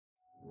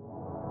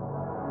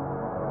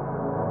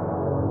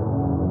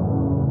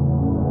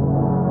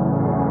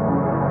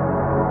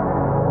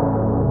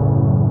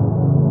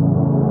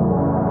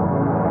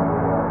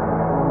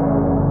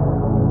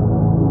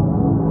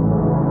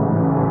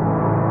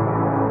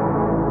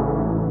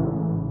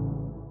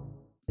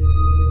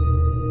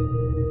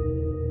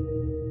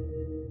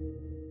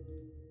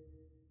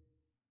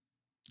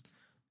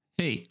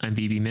Hey, I'm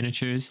BB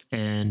Miniatures,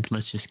 and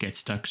let's just get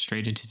stuck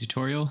straight into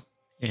tutorial.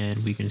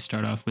 And we can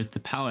start off with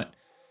the palette.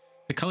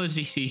 The colors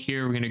you see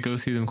here, we're going to go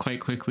through them quite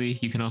quickly.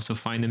 You can also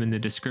find them in the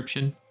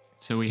description.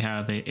 So we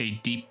have a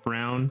deep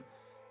brown,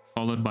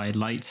 followed by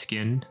light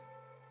skin.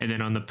 And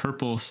then on the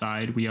purple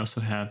side, we also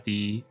have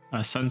the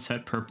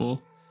sunset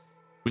purple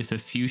with a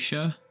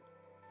fuchsia,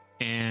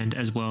 and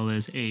as well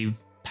as a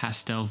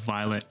pastel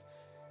violet,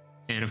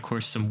 and of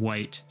course some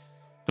white.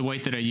 The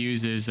white that I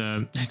use is,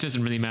 it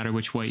doesn't really matter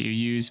which white you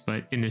use,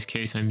 but in this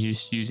case I'm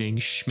using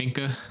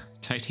Schminke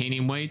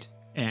titanium white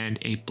and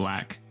a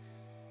black.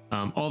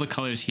 All the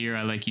colors here,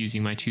 I like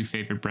using my two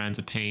favorite brands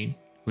of paint,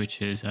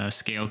 which is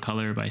Scale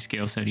Color by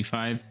Scale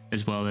 75,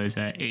 as well as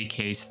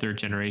AK's third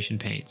generation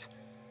paints.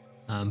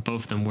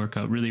 Both of them work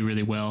out really,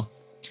 really well,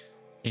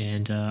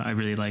 and I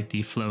really like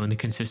the flow and the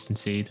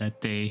consistency that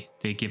they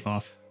give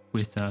off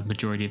with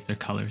majority of their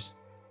colors.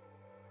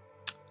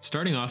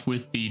 Starting off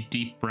with the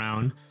deep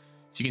brown,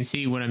 so you can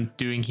see what I'm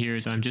doing here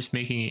is I'm just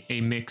making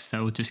a mix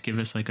that will just give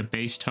us like a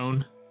base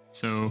tone.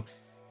 So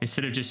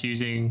instead of just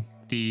using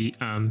the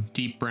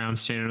deep brown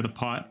straight out of the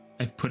pot,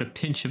 I put a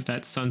pinch of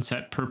that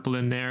sunset purple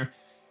in there,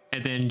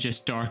 and then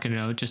just darken it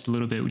out just a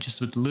little bit,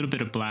 just with a little bit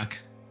of black,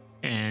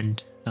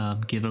 and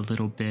give a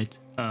little bit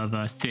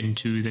of thin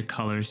to the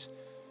colors.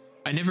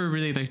 I never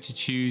really like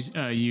to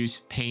use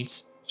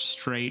paints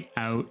straight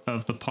out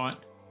of the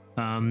pot.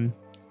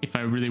 If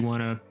I really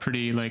want a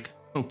pretty like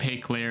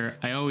opaque layer,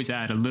 I always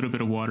add a little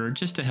bit of water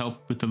just to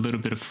help with a little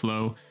bit of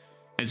flow,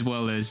 as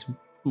well as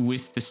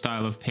with the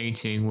style of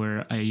painting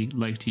where I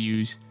like to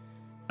use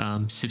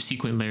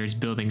subsequent layers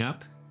building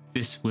up.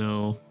 This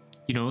will,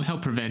 you know,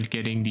 help prevent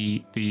getting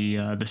the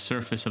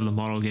surface of the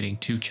model getting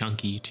too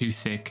chunky, too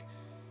thick,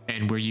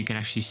 and where you can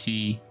actually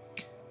see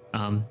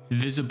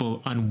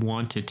visible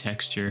unwanted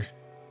texture,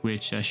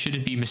 which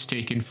shouldn't be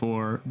mistaken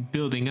for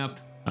building up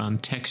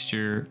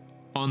texture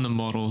on the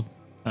model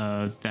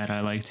that I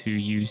like to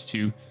use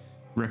to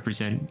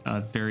represent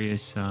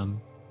various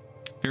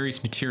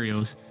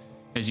materials,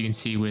 as you can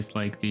see with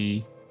like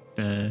the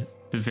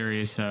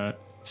various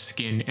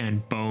skin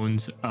and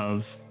bones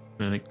of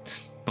like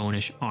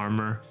bonish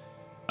armor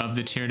of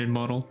the Tyranid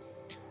model.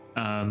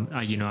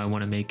 I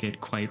want to make it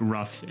quite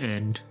rough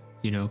and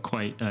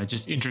quite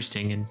just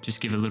interesting, and just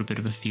give a little bit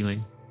of a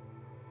feeling.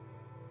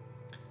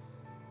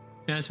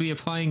 As we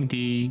applying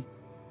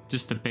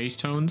just the base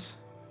tones,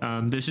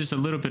 there's just a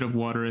little bit of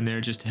water in there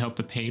just to help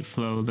the paint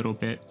flow a little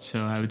bit.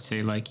 So I would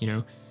say like,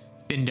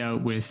 thinned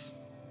out with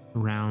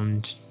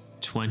around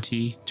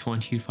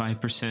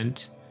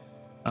 20-25%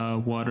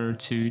 water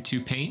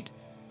to paint.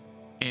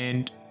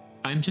 And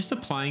I'm just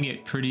applying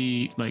it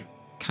pretty like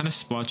kind of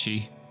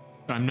splotchy.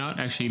 I'm not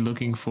actually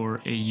looking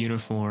for a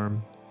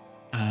uniform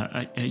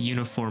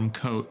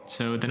coat.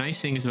 So the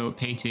nice thing is about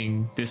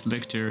painting this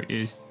Lictor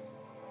is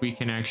we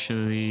can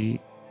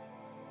actually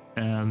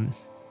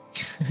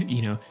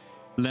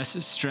less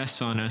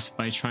stress on us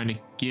by trying to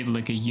give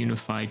like a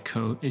unified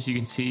coat. As you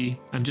can see,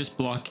 I'm just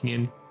blocking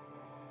in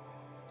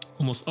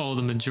almost all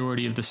the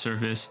majority of the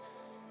surface,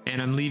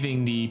 and I'm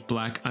leaving the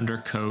black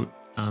undercoat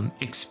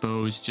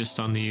exposed just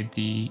on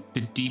the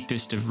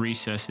deepest of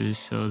recesses.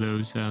 So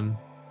those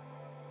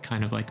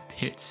kind of like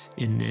pits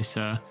in this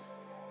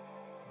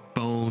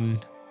bone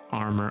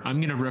armor.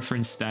 I'm gonna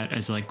reference that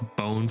as like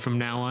bone from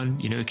now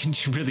on. It can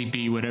really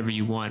be whatever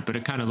you want, but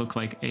it kind of looked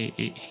like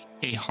a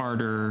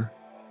harder,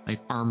 like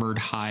armored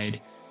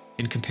hide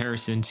in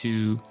comparison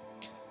to,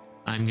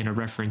 I'm gonna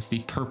reference the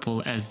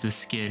purple as the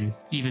skin,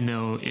 even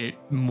though it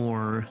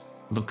more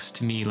looks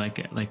to me like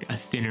a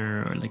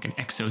thinner or like an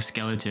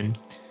exoskeleton,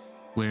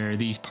 where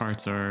these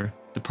parts are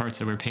the parts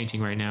that we're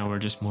painting right now are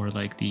just more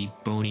like the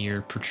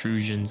bonier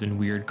protrusions and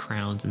weird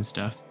crowns and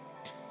stuff.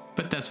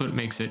 But that's what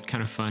makes it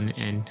kind of fun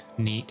and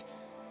neat,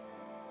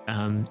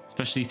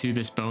 especially through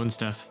this bone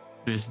stuff,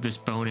 this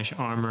bonish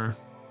armor.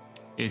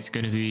 It's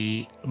going to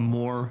be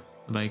more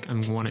like, I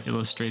want to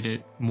illustrate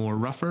it more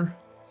rougher.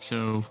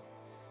 So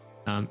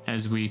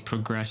as we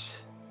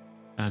progress,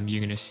 you're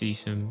going to see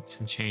some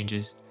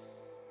changes.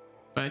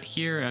 But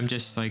here I'm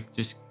just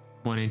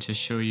wanting to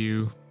show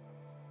you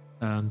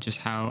just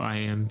how I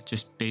am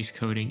just base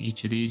coating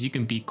each of these. You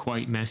can be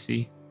quite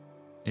messy.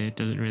 It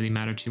doesn't really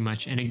matter too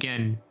much. And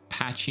again,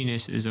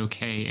 patchiness is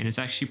okay, and it's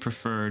actually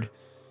preferred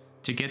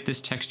to get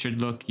this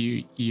textured look.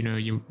 We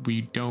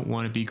don't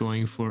want to be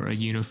going for a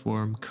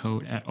uniform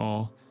coat at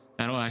all.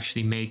 That'll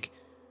actually make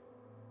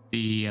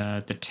the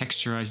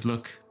texturized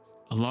look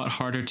a lot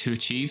harder to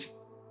achieve,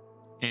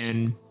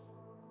 and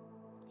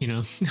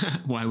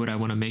why would I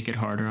want to make it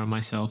harder on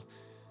myself?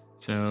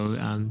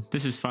 So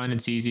this is fun.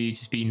 It's easy.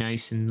 Just be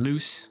nice and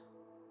loose.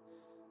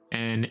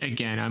 And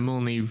again, I'm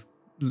only,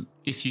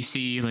 if you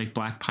see like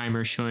black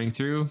primer showing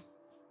through,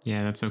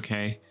 yeah, that's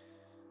okay.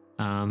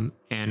 And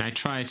I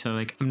try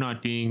to I'm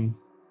not being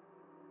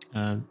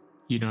I'm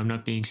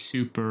not being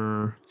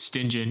super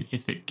stingent.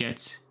 If it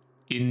gets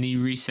in the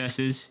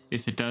recesses,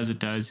 if it does, it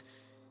does.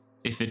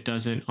 If it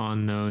doesn't,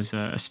 on those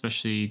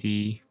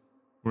especially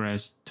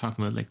whereas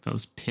talking about like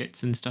those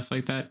pits and stuff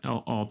like that,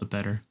 all the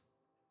better.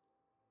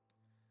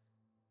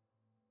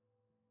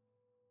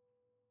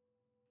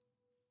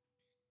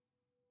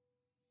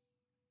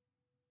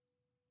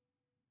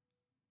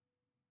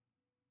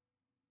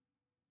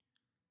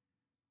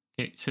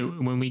 Okay, so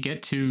when we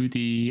get to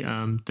the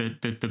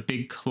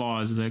big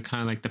claws, the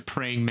kind of like the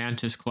praying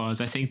mantis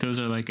claws, I think those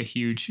are like a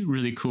huge,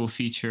 really cool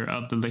feature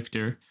of the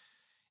Lictor.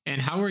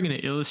 And how we're going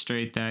to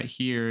illustrate that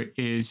here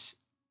is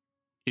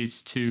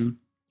to,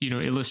 you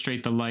know,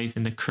 illustrate the life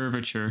and the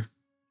curvature.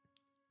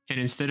 And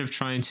instead of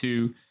trying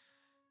to,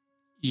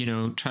 you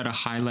know, try to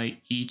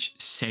highlight each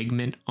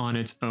segment on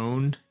its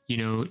own, you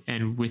know,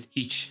 and with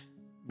each,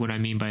 what I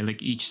mean by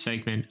like each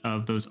segment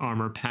of those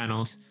armor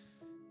panels,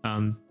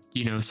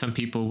 you know, some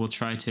people will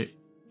try to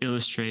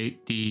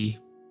illustrate the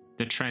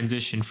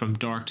transition from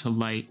dark to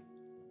light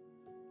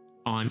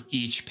on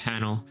each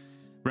panel.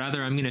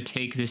 Rather, I'm going to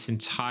take this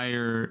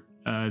entire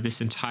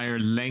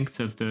length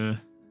of the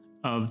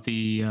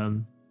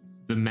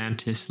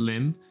mantis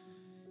limb,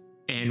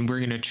 and we're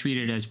going to treat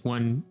it as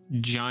one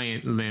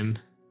giant limb.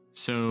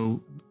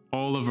 So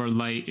all of our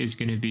light is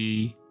going to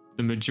be,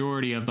 the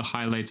majority of the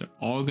highlights are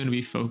all going to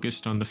be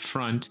focused on the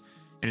front,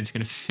 and it's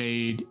going to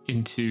fade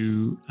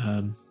into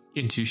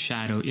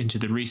shadow, into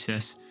the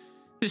recess.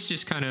 This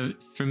just kind of,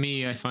 for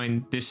me, I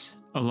find this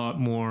a lot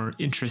more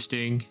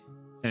interesting,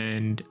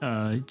 and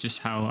just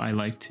how I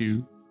like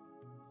to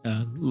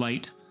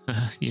light,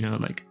 you know,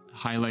 like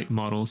highlight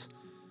models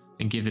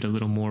and give it a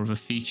little more of a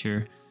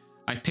feature.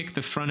 I picked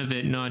the front of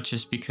it not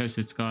just because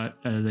it's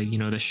got the, you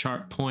know, the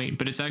sharp point,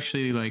 but it's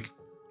actually like,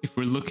 if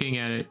we're looking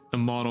at it, the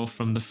model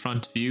from the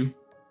front view,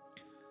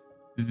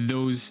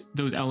 those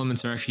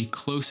elements are actually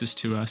closest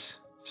to us.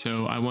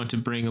 So I want to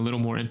bring a little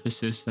more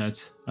emphasis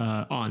that's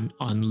on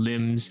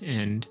limbs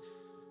and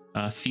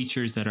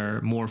features that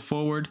are more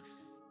forward.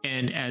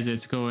 And as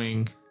it's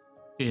going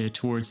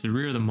towards the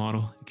rear of the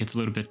model, it gets a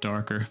little bit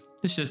darker.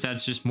 This just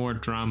adds just more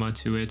drama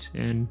to it,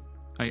 and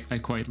I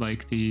quite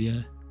like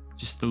the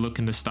just the look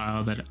and the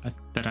style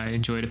that I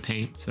enjoy to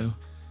paint. So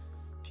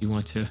if you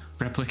want to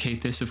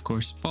replicate this, of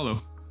course, follow.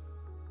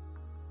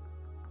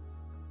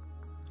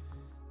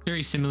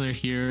 Very similar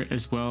here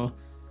as well.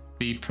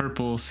 The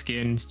purple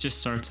skin just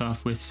starts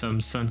off with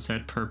some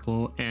sunset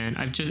purple, and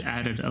I've just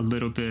added a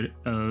little bit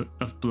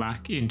of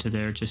black into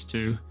there just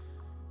to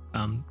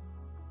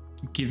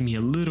give me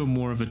a little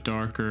more of a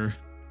darker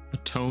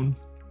tone,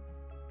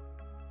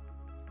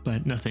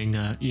 but nothing,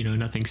 you know,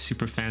 nothing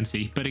super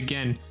fancy. But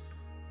again,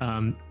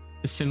 a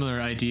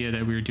similar idea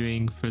that we were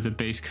doing for the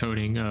base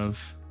coating of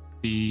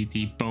the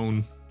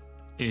bone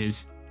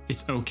is,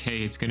 it's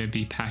okay, it's going to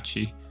be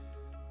patchy.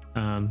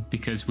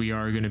 Because we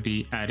are going to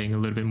be adding a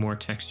little bit more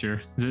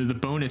texture. The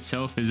bone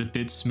itself is a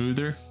bit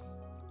smoother.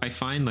 I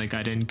find, like,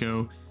 I didn't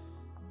go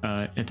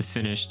at the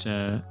finished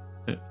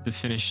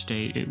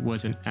state, it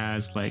wasn't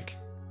as like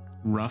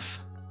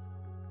rough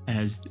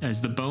as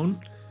the bone,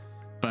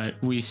 but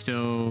we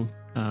still,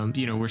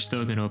 you know, we're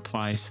still going to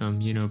apply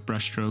some, you know,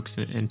 brush strokes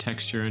and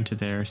texture into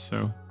there.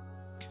 So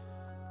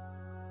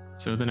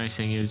the nice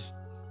thing is,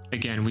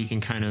 again, we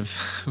can kind of,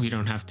 we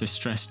don't have to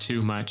stress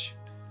too much,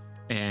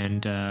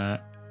 and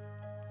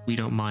we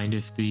don't mind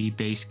if the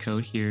base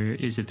coat here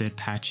is a bit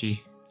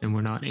patchy, and we're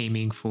not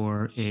aiming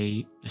for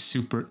a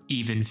super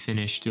even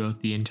finish throughout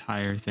the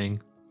entire thing.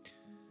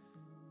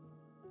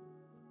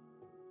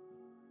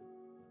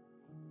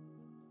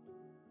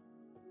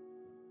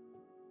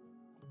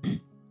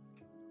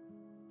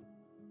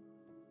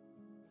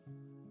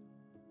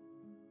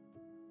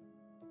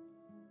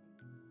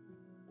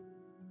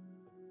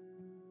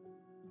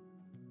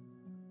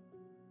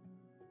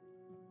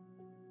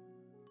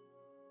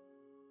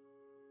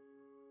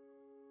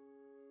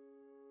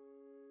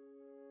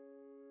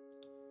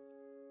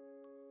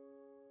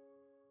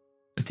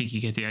 I think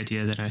you get the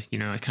idea that I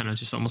kind of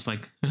just almost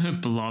like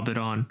blob it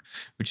on,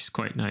 which is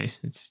quite nice.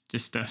 It's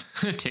just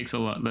it takes a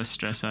lot less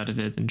stress out of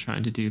it than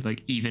trying to do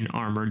like even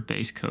armored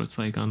base coats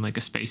like on like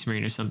a Space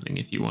Marine or something.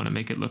 If you want to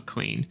make it look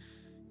clean,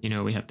 you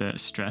know, we have to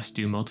stress,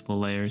 do multiple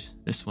layers.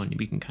 This one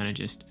we can kind of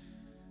just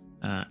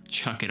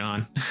chuck it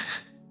on.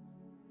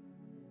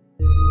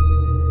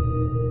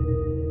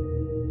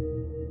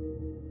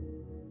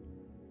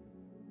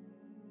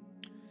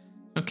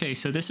 Okay,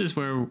 so this is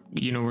where,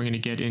 you know, we're going to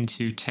get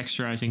into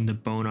texturizing the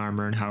bone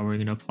armor and how we're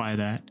going to apply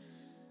that.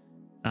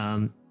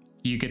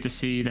 You get to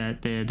see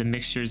that the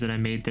mixtures that I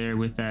made there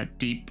with that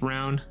deep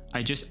brown,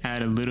 I just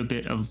add a little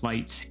bit of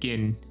light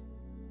skin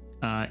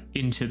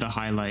into the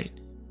highlight,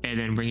 and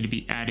then we're going to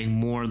be adding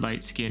more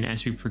light skin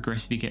as we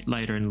progressively get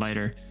lighter and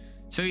lighter.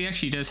 So he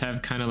actually does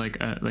have kind of like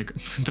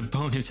the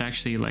bone is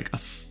actually like a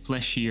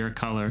fleshier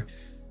color,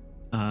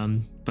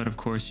 but of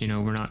course, you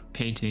know, we're not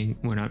painting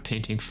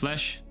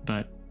flesh,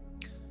 but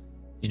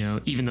you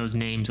know, even those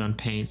names on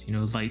paints, you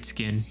know, light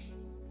skin,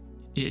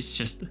 it's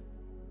just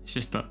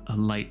a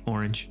light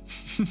orange.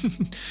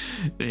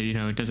 You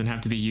know, it doesn't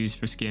have to be used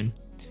for skin.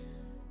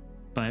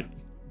 But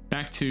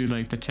back to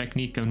like the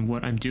technique on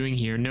what I'm doing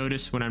here.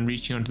 Notice when I'm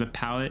reaching onto the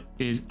palette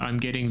is I'm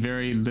getting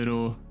very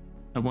little,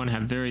 I want to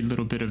have very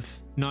little bit of,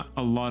 not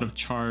a lot of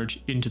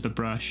charge into the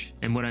brush.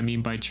 And what I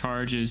mean by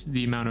charge is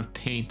the amount of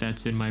paint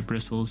that's in my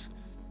bristles.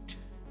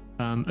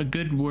 A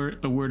good rule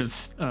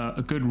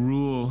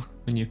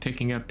when you're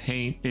picking up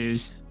paint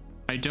is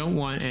I don't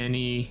want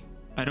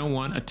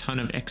a ton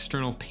of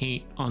external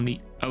paint on the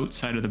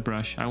outside of the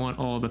brush. I want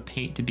all the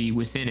paint to be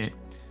within it.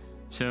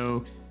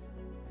 So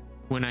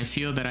when I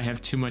feel that I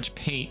have too much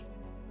paint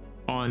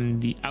on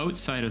the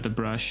outside of the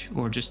brush,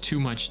 or just too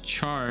much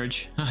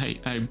charge,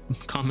 I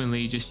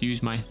commonly just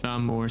use my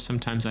thumb, or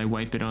sometimes I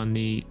wipe it on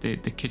the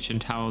kitchen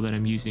towel that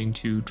I'm using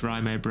to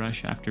dry my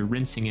brush after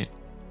rinsing it.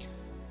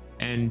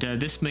 And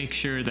this makes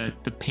sure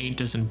that the paint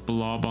doesn't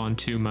blob on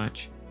too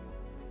much.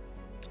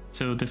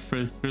 So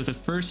for the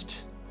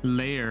first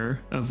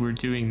layer of we're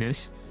doing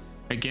this,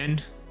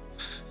 again,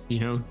 you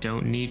know,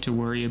 don't need to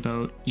worry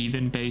about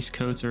even base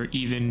coats or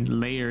even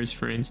layers,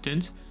 for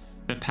instance.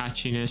 The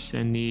patchiness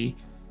and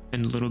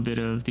a little bit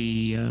of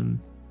the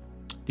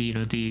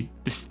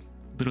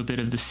little bit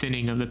of the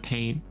thinning of the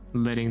paint,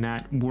 letting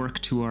that work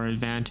to our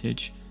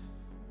advantage.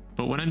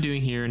 But what I'm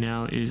doing here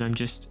now is I'm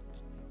just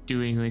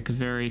doing like a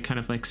very kind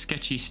of like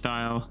sketchy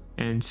style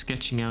and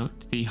sketching out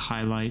the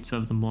highlights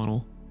of the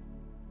model.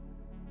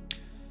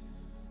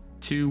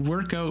 To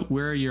work out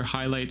where your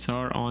highlights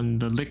are on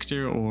the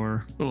Lictor,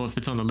 or well, if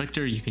it's on the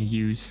Lictor, you can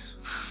use,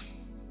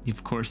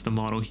 of course, the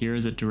model here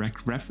as a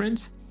direct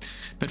reference.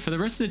 But for the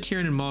rest of the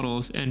Tyranid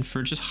models, and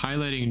for just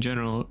highlighting in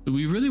general,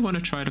 we really want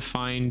to try to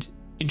find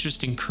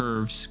interesting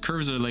curves.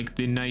 Curves are like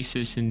the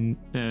nicest and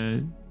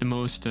the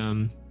most,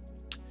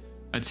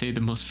 I'd say,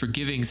 the most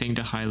forgiving thing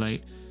to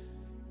highlight,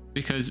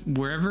 because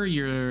wherever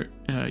you're,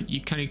 you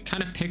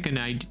kind of pick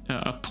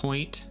a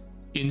point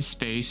in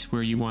space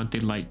where you want the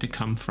light to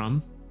come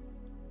from.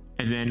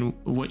 And then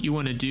what you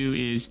want to do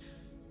is,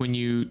 when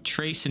you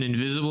trace an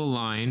invisible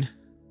line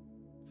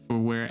for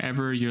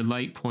wherever your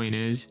light point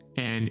is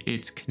and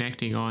it's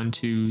connecting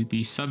onto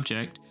the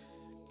subject,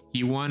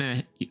 you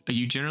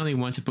generally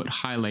want to put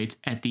highlights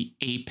at the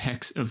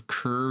apex of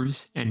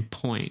curves and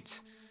points.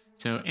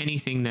 So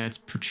anything that's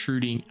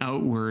protruding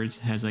outwards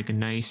has like a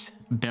nice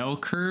bell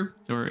curve,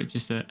 or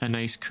just a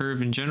nice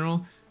curve in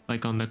general,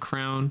 like on the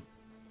crown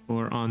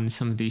or on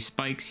some of these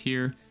spikes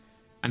here.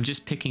 I'm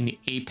just picking the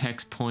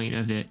apex point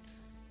of it.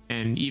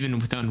 And even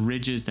on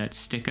ridges that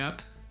stick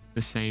up,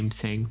 the same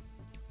thing.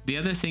 The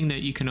other thing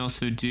that you can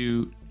also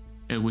do,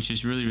 which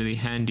is really, really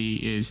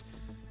handy, is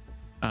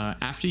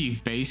after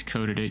you've base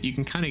coated it, you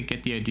can kind of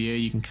get the idea.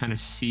 You can kind of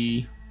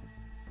see,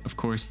 of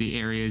course, the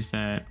areas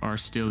that are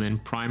still in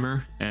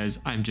primer, as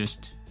I'm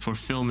just, for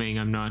filming,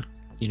 I'm not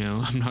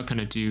going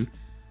to do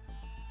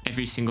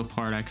every single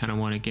part. I kind of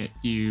want to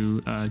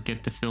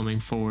get the filming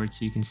forward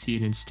so you can see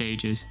it in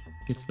stages.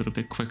 It gets a little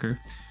bit quicker.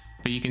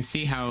 But you can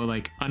see how,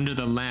 like, under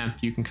the lamp,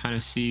 you can kind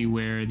of see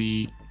where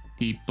the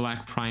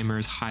black primer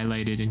is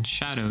highlighted and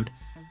shadowed.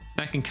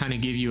 That can kind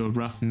of give you a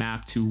rough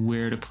map to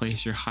where to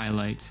place your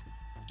highlights.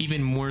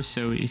 Even more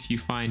so if you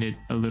find it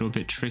a little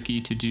bit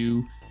tricky to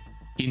do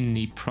in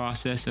the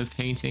process of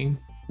painting.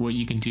 What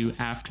you can do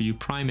after you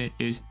prime it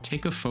is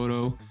take a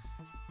photo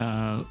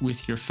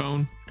with your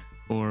phone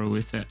or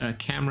with a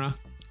camera.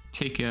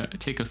 Take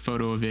a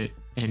photo of it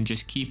and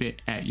just keep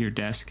it at your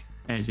desk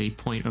as a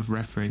point of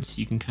reference.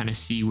 You can kind of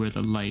see where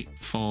the light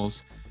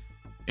falls,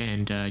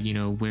 and you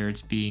know, where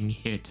it's being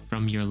hit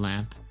from your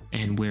lamp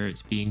and where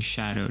it's being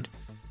shadowed,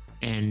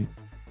 and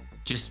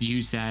just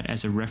use that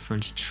as a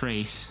reference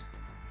trace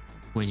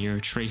when you're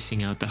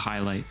tracing out the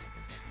highlights,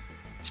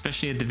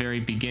 especially at the very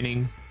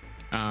beginning.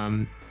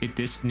 At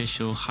this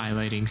initial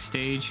highlighting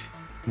stage,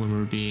 when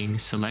we're being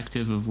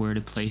selective of where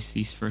to place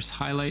these first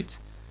highlights,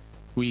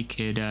 we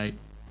can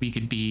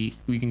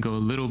go a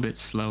little bit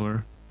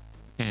slower,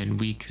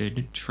 and we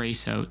could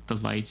trace out the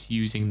lights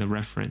using the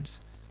reference.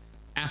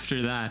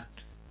 After that,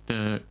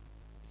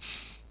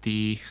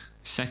 the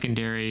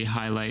secondary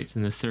highlights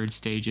and the third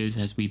stages,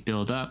 as we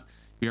build up,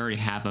 we already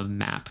have a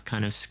map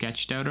kind of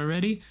sketched out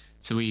already,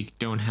 so we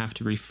don't have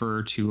to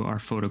refer to our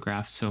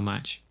photograph so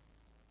much.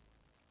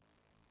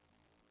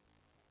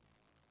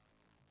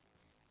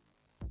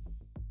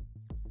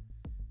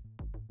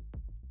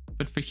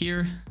 But for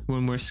here,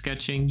 when we're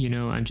sketching, you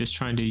know, I'm just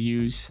trying to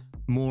use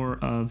more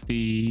of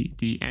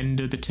the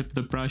end of the tip of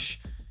the brush.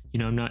 You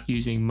know, I'm not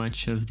using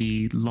much of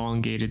the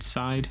elongated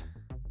side,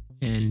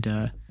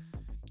 and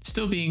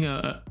still being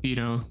you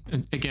know,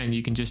 again,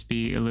 you can just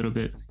be a little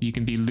bit, you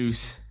can be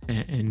loose,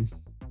 and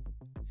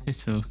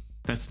so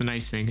that's the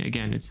nice thing.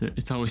 Again,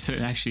 it's always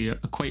actually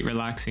quite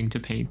relaxing to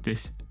paint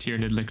this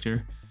Tyranid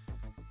Lictor.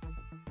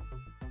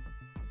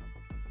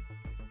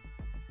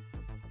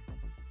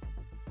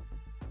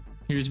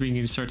 Here's where you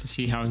can start to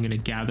see how I'm going to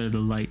gather the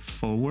light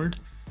forward.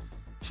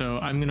 So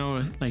I'm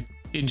gonna, like,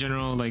 in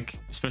general, like,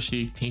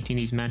 especially painting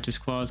these mantis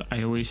claws,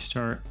 I always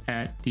start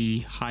at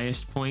the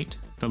highest point,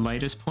 the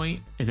lightest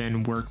point, and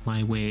then work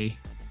my way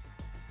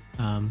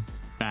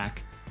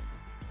back.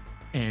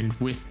 And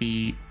with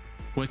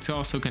what's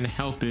also going to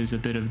help is a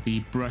bit of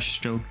the brush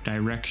stroke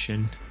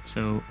direction.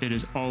 So it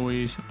is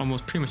always,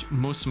 almost pretty much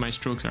most of my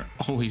strokes are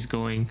always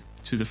going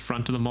to the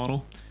front of the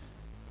model,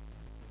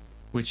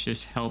 which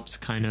just helps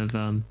kind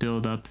of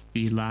build up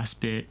the last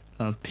bit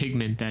of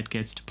pigment that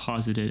gets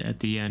deposited at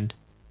the end.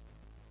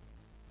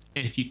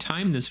 And if you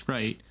time this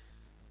right,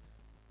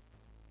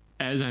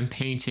 as I'm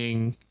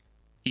painting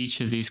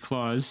each of these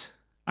claws,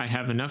 I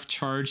have enough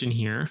charge in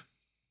here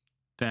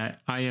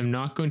that I am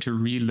not going to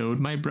reload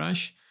my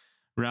brush.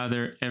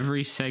 Rather,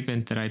 every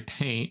segment that I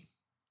paint,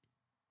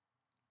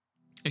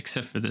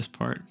 except for this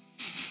part,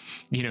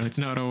 you know, it's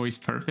not always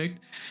perfect,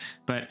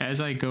 but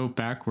as I go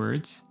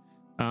backwards,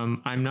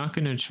 I'm not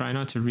going to try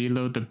not to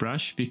reload the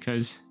brush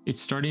because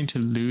it's starting to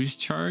lose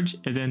charge,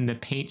 and then the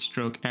paint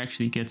stroke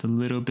actually gets a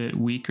little bit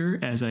weaker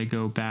as I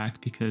go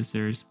back because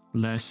there's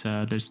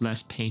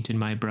less paint in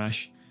my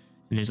brush,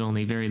 and there's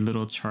only very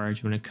little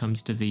charge when it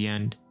comes to the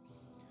end.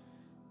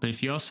 But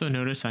if you also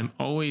notice, I'm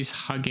always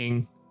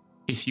hugging,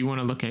 if you want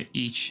to look at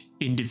each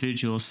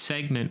individual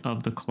segment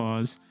of the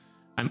claws,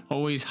 I'm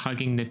always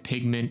hugging the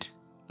pigment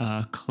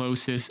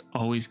closest,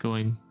 always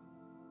going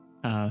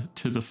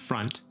to the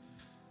front.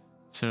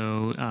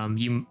 So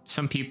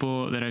some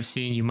people that I've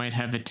seen, you might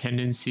have a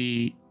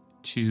tendency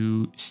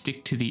to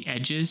stick to the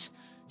edges.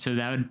 So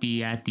that would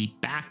be at the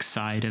back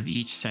side of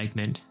each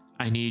segment.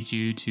 I need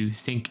you to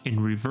think in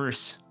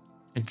reverse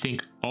and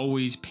think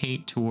always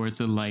paint towards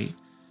the light.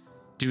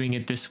 Doing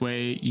it this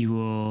way, you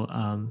will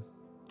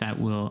that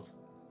will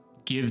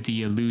give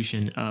the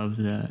illusion of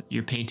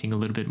you're painting a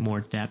little bit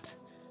more depth,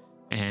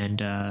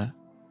 and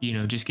you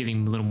know, just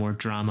giving a little more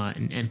drama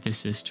and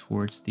emphasis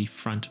towards the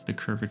front of the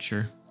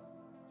curvature.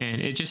 And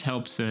it just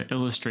helps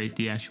illustrate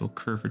the actual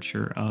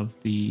curvature of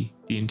the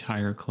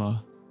entire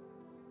claw.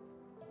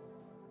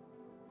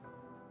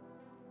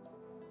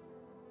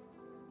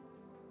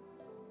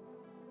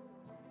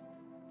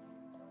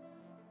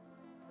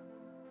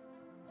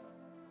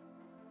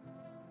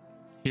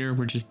 Here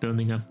we're just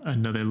building up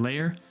another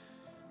layer.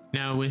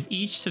 Now with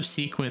each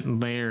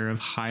subsequent layer of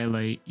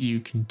highlight you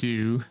can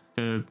do,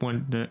 a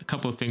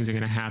couple of things are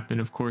going to happen.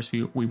 Of course,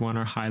 we want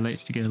our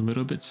highlights to get a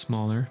little bit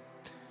smaller,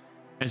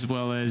 as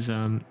well as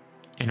in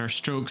our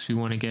strokes we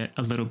want to get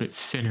a little bit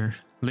thinner.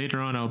 Later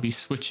on I'll be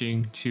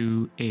switching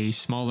to a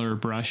smaller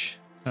brush,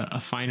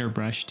 a finer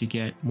brush, to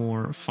get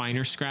more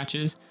finer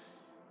scratches,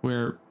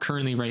 where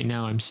currently right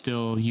now I'm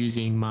still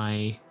using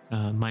my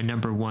my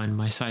number 1,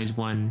 my size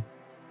 1.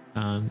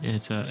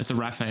 It's a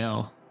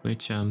Raphael,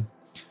 which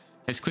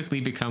has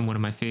quickly become one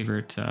of my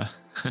favorite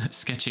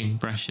sketching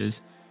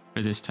brushes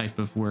for this type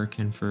of work,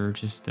 and for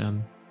just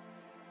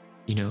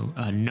you know,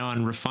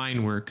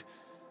 non-refined work,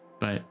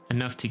 but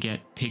enough to get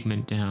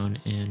pigment down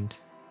and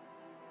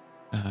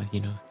you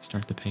know,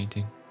 start the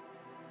painting.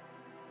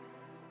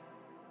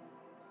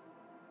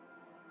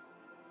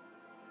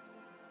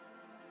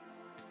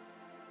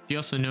 If you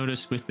also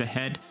notice with the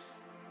head,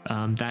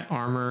 that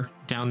armor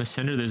down the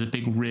center, there's a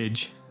big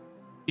ridge.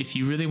 If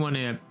you really want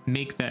to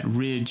make that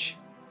ridge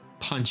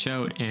punch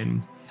out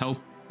and help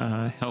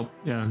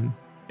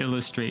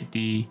illustrate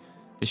the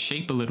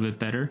shape a little bit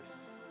better,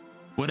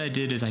 what I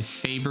did is I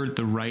favored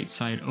the right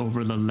side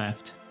over the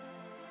left.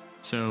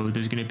 So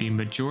there's going to be a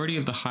majority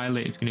of the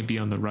highlight, it's going to be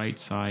on the right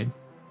side,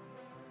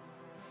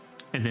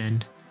 and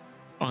then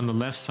on the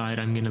left side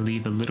I'm going to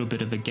leave a little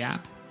bit of a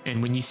gap.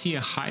 And when you see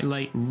a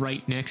highlight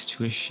right next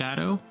to a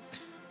shadow,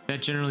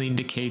 that generally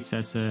indicates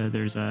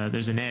there's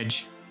an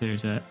edge.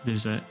 There's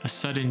a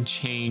sudden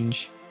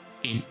change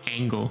in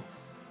angle,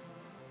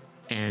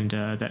 and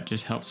that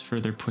just helps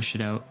further push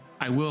it out.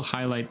 I will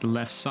highlight the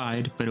left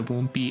side, but it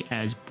won't be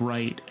as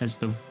bright as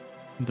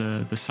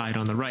the side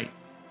on the right,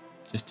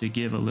 just to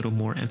give a little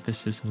more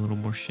emphasis and a little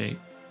more shape.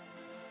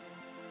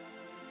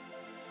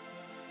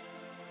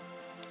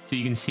 So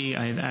you can see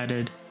I've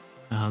added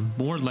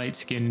more light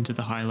skin into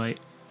the highlight,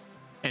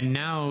 and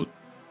now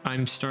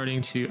I'm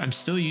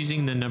still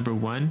using the number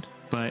 1,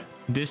 but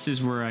this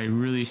is where I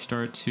really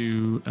start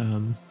to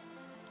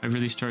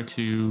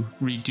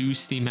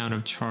reduce the amount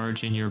of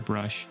charge in your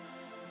brush.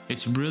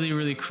 It's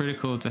really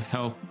critical to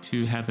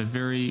have a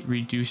very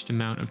reduced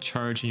amount of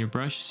charge in your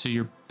brush, so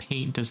your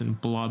paint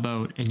doesn't blob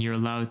out and you're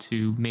allowed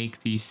to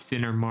make these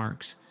thinner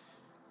marks.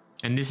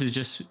 And this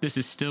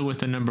is still with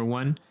the number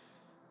 1,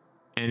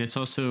 and it's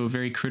also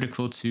very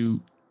critical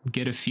to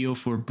get a feel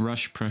for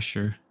brush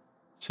pressure.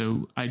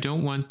 So I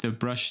don't want the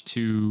brush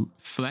to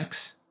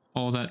flex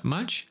all that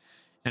much,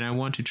 and I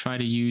want to try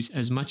to use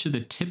as much of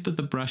the tip of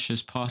the brush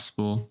as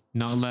possible,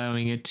 not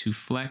allowing it to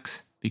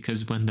flex,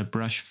 because when the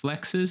brush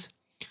flexes,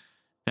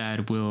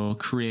 that will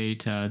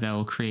create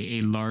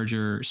a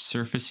larger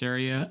surface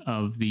area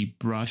of the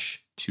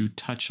brush to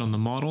touch on the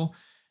model,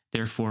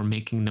 therefore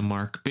making the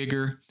mark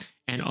bigger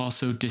and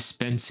also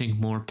dispensing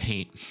more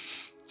paint.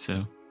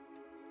 So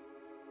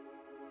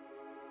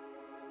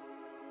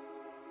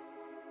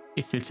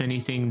if it's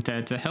anything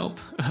to help,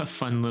 a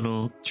fun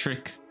little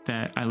trick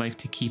that I like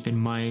to keep in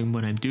mind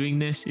when I'm doing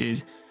this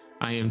is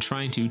I am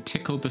trying to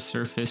tickle the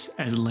surface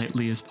as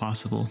lightly as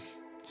possible.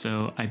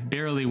 So I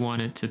barely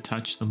want it to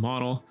touch the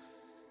model,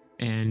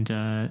 and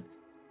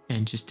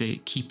just to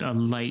keep a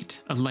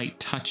light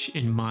touch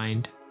in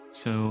mind,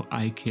 so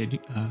I could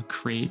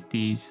create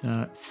these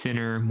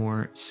thinner,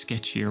 more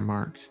sketchier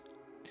marks.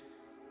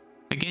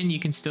 Again, you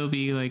can still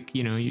be like,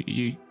 you know,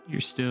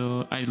 you're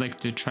still, I like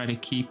to try to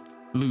keep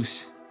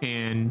loose,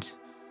 and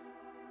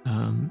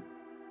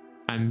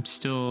I'm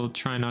still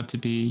trying not to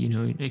be, you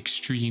know,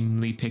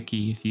 extremely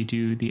picky. If you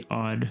do the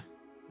odd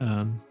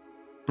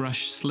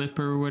brush slip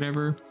or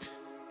whatever,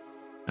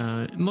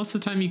 most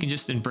of the time you can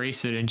just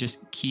embrace it and just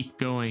keep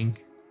going.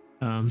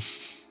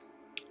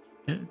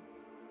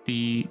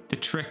 The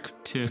trick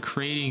to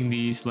creating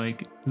these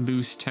like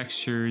loose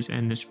textures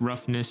and this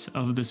roughness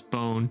of this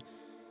bone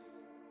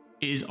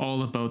is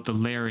all about the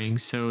layering.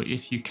 So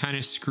if you kind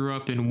of screw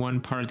up in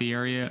one part of the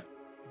area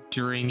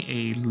during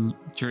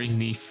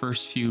the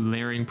first few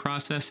layering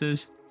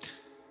processes,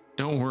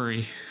 don't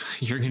worry,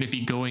 you're going to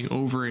be going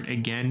over it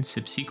again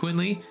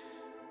subsequently,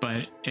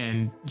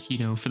 and you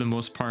know, for the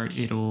most part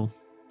it'll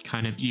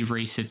kind of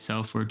erase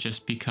itself or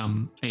just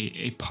become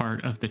a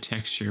part of the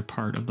texture,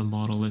 part of the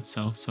model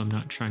itself. So I'm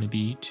not trying to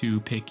be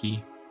too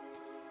picky.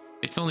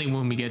 It's only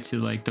when we get to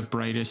like the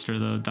brightest or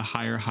the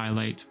higher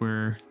highlights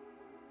where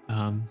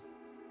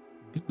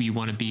we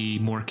want to be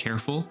more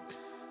careful.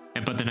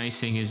 But the nice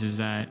thing is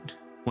that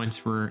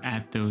once we're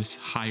at those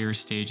higher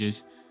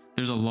stages,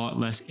 there's a lot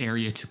less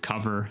area to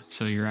cover,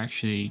 so you're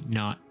actually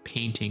not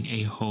painting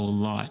a whole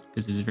lot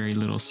because there's very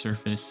little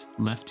surface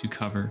left to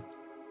cover.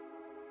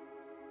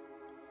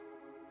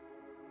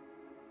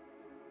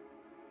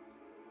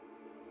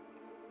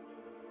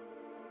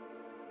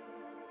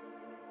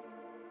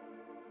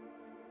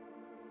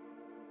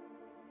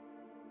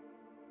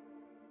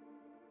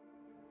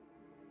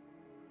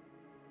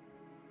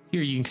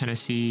 Here you can kind of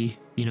see,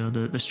 you know,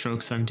 the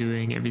strokes I'm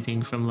doing,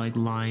 everything from like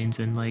lines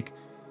and like,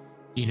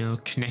 you know,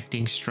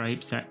 connecting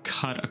stripes that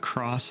cut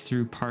across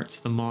through parts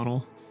of the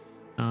model.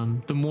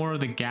 The more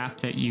the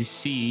gap that you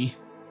see,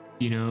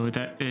 you know,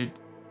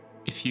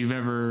 if you've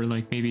ever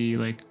like maybe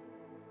like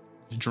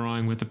was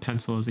drawing with a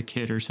pencil as a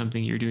kid or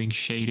something, you're doing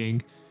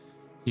shading,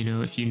 you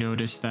know, if you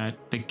notice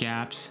that the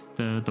gaps,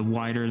 the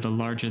wider, the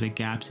larger the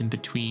gaps in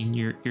between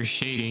your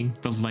shading,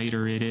 the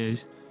lighter it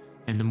is,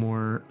 and the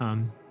more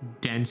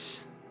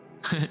dense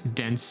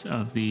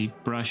of the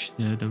brush,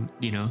 the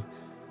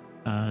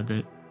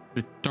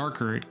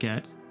darker it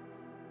gets.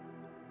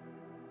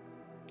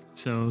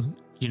 So,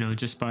 you know,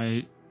 just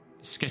by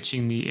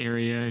sketching the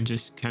area and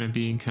just kind of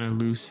being kind of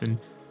loose, and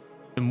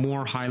the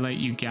more highlight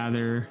you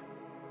gather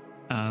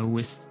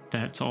with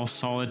that's all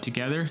solid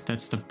together,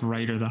 that's the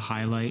brighter the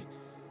highlight.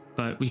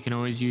 But we can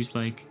always use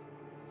like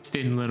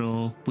thin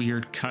little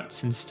weird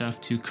cuts and stuff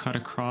to cut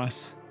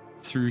across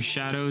through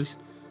shadows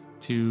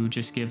to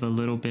just give a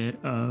little bit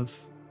of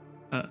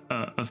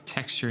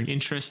texture and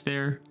interest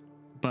there,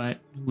 but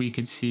we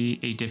could see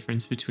a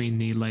difference between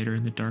the lighter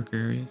and the darker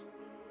areas.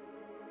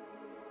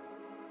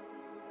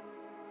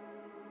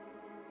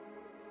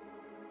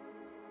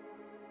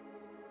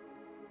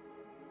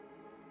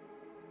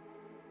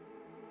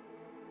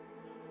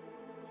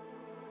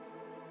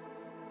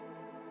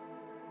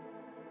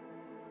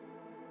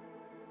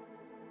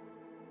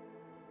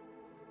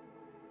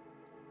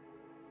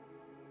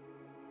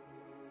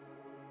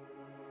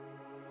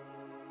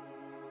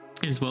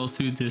 As well,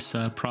 through this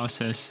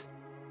process,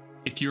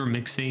 if you're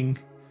mixing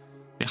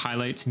the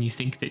highlights and you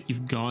think that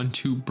you've gone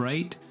too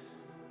bright,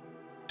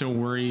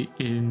 don't worry.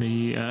 In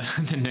the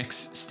the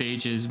next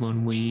stages,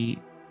 when we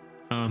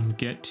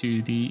get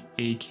to the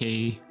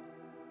AK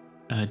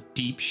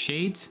deep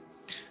shades,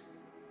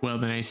 well,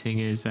 the nice thing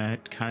is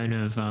that kind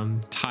of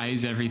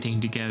ties everything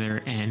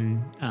together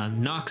and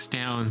knocks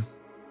down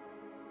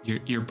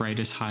your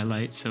brightest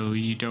highlights, so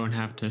you don't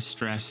have to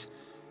stress.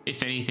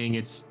 If anything,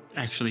 it's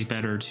actually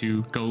better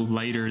to go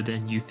lighter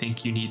than you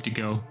think you need to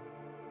go,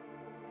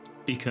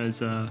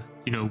 because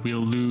you know, we'll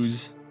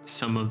lose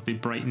some of the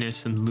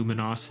brightness and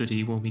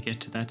luminosity when we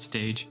get to that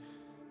stage.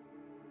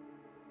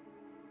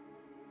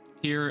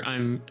 Here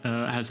I'm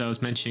as I was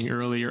mentioning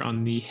earlier,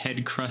 on the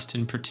head crust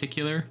in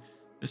particular,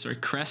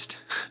 crest,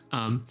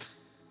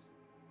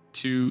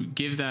 to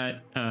give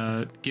that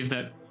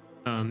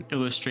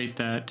illustrate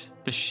that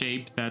the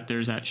shape, that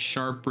there's that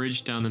sharp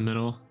ridge down the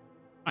middle.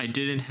 I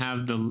didn't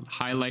have the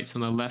highlights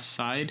on the left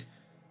side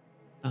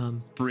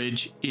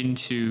bridge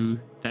into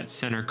that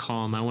center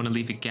column. I want to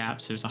leave a gap,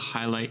 so there's a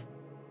highlight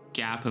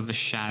gap of a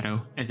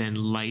shadow and then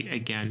light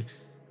again.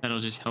 That'll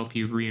just help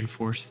you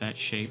reinforce that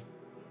shape.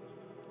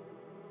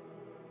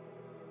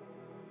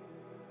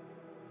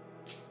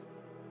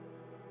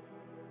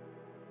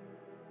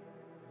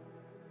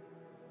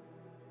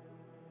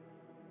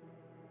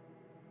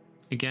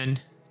 Again,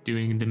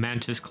 doing the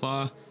mantis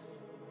claw,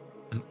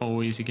 I'm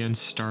always again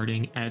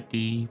starting at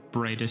the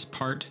brightest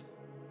part,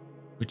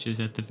 which is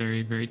at the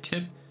very, very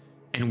tip,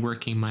 and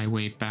working my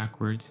way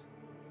backwards.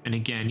 And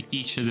again,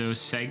 each of those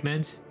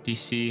segments, do you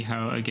see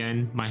how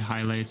again my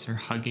highlights are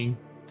hugging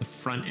the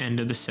front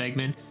end of the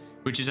segment,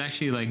 which is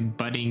actually like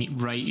butting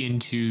right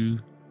into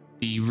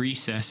the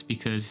recess,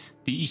 because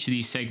each of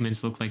these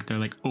segments look like they're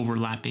like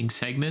overlapping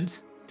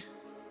segments.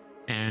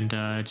 And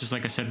just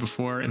like I said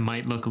before, it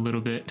might look a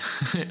little bit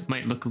it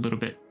might look a little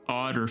bit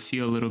odd or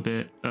feel a little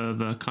bit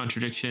of a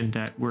contradiction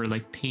that we're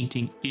like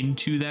painting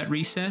into that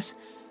recess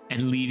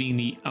and leaving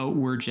the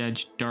outward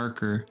edge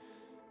darker.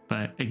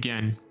 But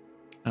again,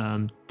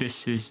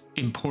 this is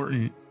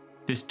important.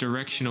 This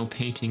directional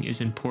painting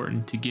is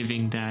important to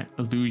giving that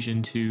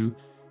illusion to,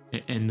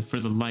 and for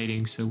the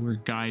lighting. So we're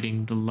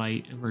guiding the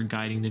light and we're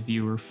guiding the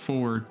viewer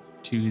forward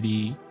to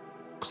the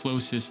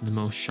closest and the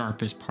most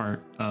sharpest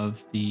part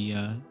of the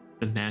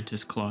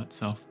mantis claw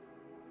itself.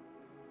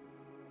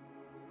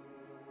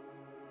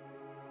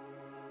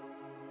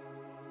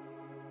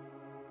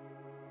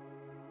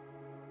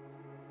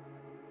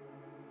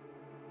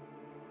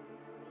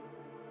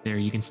 There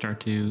you can start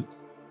to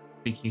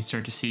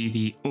see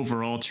the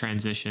overall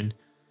transition.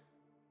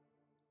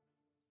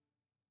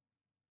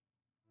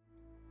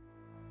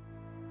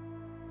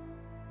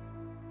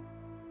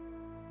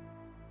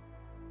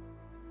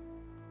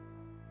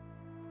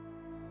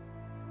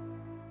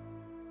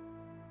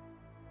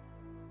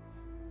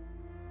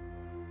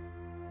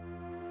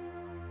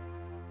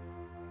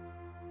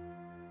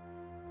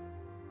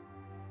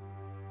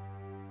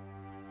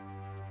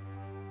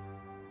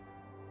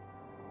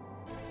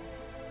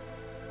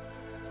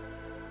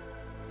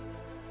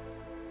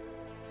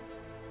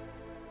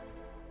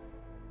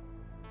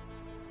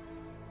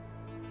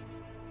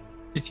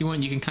 If you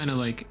want, you can kind of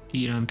like,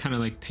 you know, I'm kind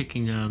of like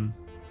picking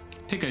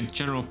pick a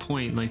general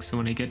point, like, so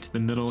when I get to the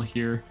middle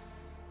here,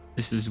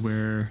 this is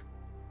where,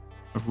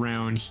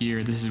 around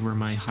here, this is where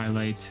my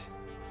highlights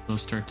will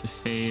start to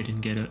fade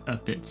and get a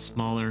bit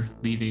smaller,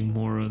 leaving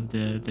more of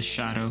the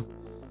shadow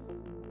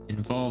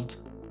involved.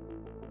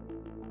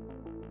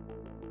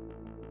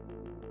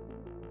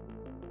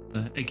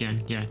 But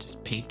again, yeah,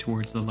 just paint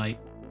towards the light,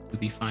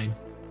 you'll be fine.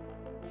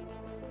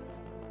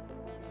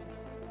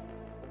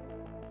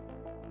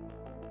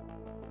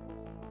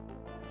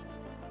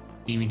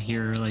 Even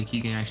here, like,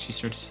 you can actually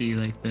start to see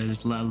like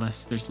there's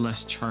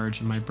less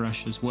charge in my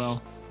brush as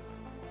well.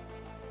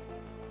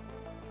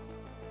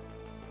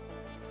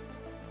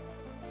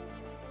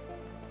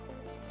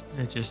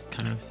 It just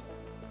kind of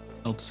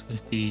helps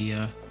with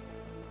the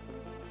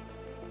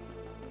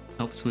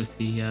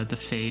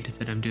fade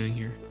that I'm doing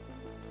here.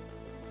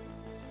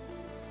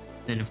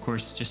 Then of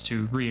course, just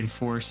to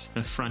reinforce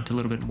the front a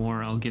little bit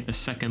more, I'll give a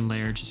second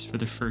layer just for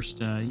the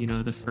first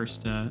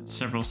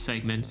several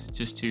segments,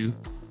 just to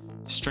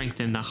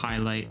strengthen the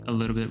highlight a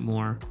little bit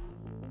more.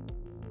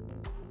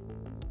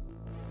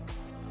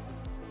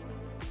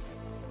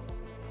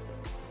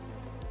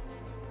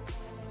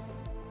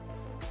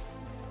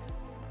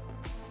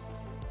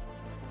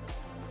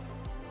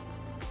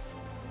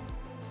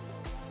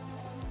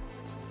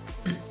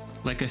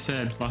 Like I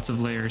said, lots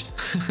of layers.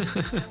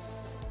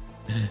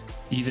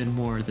 Even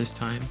more this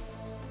time.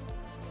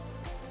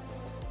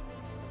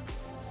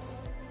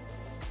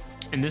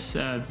 And this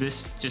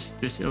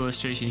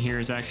illustration here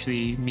is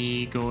actually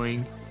me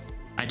going,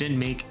 I didn't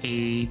make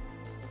a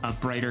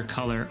brighter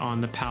color on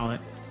the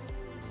palette.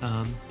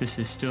 This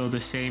is still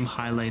the same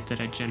highlight that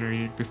I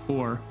generated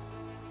before,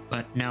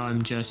 but now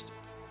I'm just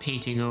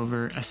painting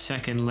over a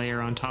second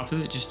layer on top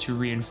of it just to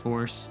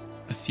reinforce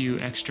a few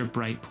extra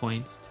bright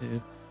points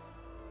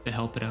to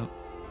help it out.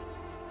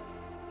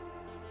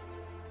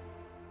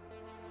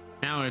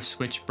 Now I've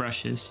switched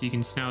brushes. You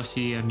can now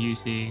see I'm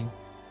using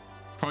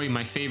probably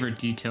my favorite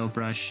detail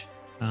brush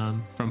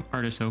from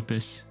Artist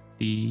Opus,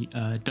 the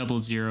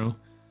 00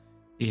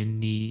 in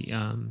the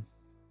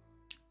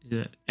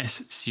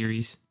S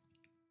series.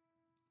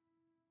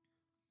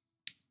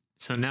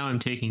 So now I'm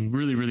taking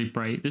really, really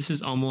bright. This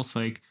is almost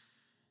like,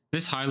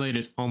 this highlight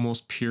is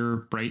almost pure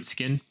bright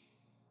skin.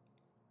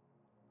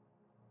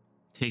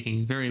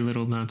 Taking very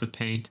little amount of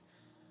paint.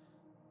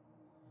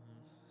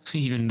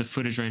 Even the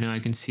footage right now, I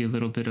can see a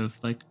little bit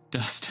of like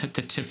dust at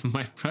the tip of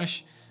my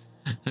brush.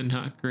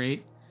 Not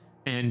great.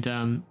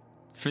 And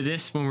for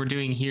this, when we're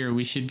doing here,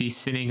 we should be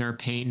thinning our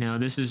paint now.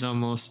 This is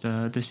almost,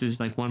 this is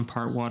like 1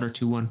 part water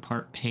to 1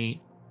 part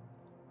paint.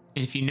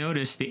 And if you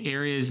notice, the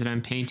areas that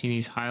I'm painting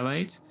these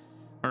highlights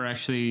are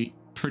actually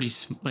pretty,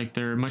 like,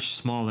 they're much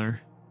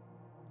smaller.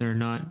 They're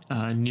not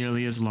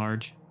nearly as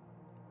large.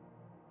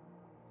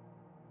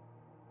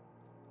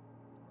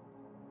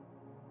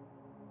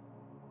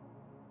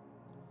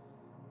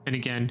 And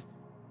again,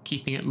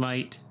 keeping it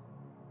light,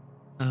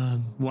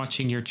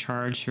 watching your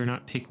charge. You're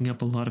not picking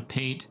up a lot of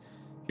paint.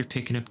 If you're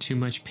picking up too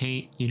much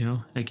paint, you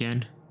know,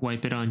 again,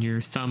 wipe it on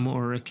your thumb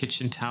or a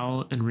kitchen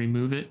towel and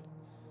remove it.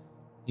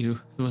 A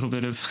little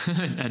bit of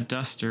a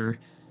dust or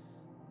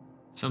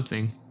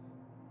something.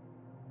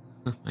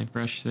 My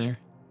brush there.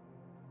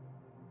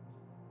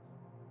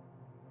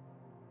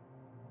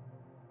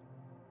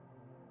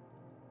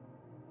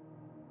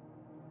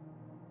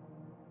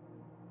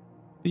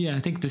 But yeah, I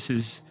think this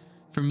is,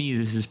 for me,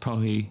 this is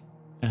probably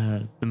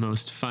the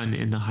most fun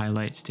in the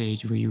highlight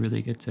stage, where you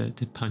really get to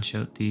punch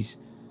out these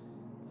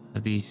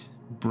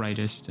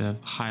brightest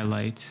of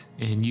highlights,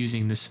 and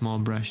using the small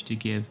brush to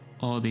give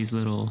all these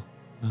little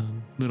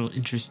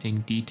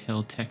interesting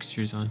detailed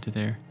textures onto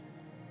there.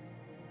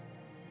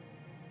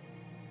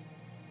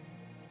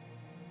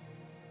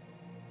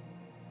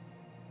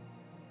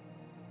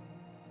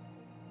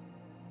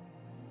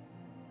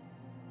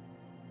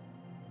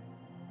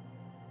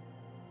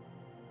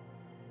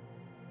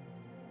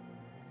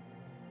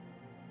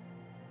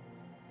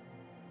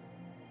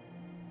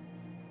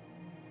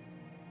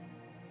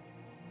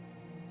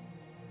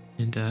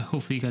 And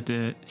hopefully you got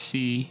to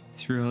see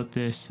throughout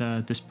this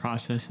this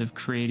process of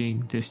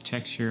creating this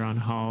texture on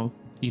how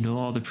you know,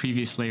 all the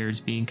previous layers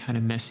being kind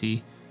of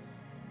messy,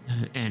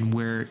 and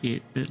where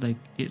it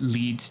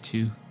leads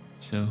to.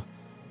 So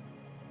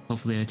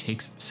hopefully that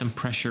takes some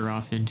pressure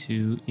off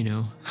into, you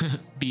know,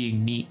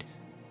 being neat.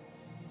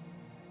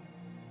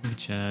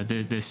 Which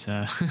this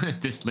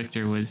this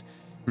lictor was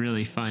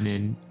really fun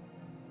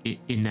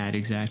in that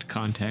exact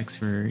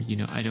context, where, you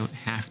know, I don't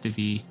have to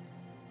be,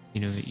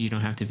 you know, you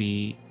don't have to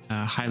be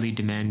highly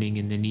demanding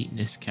in the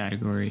neatness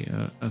category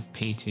of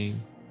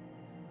painting,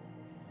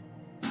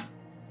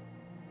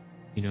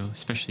 you know,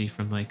 especially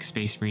from like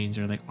Space Marines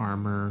or like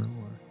armor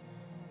or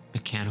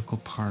mechanical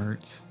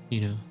parts,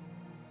 you know.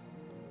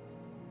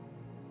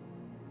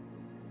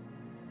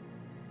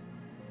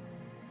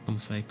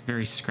 Almost like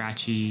very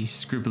scratchy,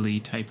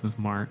 scribbly type of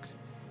marks.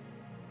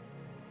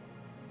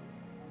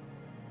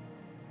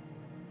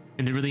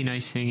 And the really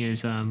nice thing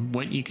is,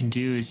 what you can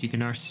do is you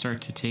can start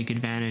to take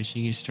advantage,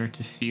 and you can start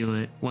to feel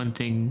it. One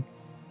thing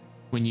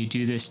when you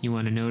do this, and you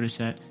want to notice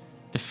that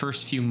the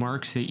first few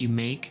marks that you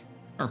make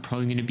are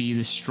probably going to be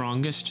the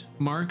strongest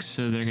marks,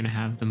 so they're going to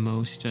have the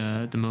most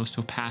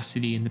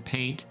opacity in the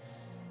paint.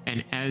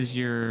 And as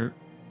you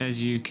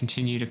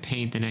continue to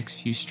paint the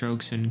next few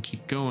strokes and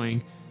keep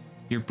going,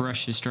 your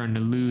brush is starting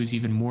to lose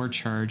even more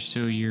charge,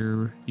 so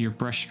your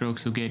brush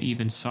strokes will get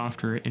even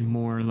softer and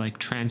more like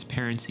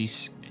transparency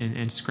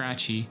and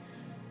scratchy.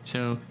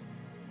 So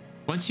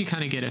once you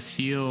kind of get a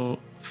feel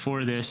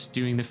for this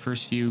doing the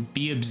first few,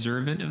 be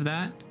observant of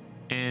that.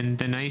 And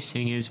the nice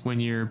thing is, when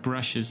your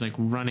brush is like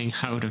running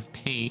out of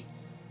paint,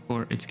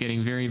 or it's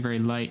getting very, very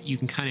light, you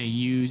can kind of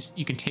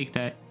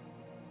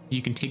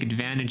take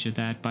advantage of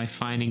that by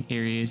finding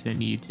areas that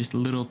need just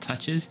little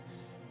touches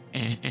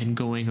and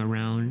going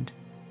around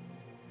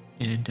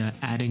and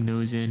adding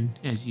those in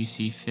as you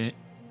see fit.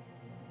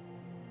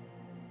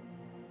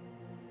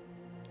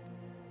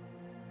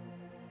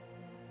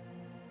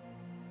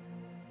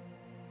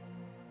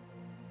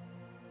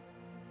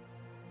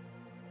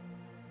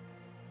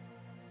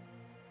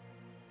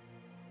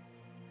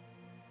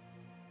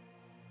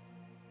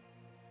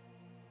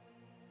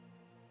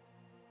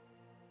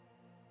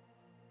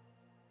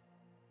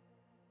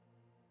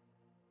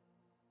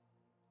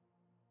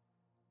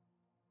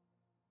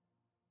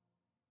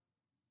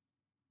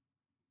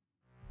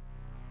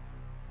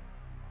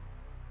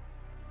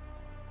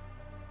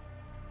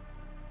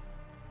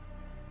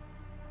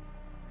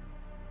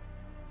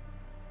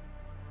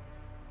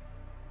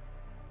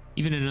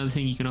 Even another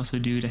thing you can also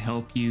do to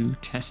help you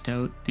test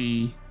out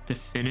the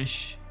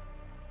finish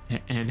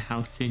and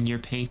how thin your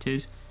paint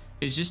is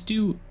just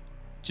do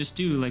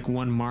like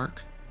one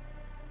mark.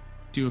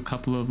 Do a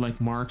couple of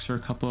like marks or a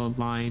couple of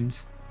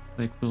lines,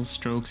 like little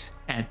strokes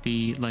at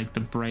the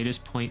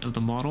brightest point of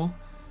the model,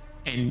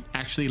 and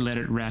actually let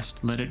it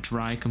rest, let it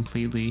dry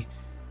completely.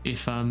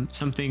 If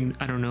something,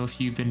 I don't know if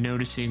you've been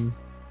noticing,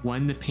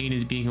 when the paint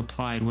is being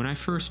applied, when I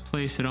first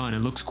place it on, it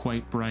looks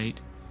quite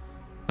bright,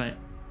 but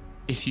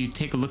if you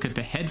take a look at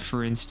the head,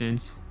 for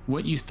instance,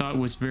 what you thought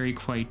was very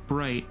quite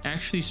bright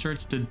actually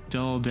starts to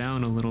dull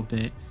down a little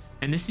bit.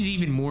 And this is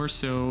even more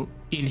so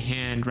in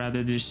hand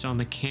rather than just on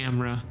the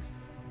camera.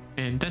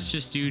 And that's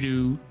just due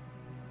to,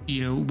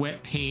 you know,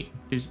 wet paint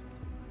is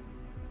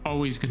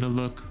always going to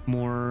look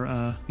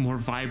more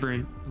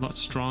vibrant, a lot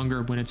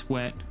stronger when it's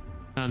wet,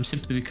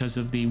 simply because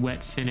of the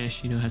wet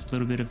finish. You know, has a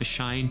little bit of a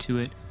shine to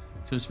it,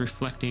 so it's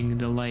reflecting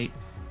the light.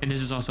 And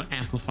this is also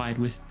amplified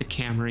with the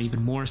camera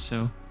even more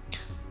so.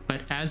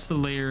 But as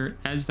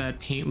that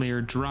paint layer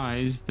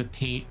dries, the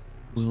paint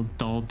will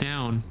dull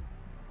down.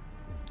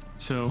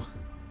 So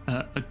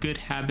a good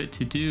habit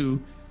to do,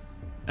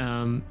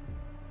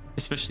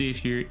 especially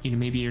if you're, you know,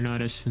 maybe you're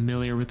not as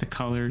familiar with the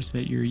colors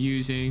that you're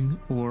using,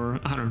 or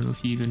I don't know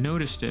if you even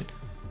noticed it,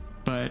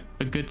 but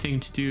a good thing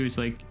to do is,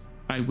 like,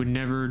 I would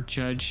never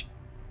judge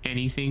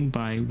anything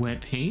by wet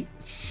paint.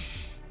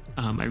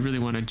 I really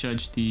want to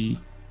judge the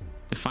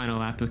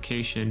final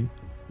application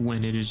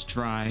when it is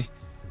dry.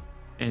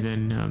 And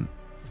then,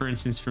 for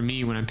instance, for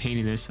me, when I'm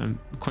painting this, I'm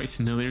quite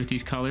familiar with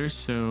these colors.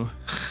 So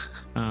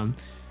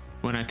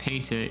when I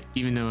paint it,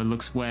 even though it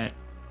looks wet,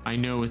 I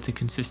know with the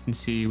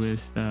consistency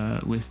with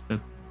the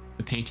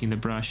painting the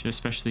brush, and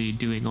especially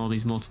doing all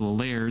these multiple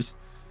layers,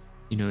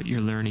 you know, you're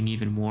learning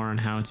even more on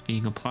how it's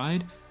being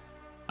applied.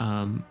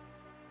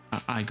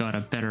 I got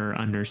a better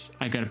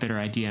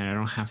idea, and I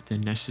don't have to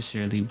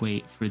necessarily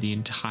wait for the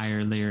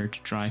entire layer to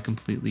dry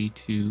completely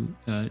to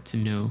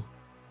know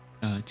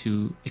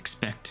to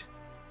expect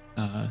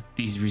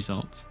these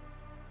results.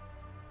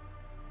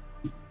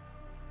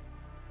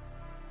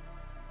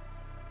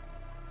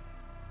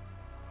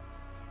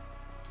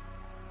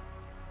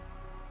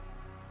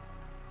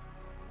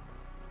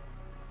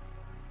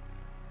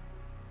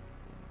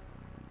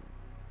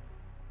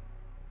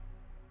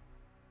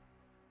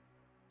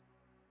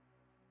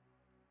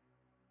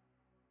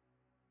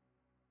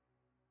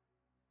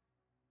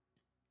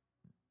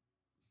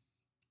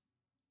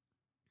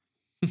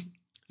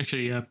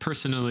 Actually,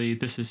 personally,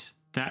 these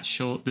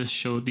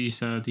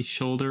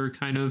shoulder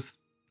kind of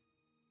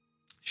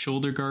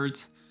shoulder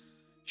guards,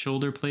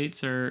 shoulder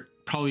plates are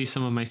probably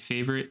some of my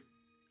favorite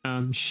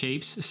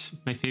shapes,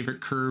 my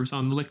favorite curves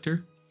on the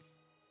Lictor.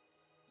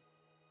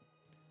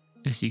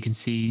 As you can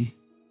see,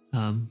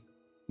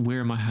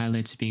 where my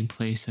highlights are being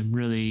placed, I'm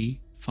really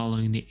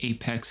following the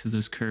apex of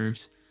those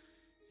curves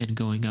and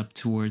going up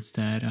towards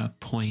that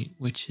point,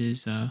 which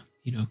is,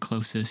 you know,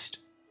 closest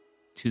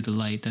to the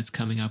light that's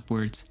coming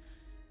upwards.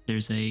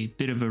 There's a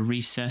bit of a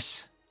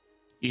recess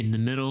in the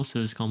middle,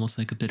 so it's almost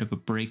like a bit of a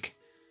break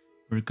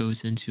where it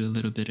goes into a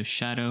little bit of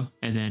shadow,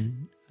 and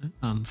then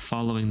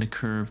following the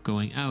curve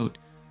going out,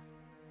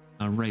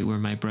 right where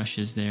my brush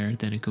is there,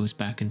 then it goes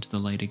back into the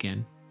light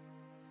again.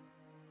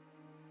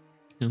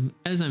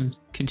 As I'm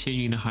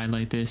continuing to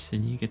highlight this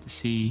and you get to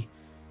see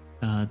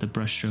the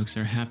brush strokes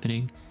are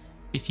happening,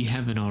 if you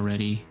haven't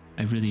already,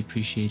 I really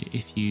appreciate it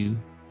if you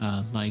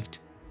liked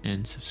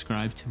and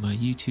subscribed to my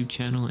YouTube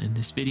channel and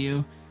this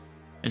video,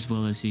 as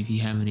well as if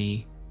you have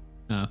any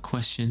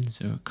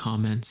questions or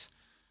comments.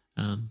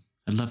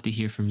 I'd love to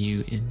hear from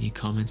you in the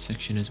comments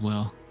section as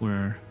well,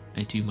 where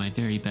I do my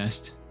very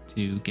best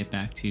to get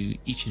back to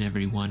each and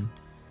every one,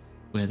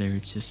 whether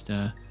it's just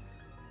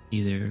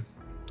either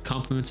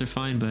compliments are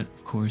fine, but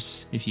of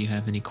course, if you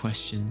have any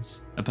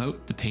questions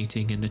about the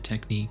painting and the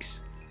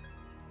techniques,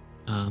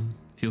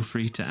 feel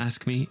free to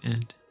ask me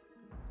and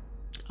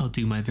I'll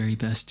do my very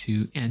best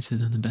to answer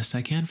them the best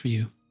I can for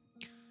you.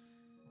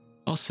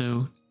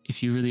 Also,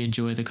 if you really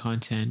enjoy the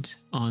content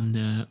on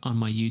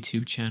my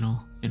YouTube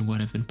channel and what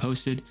I've been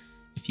posted,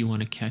 if you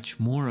want to catch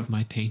more of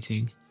my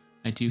painting,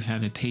 I do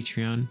have a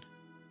Patreon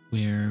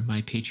where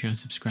my Patreon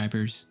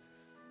subscribers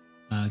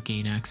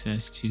gain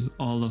access to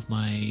all of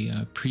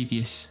my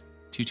previous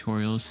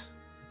tutorials.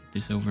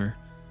 There's over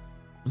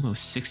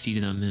almost 60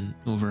 of them and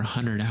over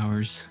 100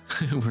 hours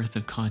worth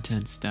of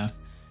content stuff.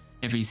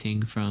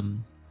 Everything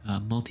from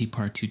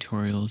multi-part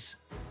tutorials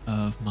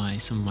of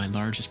some of my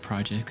largest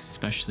projects,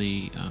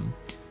 especially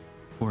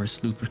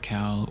Horace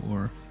Lupercal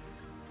or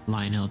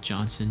Lionel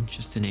Johnson,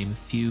 just to name a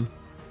few,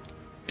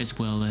 as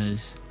well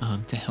as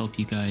to help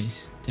you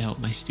guys, to help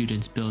my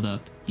students build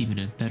up even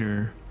a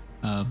better,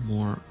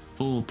 more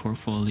full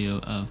portfolio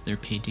of their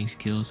painting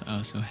skills. I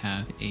also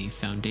have a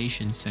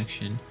foundation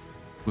section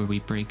where we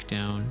break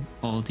down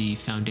all the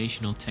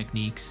foundational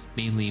techniques,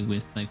 mainly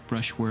with like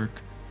brushwork,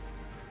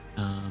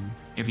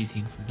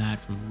 everything from that,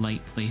 from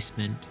light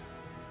placement,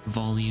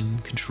 volume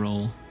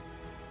control,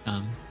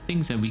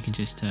 things that we can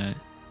just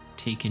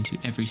take into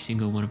every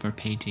single one of our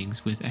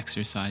paintings, with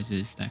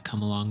exercises that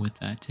come along with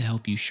that to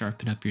help you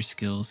sharpen up your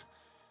skills,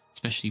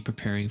 especially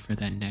preparing for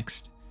that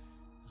next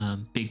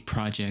big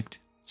project.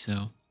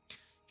 So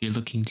if you're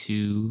looking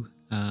to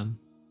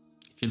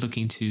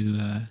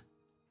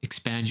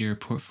expand your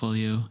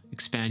portfolio,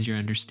 expand your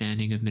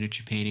understanding of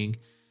miniature painting,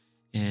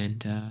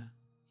 and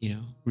you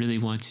know, really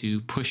want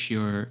to push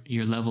your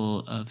level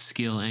of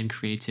skill and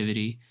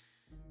creativity,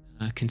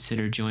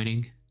 consider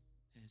joining.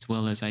 As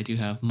well as I do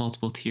have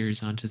multiple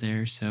tiers onto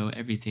there, so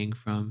everything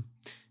from,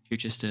 if you're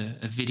just a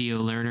video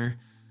learner,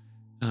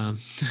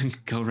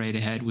 go right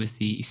ahead with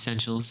the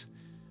essentials,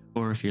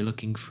 or if you're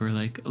looking for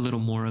like a little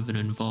more of an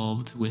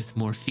involved with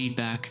more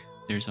feedback,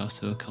 there's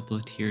also a couple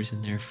of tiers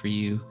in there for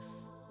you,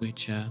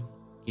 which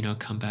you know,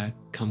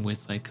 come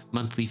with like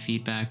monthly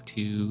feedback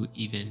to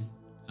even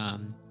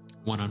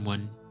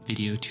one-on-one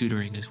video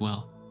tutoring as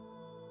well.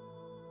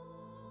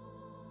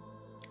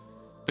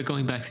 But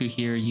going back through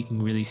here, you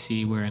can really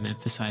see where I'm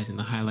emphasizing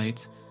the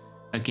highlights.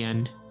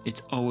 Again,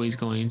 it's always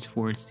going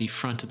towards the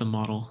front of the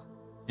model,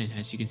 and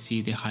as you can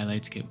see, the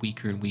highlights get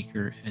weaker and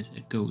weaker as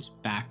it goes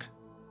back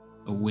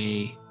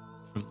away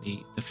from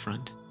the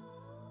front.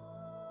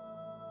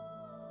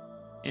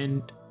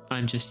 And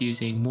I'm just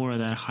using more of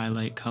that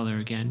highlight color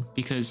again,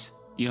 because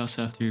you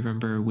also have to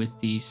remember, with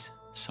these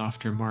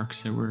softer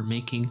marks that we're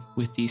making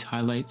with these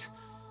highlights,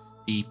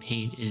 the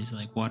paint is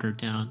like watered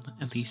down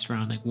at least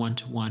around like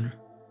 1:1,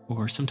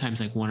 or sometimes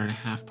like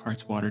 1.5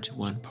 parts water to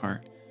 1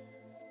 part.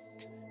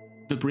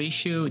 The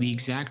ratio, the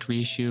exact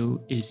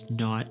ratio, is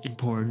not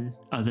important,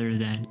 other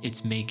than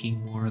it's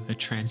making more of a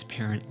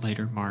transparent,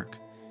 lighter mark.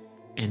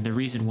 And the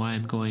reason why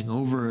I'm going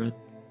over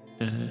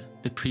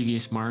the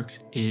previous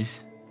marks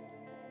is,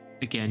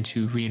 again,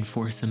 to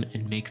reinforce them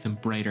and make them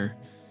brighter.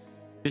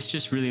 This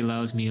just really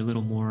allows me a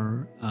little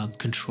more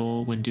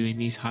control when doing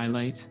these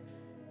highlights.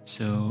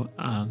 So,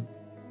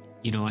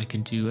 you know, I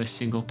can do a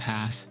single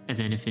pass, and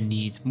then if it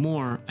needs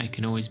more, I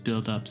can always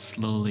build up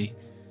slowly.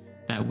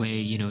 That way,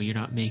 you know, you're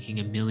not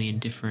making a million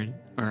different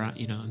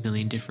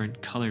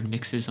colored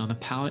mixes on the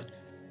palette.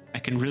 I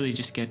can really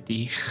just get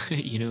the,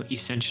 you know,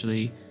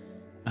 essentially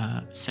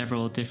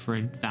several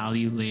different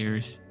value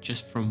layers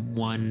just from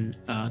one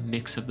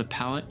mix of the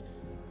palette.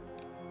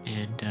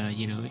 And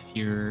you know, if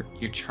your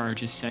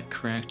charge is set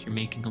correct, you're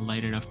making a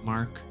light enough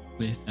mark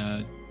with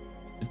a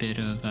bit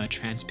of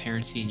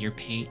transparency in your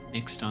paint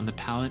mixed on the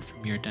palette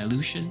from your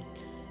dilution,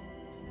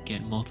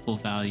 get multiple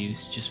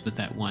values just with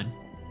that one.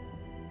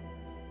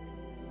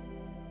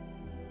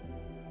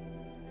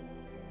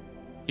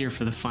 Here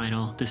for the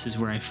final, this is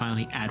where I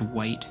finally add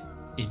white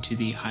into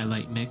the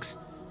highlight mix.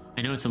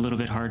 I know it's a little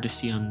bit hard to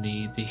see on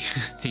the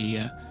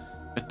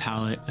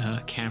palette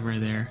camera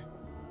there,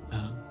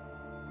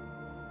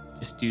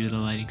 just due to the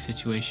lighting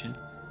situation.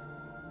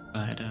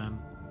 But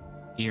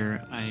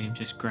here I am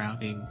just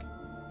grabbing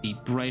the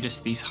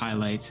brightest these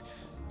highlights.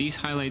 These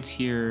highlights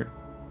here,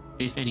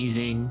 if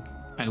anything,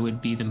 I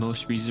would be the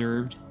most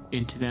reserved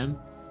into them.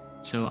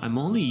 So I'm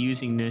only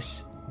using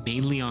this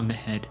mainly on the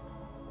head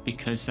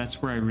because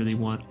that's where I really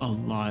want a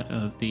lot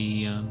of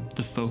the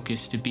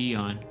focus to be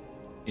on,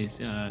 is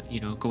you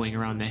know, going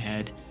around the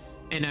head,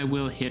 and I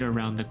will hit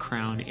around the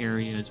crown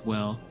area as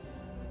well,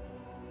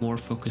 more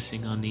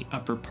focusing on the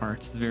upper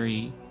parts,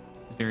 the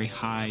very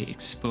high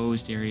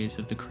exposed areas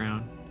of the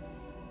crown.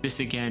 This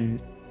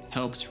again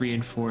helps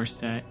reinforce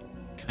that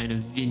kind of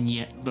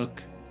vignette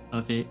look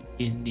of it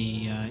in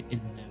the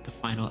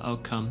final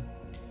outcome,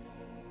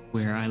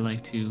 where I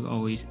like to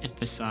always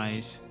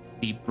emphasize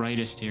the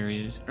brightest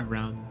areas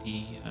around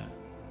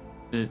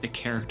the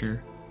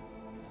character.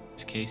 In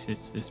this case,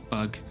 it's this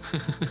bug,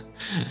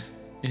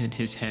 and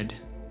his head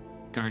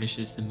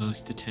garnishes the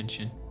most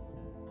attention.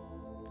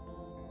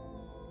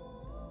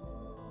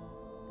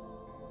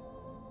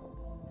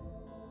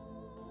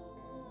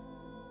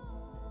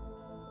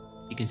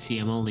 You can see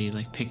I'm only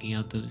like picking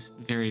out those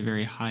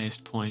very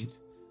highest points.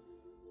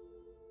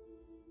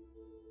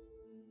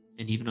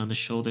 And even on the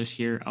shoulders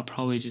here, I'll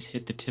probably just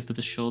hit the tip of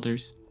the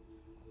shoulders.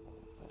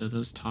 So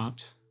those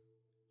tops,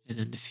 and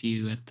then the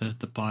few at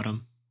the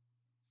bottom.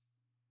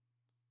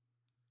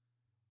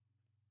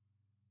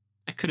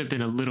 I could have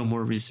been a little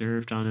more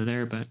reserved onto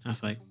there, but I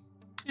was like,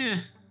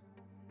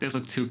 they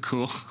look too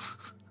cool.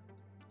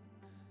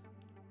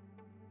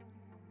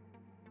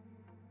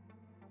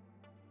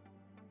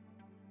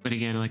 But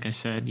again, like I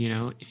said, you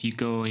know, if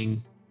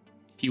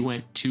you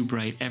went too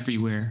bright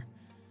everywhere,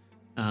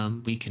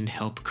 we can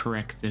help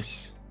correct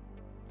this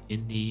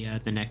in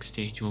the next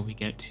stage when we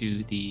get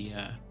to the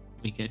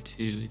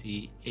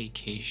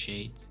AK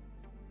shades.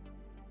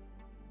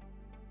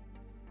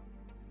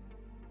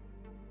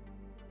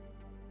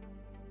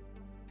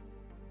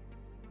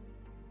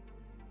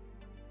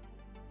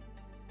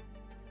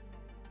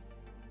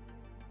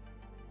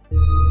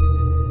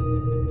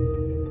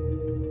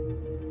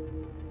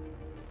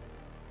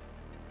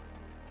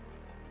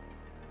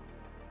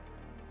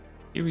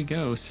 Here we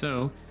go.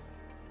 So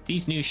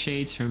these new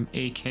shades from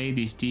AK,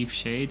 these deep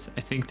shades,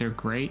 I think they're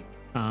great.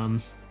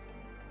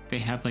 They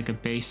have like a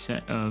base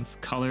set of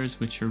colors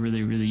which are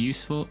really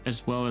useful,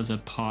 as well as a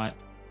pot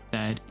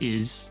that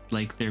is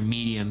like their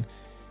medium.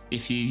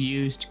 If you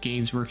used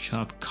Games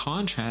Workshop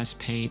contrast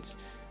paints,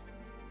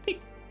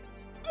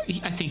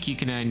 I think you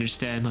can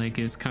understand, like,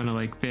 it's kind of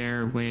like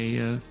their way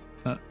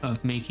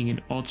of making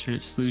an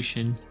alternate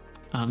solution.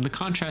 The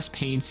contrast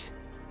paints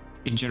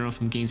in general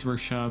from Games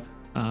Workshop,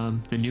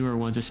 the newer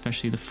ones,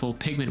 especially the full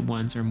pigment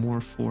ones, are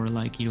more for,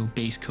 like, you know,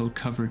 base coat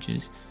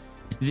coverages.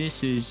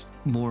 This is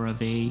more of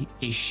a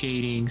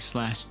shading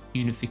slash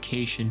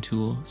unification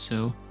tool.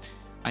 So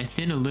I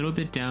thin a little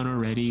bit down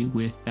already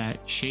with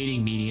that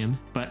shading medium,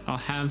 but I'll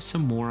have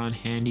some more on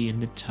handy in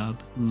the tub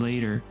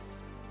later.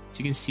 As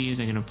you can see, as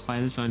I'm going to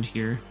apply this on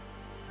here,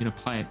 I'm going to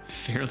apply it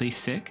fairly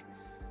thick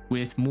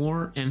with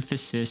more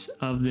emphasis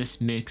of this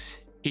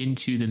mix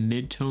into the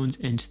midtones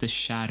and to the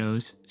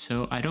shadows.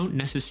 So I don't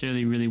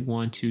necessarily really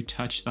want to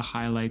touch the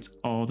highlights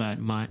all that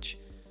much.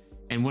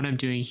 And what I'm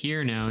doing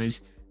here now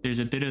is there's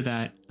a bit of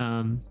that,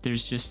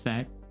 there's just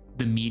that,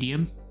 the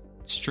medium,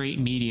 straight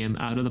medium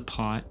out of the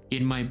pot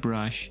in my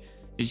brush.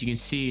 As you can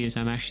see, is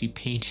I'm actually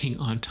painting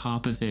on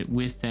top of it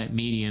with that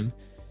medium.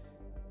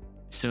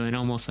 So it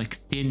almost like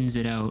thins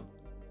it out.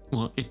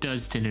 Well, it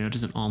does thin it out, it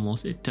doesn't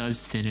almost, it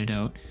does thin it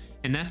out.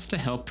 And that's to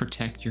help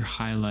protect your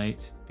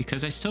highlights,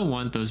 because I still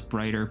want those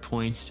brighter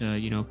points to,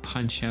 you know,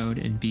 punch out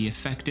and be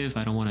effective. I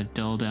don't want to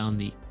dull down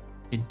the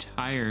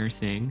entire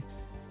thing,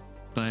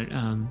 but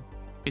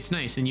it's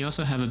nice. And you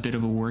also have a bit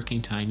of a working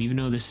time, even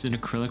though this is an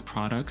acrylic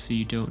product, so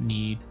you don't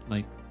need,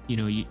 like, you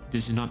know,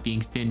 this is not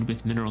being thinned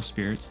with mineral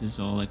spirits. This is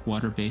all like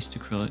water-based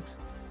acrylics,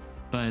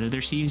 but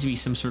there seems to be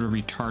some sort of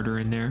retarder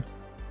in there,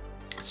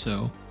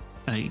 so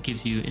it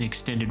gives you an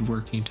extended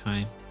working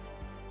time.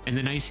 And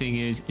the nice thing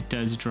is it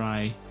does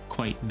dry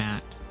quite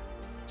matte,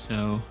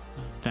 so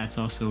that's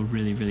also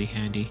really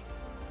handy.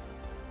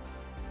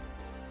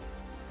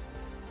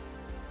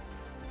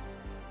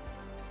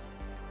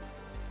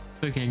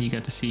 So again, you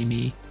got to see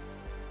me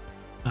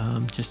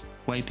just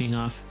wiping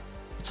off.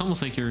 It's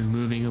almost like you're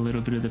removing a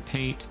little bit of the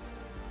paint.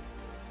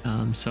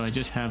 So I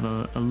just have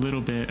a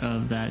little bit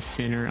of that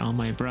thinner on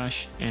my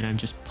brush, and I'm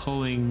just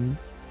pulling,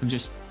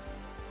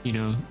 you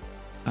know,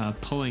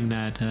 pulling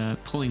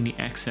the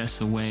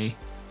excess away,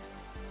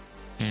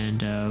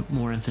 and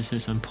more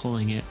emphasis on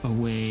pulling it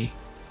away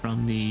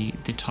from the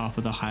top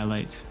of the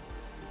highlights.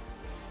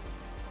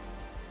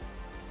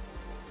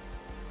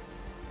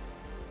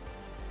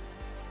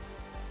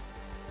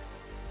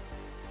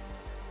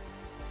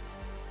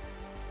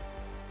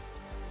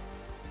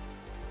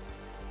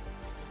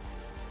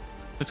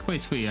 That's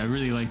quite sweet. I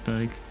really like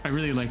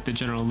the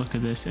general look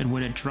of this, and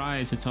when it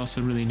dries, it's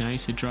also really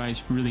nice. It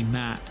dries really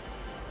matte,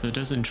 so it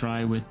doesn't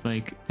dry with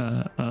like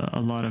a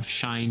lot of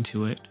shine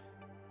to it,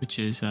 which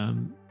is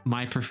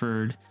my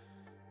preferred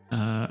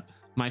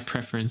my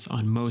preference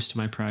on most of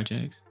my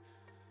projects.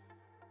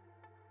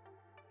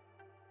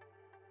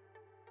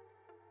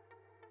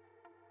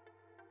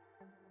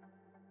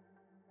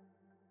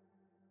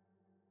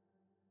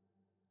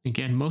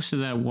 Again, most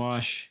of that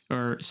wash,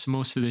 or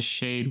most of the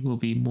shade, will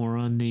be more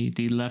on the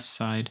left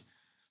side.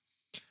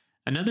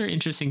 Another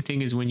interesting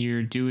thing is when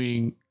you're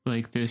doing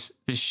like this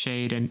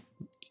shade, and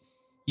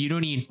you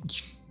don't even, I'm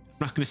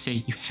not going to say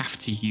you have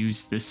to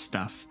use this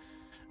stuff,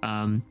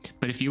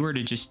 but if you were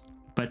to just,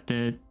 but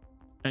the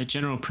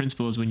general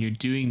principle is when you're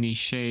doing these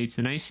shades,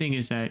 the nice thing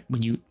is that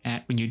when you're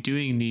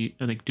doing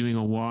doing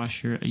a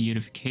wash or a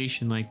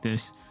unification like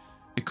this,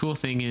 the cool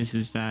thing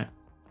is that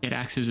it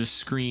acts as a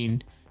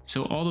screen.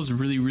 So all those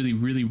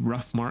really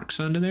rough marks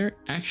under there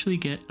actually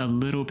get a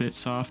little bit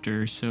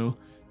softer. So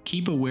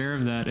keep aware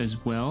of that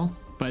as well.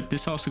 But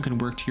this also can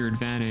work to your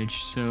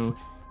advantage. So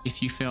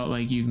if you felt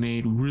like you've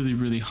made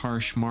really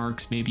harsh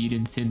marks, maybe you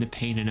didn't thin the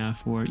paint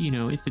enough, or, you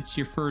know, if it's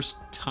your first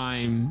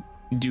time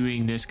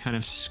doing this kind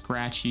of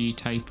scratchy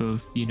type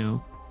of, you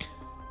know,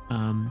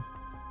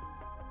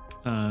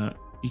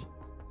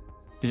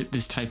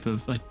 this type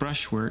of like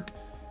brushwork,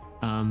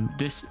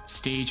 this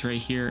stage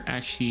right here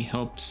actually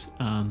helps,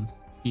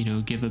 you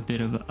know, give a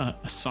bit of a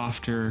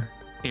softer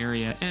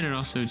area, and it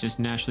also just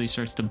naturally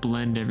starts to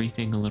blend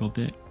everything a little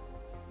bit.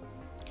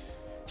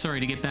 Sorry,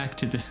 to get back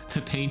to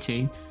the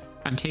painting,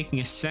 I'm taking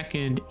a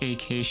second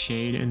AK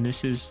shade, and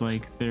this is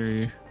like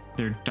their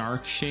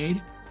dark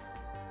shade.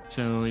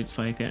 So it's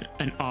like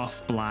an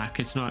off black.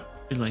 It's not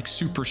like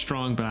super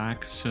strong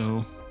black,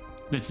 so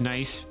that's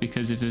nice,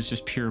 because if it was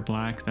just pure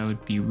black, that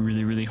would be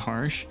really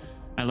harsh.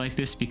 I like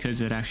this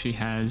because it actually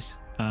has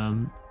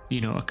you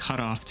know, a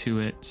cutoff to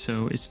it,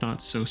 so it's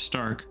not so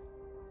stark.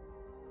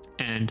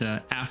 And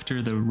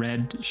after the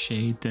red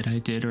shade that I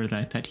did, or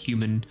that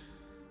human,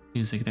 it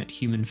was like that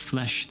human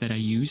flesh that I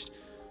used,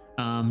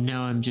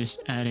 now I'm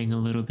just adding a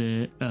little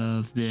bit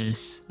of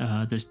this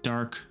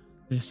dark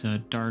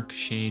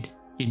shade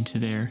into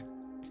there,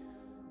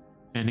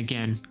 and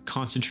again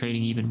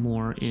concentrating even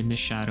more in the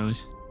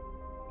shadows.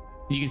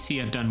 You can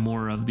see I've done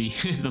more of the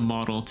the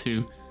model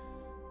too.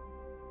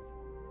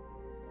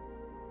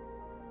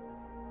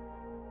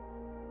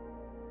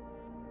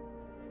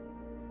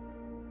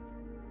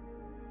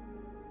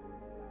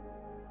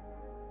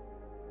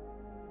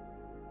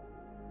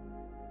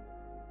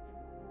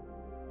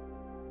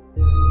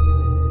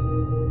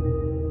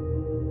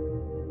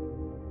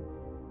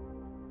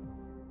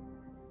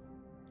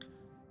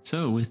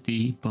 So with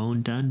the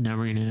bone done, now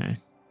we're gonna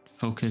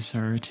focus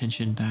our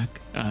attention back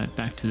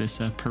to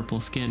this purple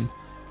skin.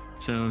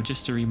 So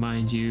just to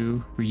remind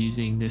you, we're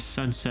using this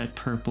sunset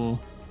purple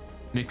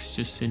mixed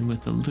just in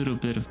with a little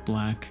bit of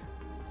black,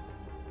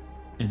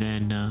 and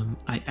then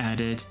I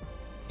added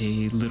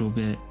a little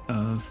bit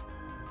of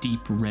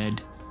deep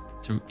red,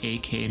 some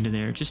AK into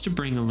there, just to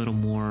bring a little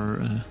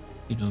more,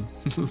 you know,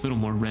 a little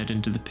more red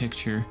into the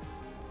picture,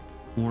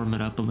 warm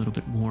it up a little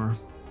bit more.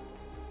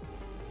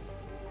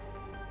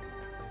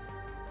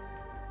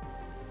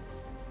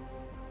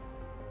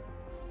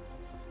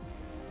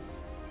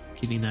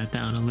 Giving that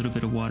down a little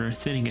bit of water,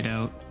 thinning it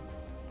out.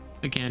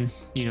 Again,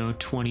 you know,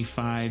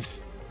 35%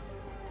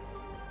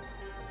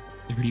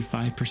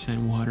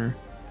 water.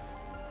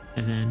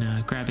 And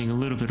then grabbing a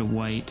little bit of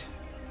white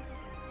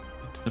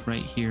to the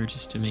right here,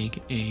 just to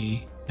make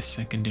a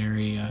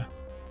secondary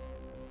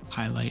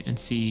highlight, and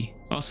see,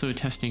 also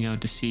testing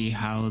out to see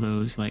how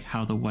those, like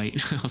how the white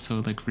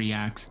also like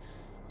reacts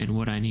and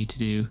what I need to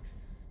do.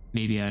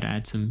 Maybe I'd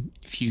add some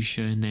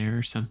fuchsia in there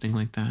or something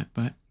like that,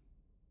 but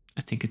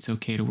I think it's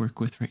okay to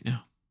work with right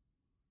now.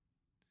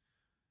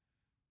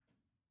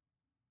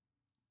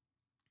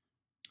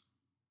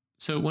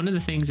 So one of the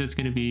things that's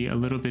going to be a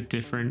little bit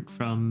different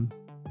from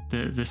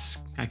this,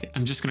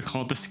 I'm just going to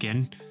call it the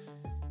skin,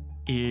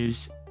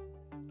 is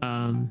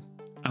I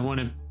want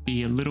to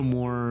be a little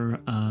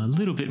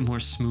bit more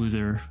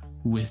smoother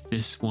with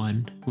this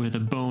one. Where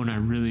the bone, I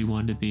really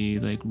want to be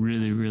like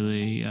really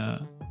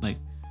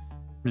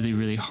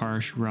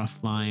harsh,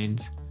 rough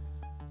lines.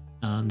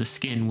 The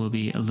skin will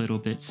be a little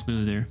bit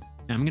smoother.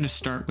 Now I'm going to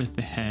start with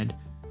the head,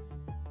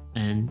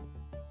 and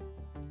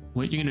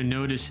what you're going to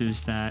notice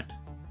is that,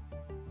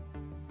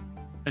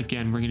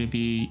 again, we're going to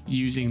be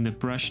using the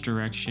brush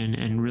direction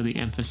and really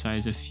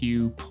emphasize a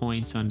few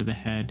points onto the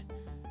head.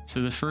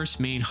 So the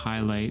first main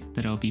highlight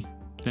that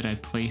I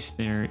place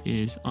there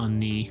is on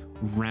the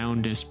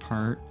roundest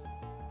part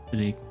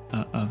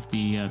of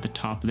the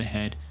top of the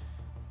head.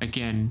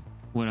 Again,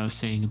 what I was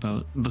saying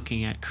about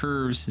looking at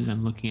curves is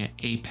I'm looking at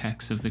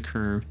apex of the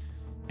curve,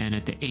 and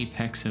at the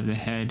apex of the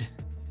head,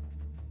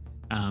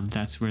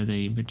 that's where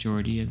the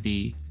majority of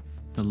the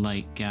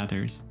light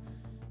gathers.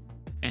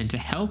 And to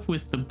help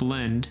with the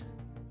blend,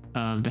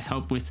 to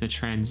help with the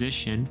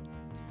transition,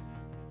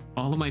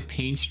 all of my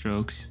paint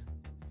strokes,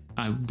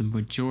 the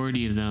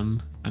majority of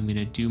them, I'm going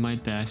to do my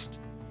best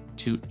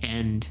to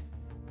end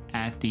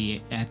at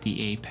the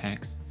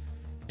apex.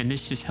 And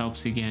this just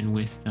helps again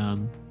with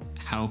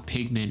how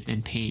pigment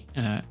and paint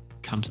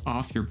comes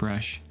off your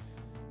brush.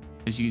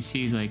 As you can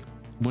see, like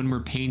when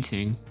we're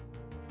painting,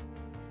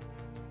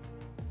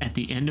 at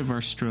the end of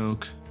our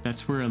stroke,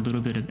 that's where a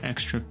little bit of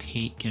extra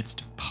paint gets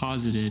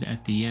deposited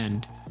at the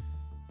end.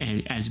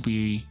 And as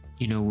we,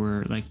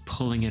 we're like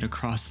pulling it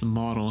across the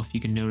model, if you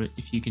can note it,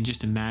 if you can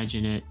just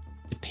imagine it,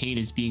 the paint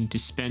is being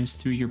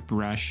dispensed through your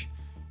brush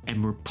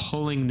and we're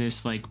pulling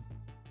this like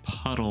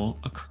puddle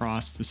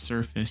across the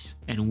surface,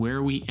 and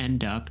where we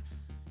end up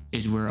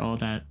is where all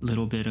that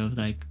little bit of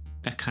like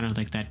that kind of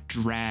like that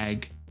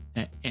drag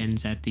that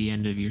ends at the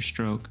end of your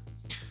stroke.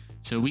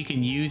 So we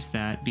can use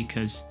that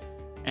because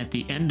at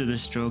the end of the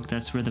stroke,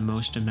 that's where the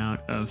most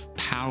amount of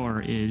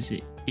power is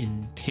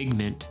in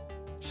pigment.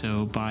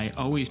 So by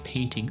always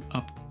painting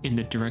up in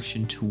the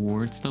direction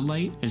towards the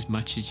light as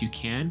much as you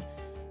can,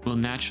 will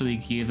naturally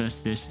give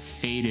us this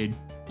faded,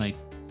 like,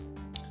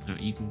 I don't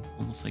know, you can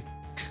almost like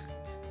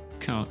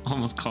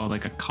almost call it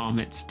like a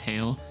comet's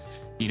tail.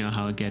 You know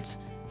how it gets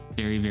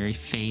very, very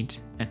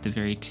faint at the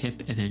very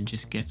tip and then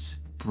just gets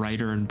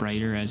brighter and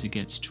brighter as it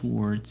gets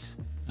towards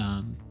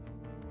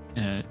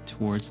the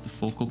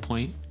focal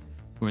point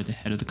or the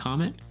head of the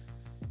comet.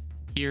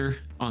 Here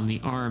on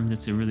the arm,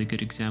 that's a really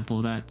good example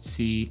of that.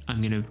 See, I'm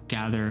going to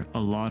gather a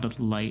lot of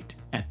light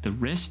at the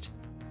wrist,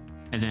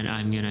 and then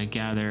I'm going to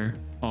gather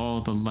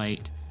all the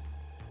light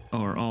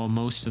or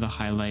most of the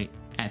highlight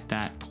at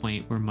that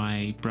point where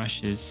my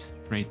brush is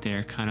right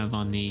there, kind of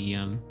on the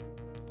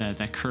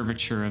that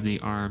curvature of the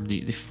arm,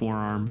 the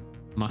forearm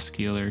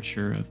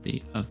musculature of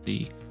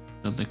the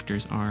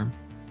lictor's arm.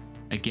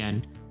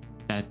 Again,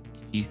 that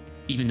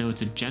even though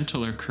it's a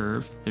gentler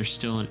curve, there's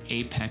still an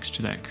apex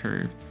to that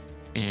curve,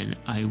 and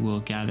I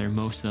will gather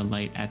most of the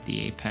light at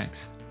the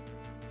apex.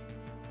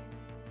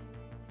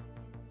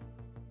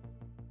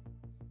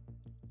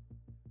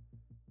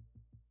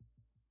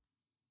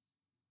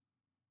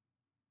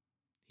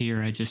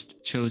 Here I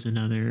just chose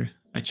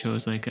I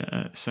chose like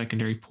a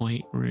secondary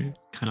point where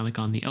kind of like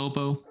on the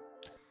elbow.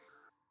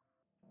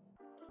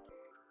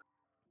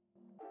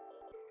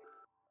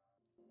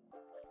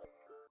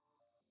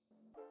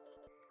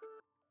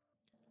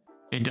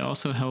 And to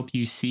also help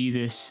you see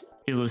this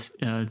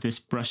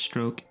brush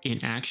stroke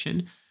in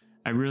action,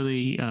 I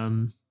really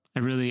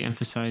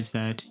emphasize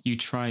that you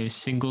try a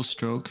single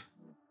stroke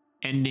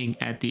ending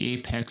at the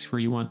apex where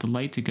you want the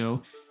light to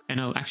go. And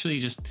I'll actually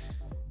just,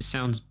 it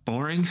sounds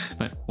boring,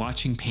 but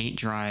watching paint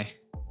dry,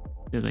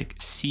 you like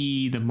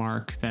see the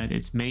mark that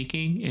it's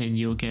making, and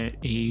you'll get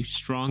a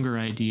stronger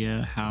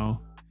idea how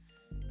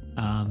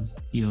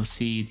you'll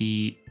see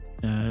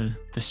the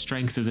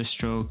strength of the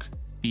stroke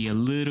be a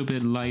little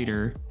bit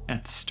lighter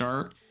at the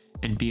start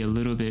and be a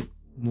little bit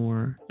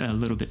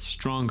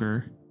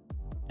stronger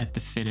at the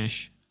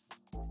finish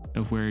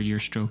of where your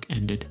stroke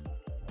ended.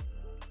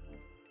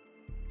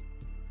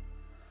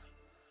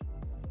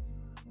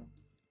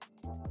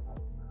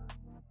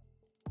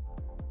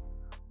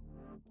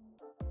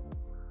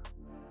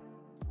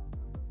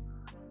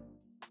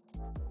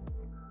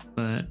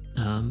 But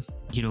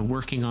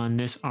working on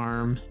this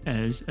arm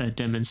as a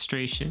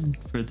demonstration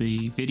for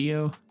the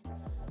video,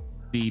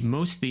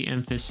 most of the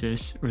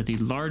emphasis, or the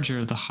larger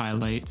of the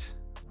highlights,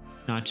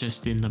 not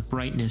just in the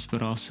brightness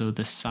but also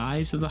the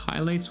size of the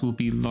highlights, will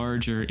be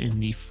larger in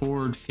the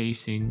forward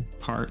facing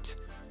parts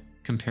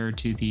compared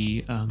to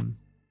the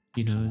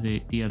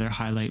the other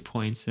highlight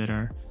points that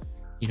are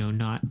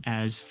not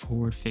as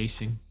forward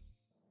facing.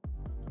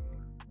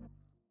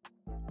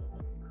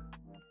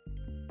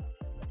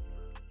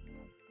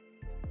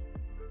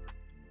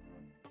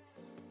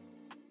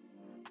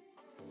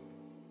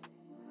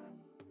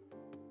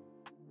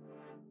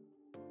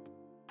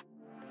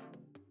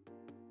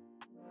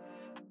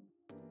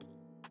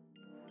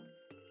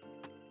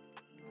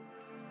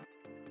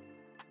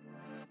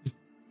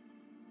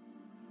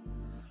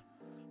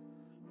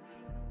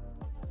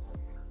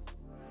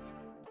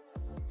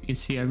 You can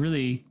see I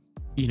really,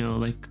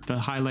 like the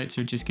highlights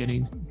are just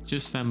getting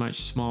just that much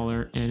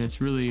smaller, and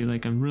it's really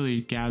like I'm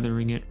really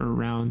gathering it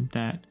around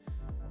that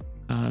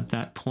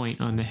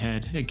point on the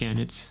head. Again,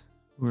 it's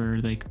where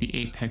like the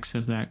apex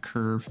of that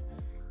curve,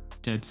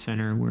 dead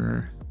center,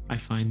 where I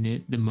find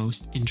the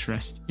most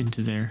interest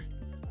into there.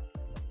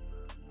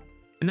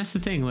 And that's the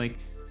thing, like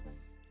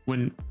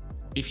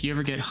if you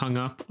ever get hung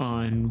up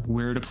on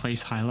where to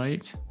place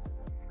highlights,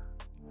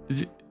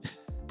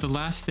 the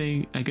last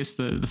thing, I guess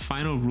the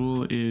final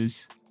rule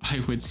is, I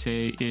would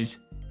say, is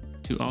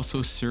to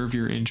also serve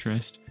your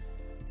interest.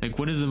 Like,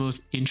 what is the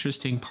most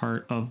interesting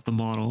part of the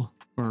model,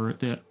 or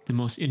the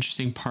most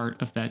interesting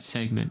part of that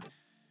segment?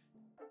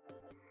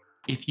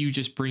 If you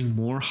just bring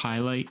more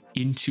highlight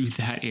into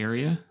that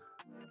area,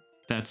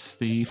 that's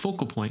the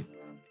focal point,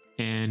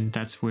 and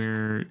that's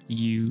where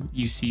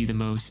you see the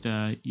most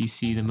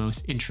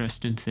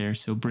interest into there.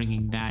 So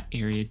bringing that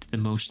area to the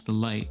most of the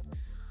light.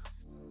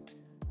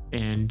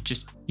 And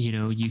just,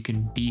 you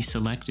can be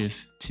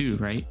selective too,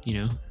 right?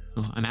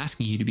 Well, I'm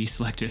asking you to be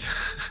selective.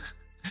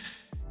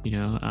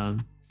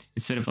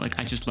 Instead of like,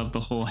 I just love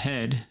the whole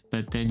head,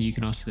 but then you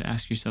can also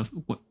ask yourself,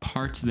 what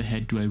parts of the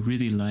head do I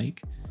really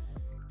like?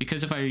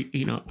 Because if I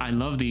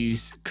love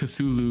these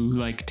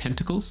Cthulhu-like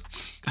tentacles.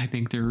 I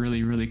think they're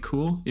really, really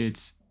cool.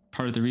 It's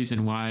part of the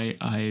reason why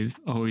I've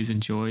always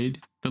enjoyed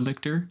the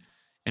Lictor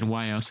and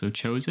why I also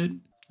chose it.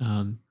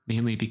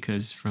 Mainly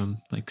because from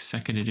like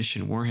 2nd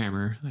edition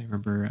Warhammer, I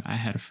remember I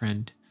had a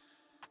friend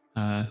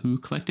who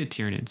collected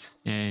Tyranids,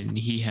 and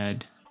he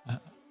had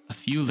a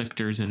few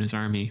Lictors in his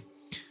army,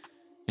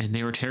 and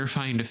they were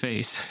terrifying to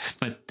face,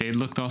 but they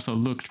also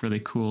looked really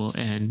cool.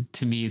 And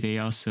to me, they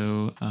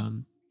also,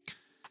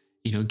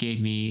 you know,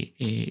 gave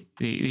me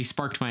they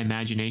sparked my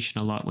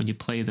imagination a lot when you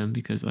play them,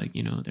 because like,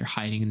 you know, they're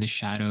hiding in the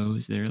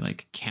shadows. They're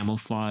like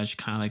camouflage,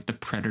 kind of like the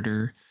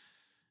Predator.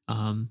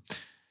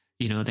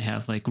 You know, they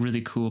have like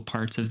really cool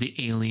parts of the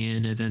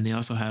alien, and then they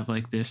also have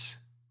like this,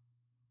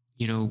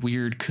 you know,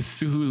 weird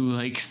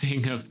Cthulhu-like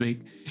thing of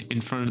like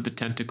in front of the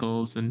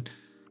tentacles, and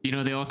you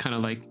know, they all kind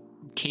of like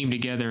came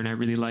together, and I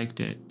really liked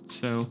it.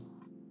 So,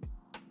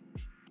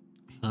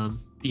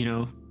 you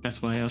know,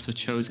 that's why I also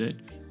chose it.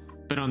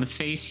 But on the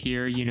face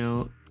here, you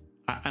know,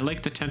 I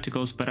like the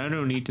tentacles, but I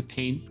don't need to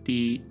paint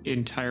the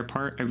entire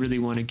part. I really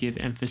want to give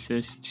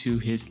emphasis to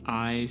his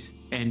eyes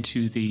and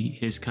to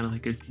his kind of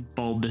like his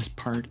bulbous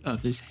part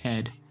of his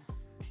head.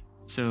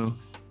 So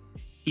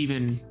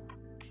even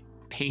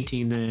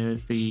painting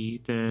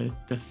the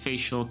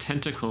facial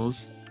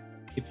tentacles,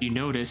 if you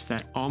notice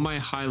that all my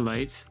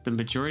highlights, the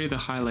majority of the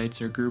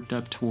highlights are grouped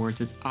up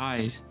towards its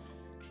eyes.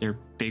 They're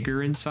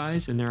bigger in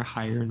size and they're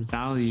higher in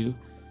value.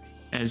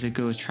 As it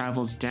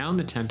travels down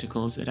the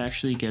tentacles, it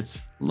actually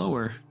gets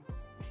lower.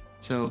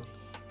 So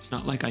it's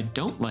not like I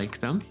don't like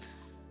them.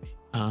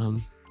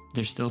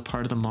 They're still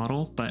part of the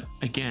model, but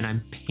again, I'm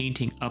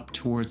painting up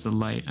towards the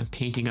light. I'm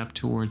painting up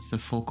towards the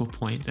focal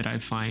point that I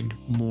find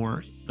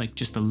more, like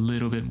just a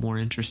little bit more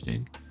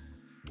interesting.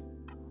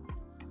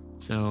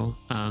 So,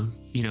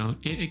 you know,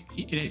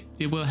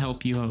 it will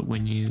help you out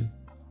when you're,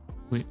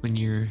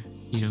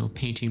 you know,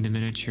 painting the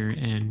miniature.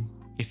 And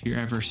if you're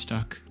ever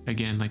stuck,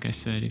 again, like I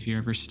said, if you're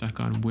ever stuck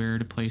on where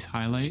to place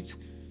highlights,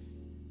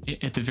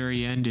 at the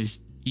very end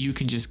is you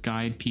can just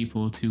guide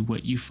people to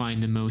what you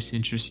find the most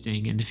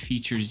interesting and the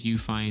features you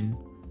find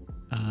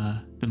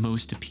the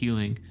most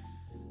appealing.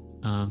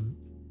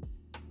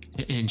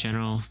 In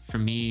general, for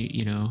me,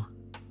 you know,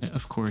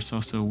 of course,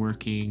 also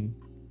working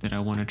that I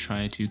want to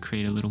try to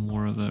create a little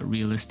more of a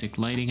realistic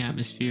lighting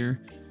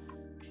atmosphere.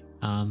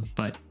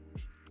 But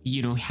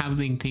you know,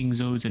 having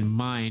those in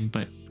mind,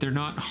 but they're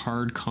not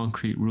hard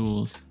concrete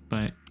rules,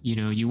 but you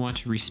know, you want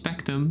to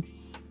respect them,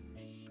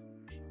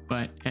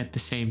 but at the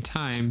same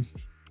time,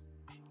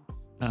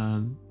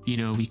 you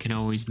know, we can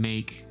always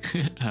make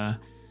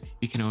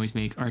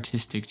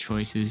artistic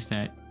choices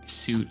that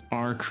suit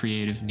our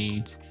creative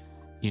needs.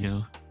 You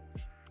know,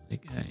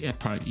 like yeah,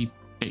 probably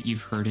bet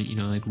you've heard it, you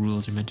know, like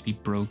rules are meant to be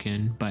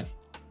broken, but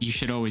you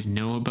should always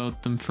know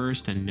about them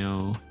first and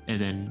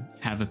then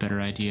have a better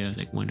idea of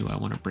like, when do I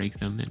want to break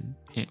them,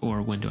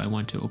 or when do I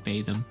want to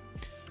obey them.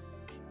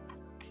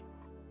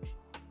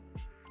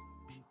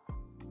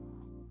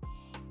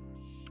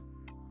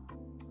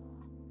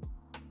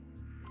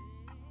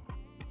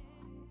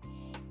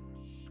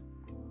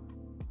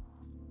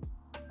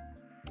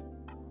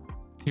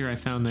 Here I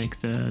found like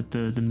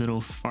the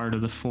middle part of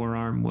the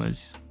forearm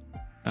was,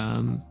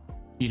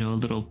 you know, a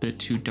little bit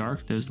too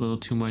dark. There's a little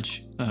too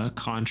much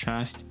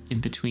contrast in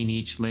between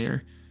each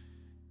layer.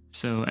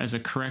 So as a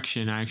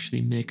correction, I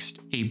actually mixed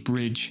a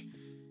bridge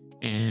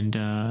and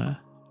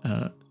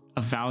a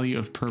value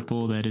of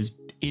purple that is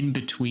in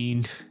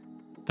between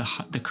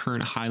the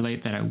current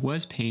highlight that I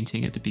was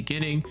painting at the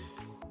beginning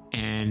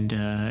and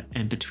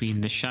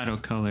between the shadow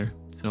color.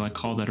 So I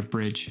call that a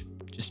bridge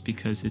just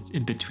because it's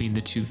in between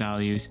the two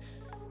values.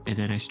 And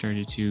then I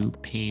started to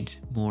paint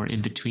more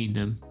in between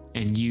them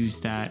and use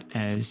that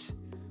as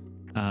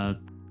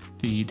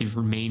the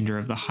remainder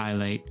of the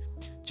highlight,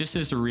 just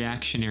as a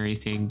reactionary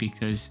thing,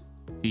 because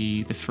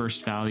the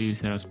first values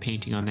that I was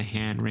painting on the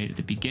hand right at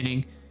the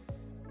beginning,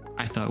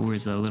 I thought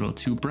was a little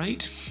too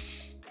bright,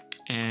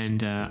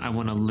 and I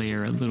want to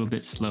layer a little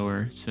bit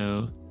slower.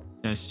 So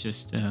that's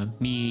just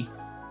me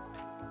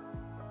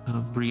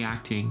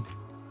reacting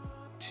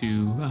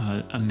to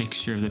a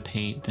mixture of the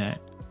paint that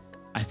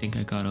I think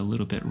I got a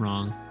little bit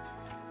wrong.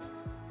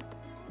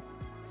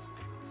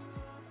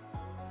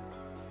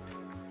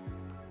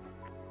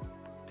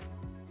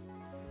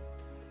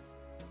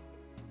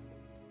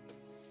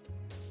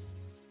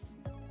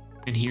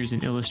 And here's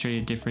an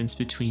illustrated difference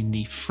between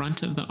the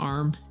front of the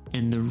arm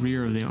and the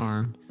rear of the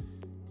arm.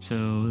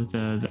 So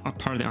the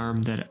part of the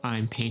arm that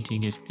I'm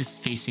painting is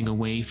facing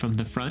away from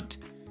the front.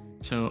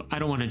 So I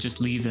don't want to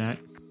just leave that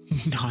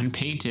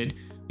non-painted.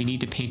 We need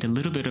to paint a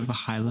little bit of a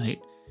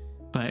highlight.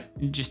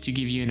 But just to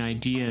give you an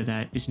idea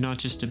that it's not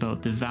just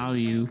about the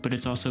value, but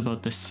it's also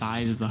about the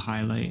size of the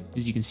highlight.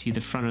 As you can see,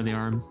 the front of the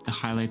arm, the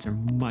highlights are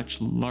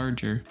much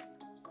larger,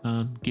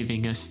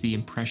 giving us the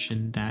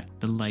impression that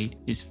the light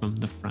is from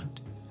the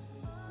front.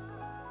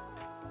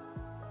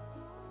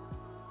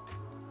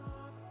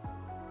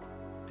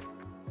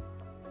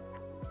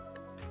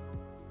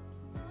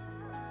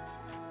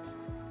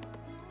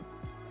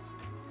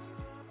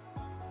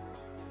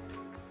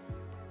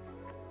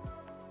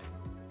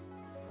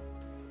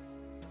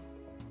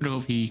 I don't know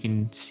if you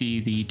can see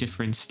the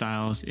different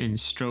styles in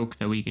stroke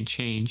that we can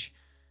change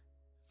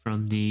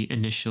from the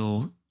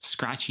initial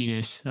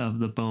scratchiness of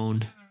the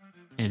bone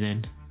and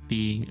then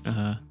being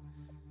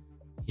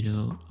you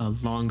know, a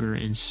longer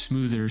and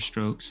smoother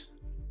strokes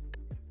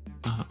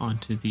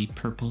onto the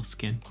purple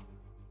skin.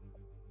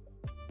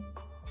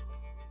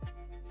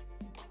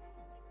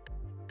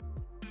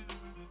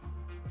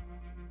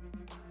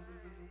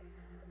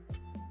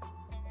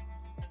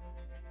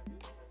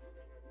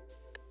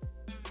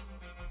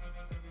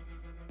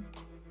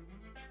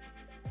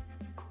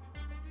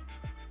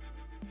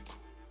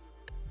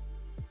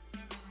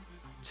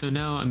 So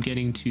now I'm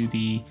getting to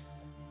the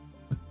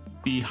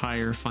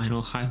higher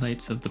final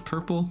highlights of the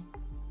purple.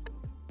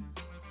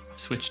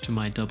 Switch to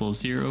my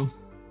 00.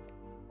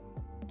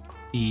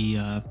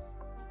 The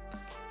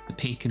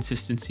paint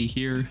consistency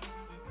here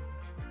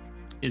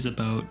is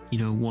about, you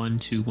know, 1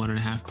 to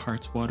 1.5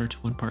 parts water to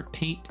 1 part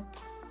paint.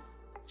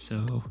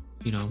 So,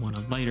 you know, I want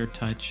a lighter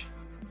touch.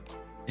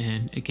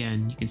 And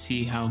again, you can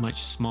see how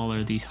much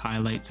smaller these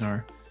highlights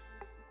are,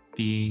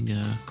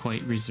 being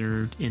quite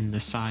reserved in the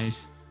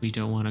size. We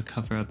don't want to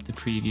cover up the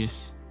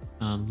previous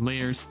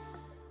layers,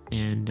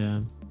 and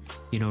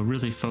you know,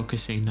 really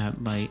focusing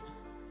that light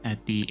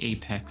at the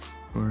apex,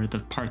 or the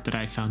part that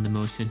I found the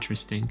most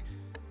interesting.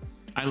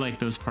 I like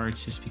those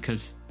parts just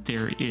because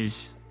there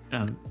is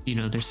you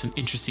know, there's some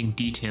interesting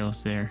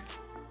details there.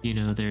 You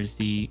know, there's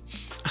the,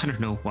 I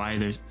don't know why,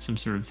 there's some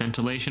sort of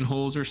ventilation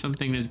holes or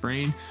something in his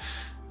brain.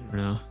 I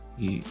don't know,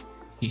 he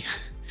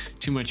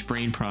too much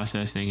brain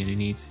processing and he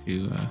needs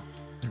to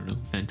I don't know,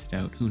 vent it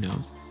out, who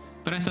knows.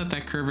 But I thought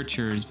that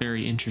curvature is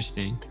very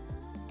interesting.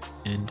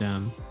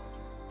 And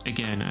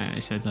again, I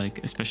said,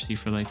 like, especially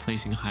for like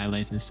placing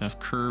highlights and stuff,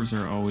 curves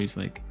are always,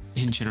 like,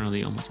 in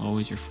generally almost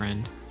always your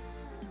friend.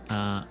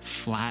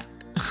 Flat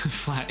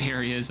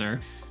areas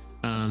are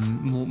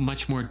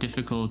much more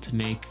difficult to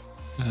make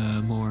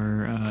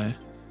more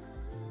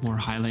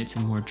highlights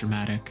and more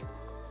dramatic.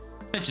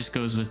 That just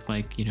goes with,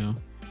 like, you know,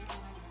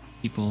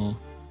 people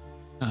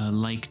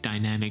like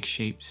dynamic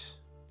shapes.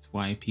 That's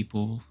why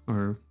people,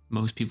 or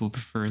most people,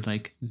 prefer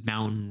like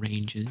mountain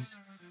ranges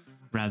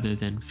rather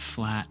than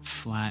flat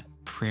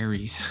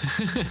prairies.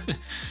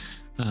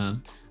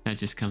 That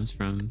just comes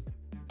from,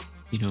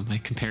 you know, my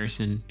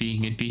comparison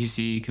being in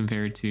BC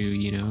compared to,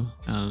 you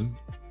know,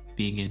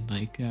 being in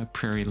like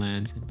prairie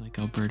lands and like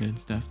Alberta and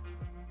stuff.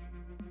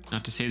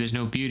 Not to say there's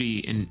no beauty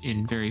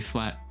in very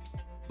flat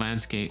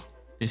landscape.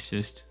 It's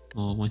just,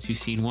 well, once you've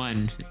seen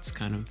one, it's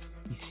kind of,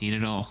 you've seen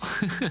it all.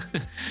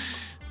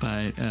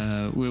 But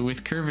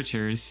with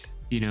curvatures,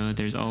 you know,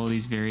 there's all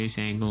these various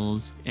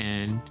angles,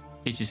 and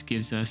it just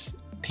gives us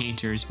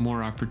painters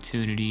more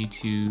opportunity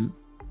to,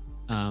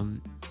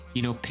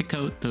 you know, pick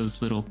out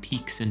those little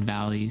peaks and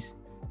valleys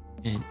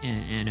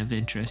and of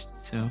interest.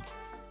 So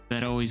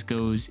that always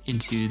goes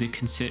into the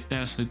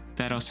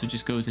that also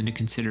just goes into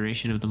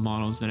consideration of the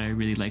models that I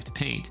really like to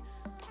paint.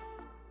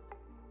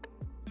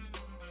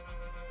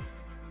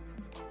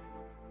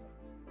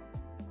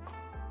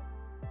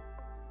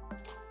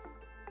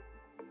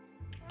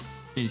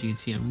 As you can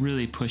see, I'm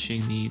really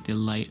pushing the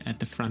light at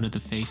the front of the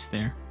face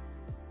there,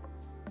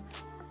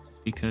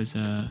 because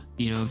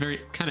you know, very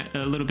kind of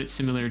a little bit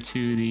similar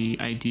to the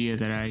idea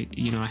that I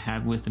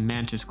have with the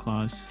mantis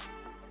claws.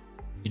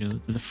 You know,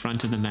 the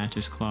front of the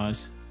mantis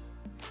claws,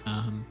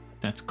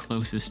 that's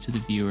closest to the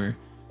viewer,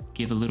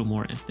 give a little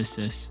more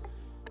emphasis,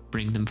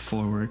 bring them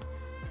forward,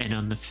 and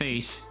on the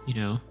face, you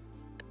know,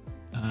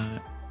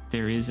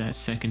 there is that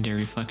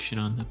secondary reflection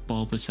on the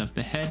bulbous of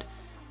the head,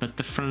 but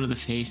the front of the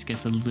face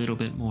gets a little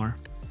bit more,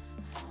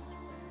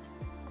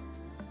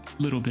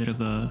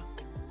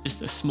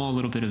 just a small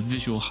little bit of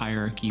visual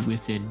hierarchy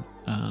within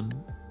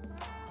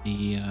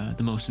the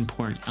most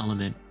important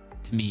element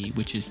to me,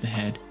 which is the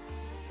head.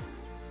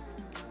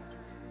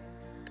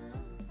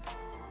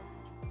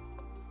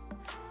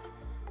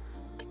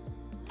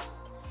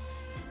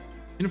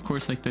 And of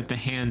course, like the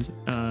hands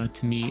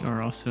to me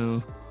are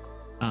also,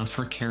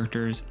 for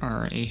characters,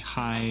 are a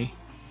high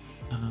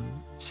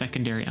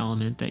secondary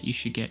element that you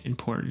should get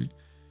important.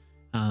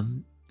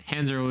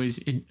 Hands are always,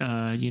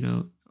 you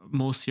know,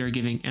 mostly are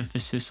giving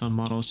emphasis on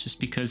models just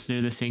because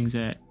they're the things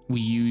that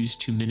we use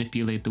to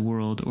manipulate the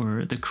world,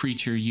 or the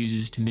creature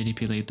uses to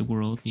manipulate the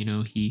world. You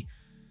know, I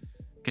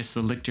guess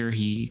the Lictor,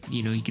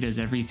 you know, he does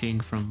everything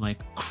from like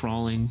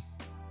crawling,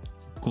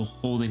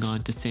 holding on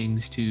to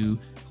things, to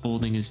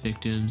holding his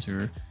victims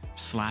or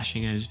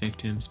slashing at his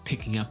victims,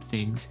 picking up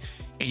things,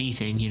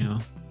 anything, you know.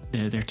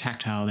 They're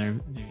tactile.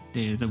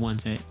 They're the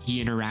ones that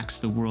he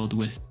interacts the world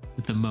with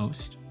the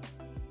most.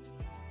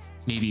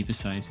 Maybe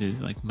besides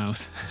his like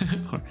mouth,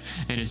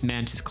 and his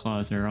mantis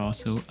claws are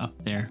also up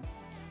there.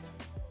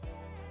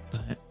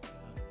 But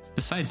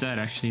besides that,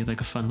 actually, like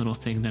a fun little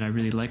thing that I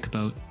really like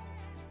about,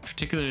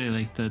 particularly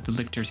like the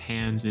Lictor's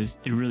hands, is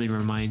it really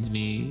reminds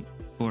me,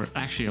 or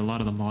actually a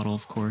lot of the model,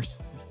 of course,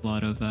 there's a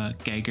lot of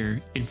Geiger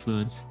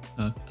influence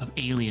of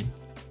Alien,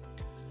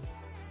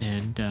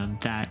 and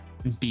that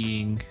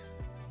being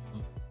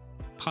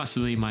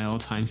possibly my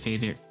all-time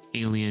favorite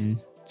alien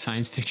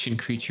science fiction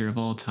creature of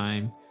all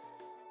time.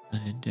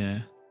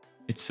 And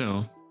it's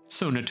so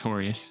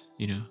notorious,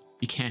 you know.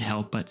 You can't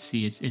help but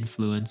see its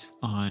influence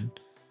on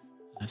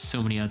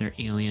so many other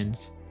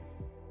aliens.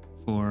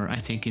 For I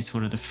think it's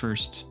one of the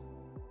first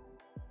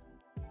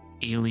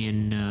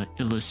alien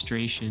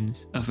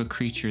illustrations of a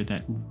creature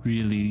that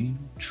really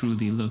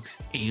truly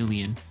looks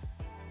alien.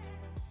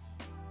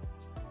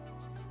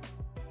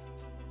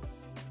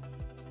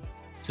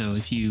 So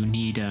if you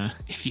need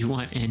if you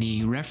want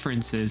any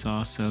references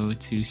also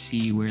to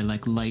see where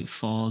like light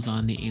falls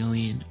on the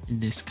alien in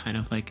this kind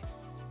of like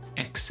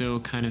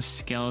exo kind of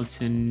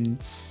skeleton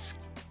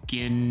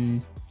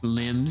skin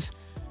limbs,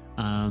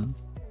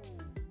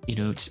 you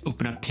know, just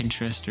open up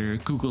Pinterest or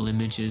Google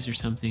Images or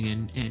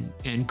something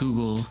and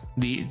Google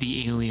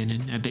the alien,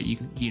 and I bet you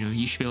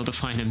should be able to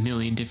find a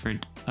million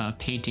different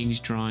paintings,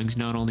 drawings,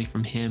 not only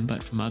from him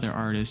but from other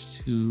artists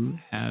who've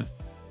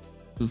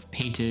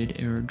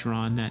painted or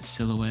drawn that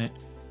silhouette,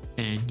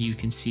 and you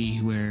can see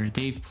where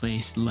they've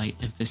placed light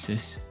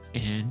emphasis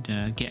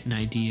and get an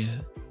idea,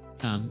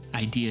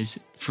 ideas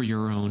for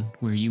your own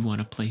where you want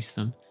to place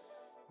them,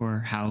 or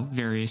how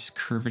various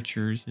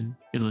curvatures and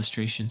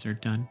illustrations are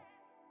done.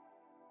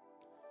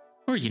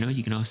 Or, you know,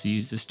 you can also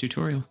use this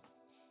tutorial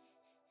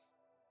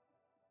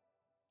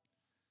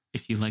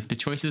if you like the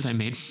choices I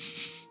made.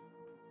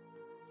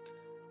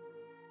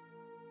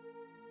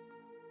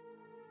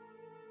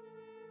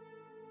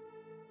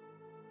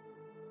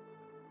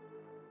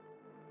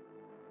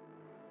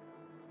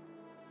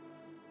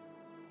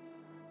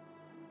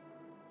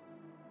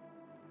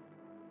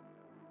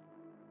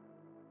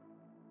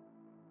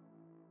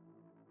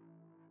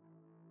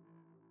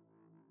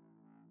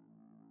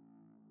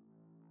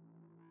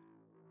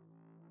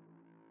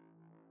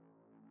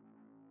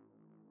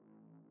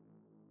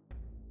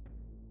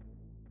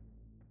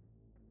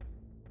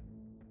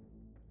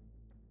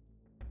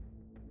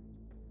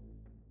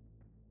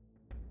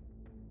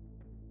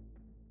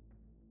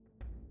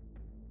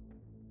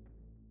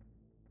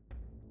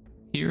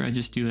 Here I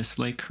just do a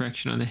slight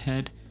correction on the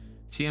head.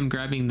 See, I'm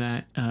grabbing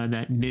that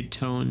that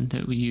mid-tone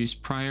that we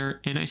used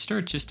prior, and I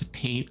start just to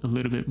paint a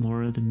little bit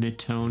more of the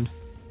mid-tone,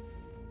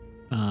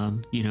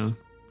 you know,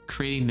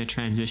 creating the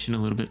transition a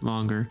little bit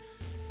longer.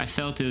 I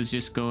felt it was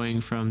just going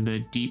from the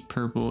deep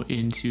purple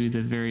into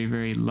the very,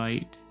 very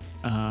light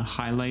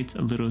highlights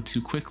a little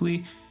too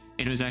quickly,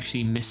 and it was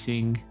actually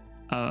missing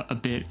a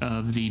bit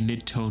of the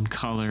mid-tone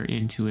color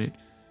into it.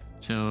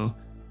 So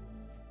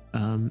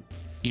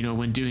you know,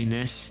 when doing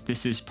this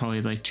is probably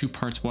like 2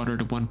 parts water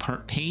to 1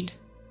 part paint.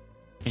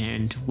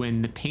 And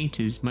when the paint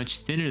is much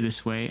thinner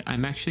this way,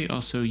 I'm actually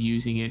also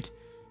using it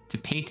to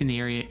paint in the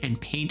area and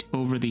paint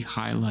over the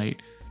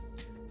highlight.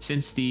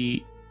 Since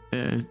the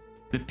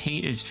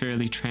paint is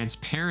fairly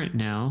transparent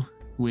now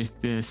with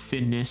the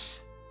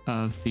thinness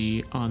of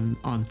the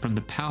from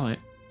the palette,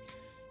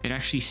 it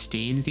actually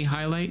stains the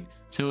highlight.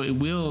 So it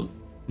will,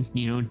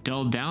 you know,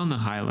 dull down the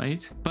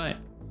highlights, but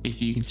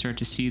if you can start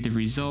to see the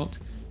result,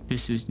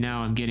 this is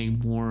now I'm getting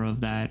more of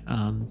that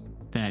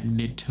that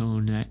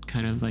mid-tone, that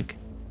kind of like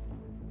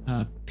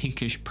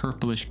pinkish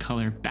purplish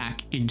color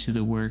back into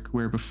the work,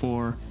 where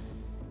before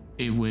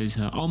it was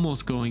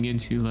almost going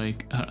into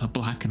like a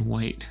black and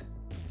white,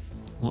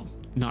 well,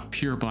 not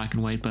pure black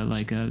and white, but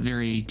like a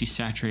very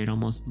desaturated,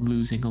 almost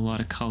losing a lot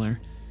of color.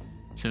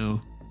 So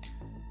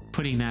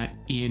putting that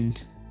in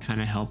kind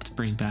of helped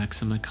bring back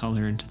some of the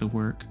color into the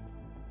work.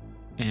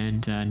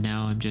 And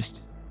now I'm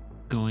just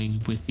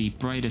going with the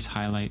brightest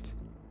highlights.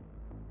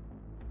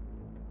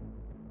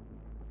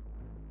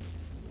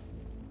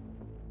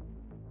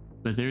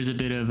 But there's a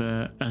bit of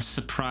a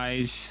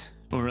surprise,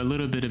 or a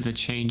little bit of a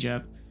change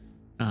up.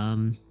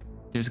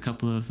 There's a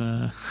couple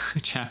of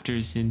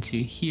chapters into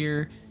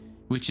here,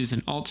 which is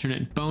an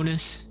alternate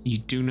bonus. You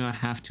do not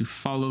have to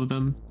follow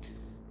them,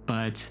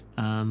 but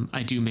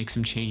I do make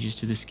some changes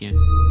to the skin.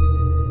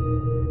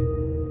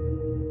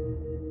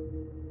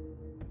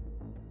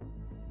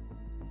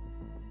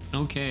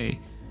 Okay,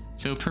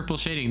 so purple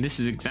shading. This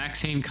is exact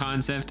same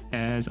concept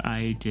as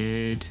I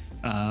did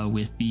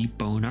with the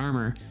bone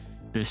armor.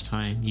 This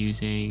time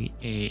using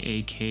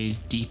AK's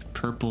deep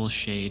purple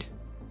shade.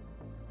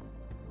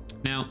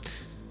 Now,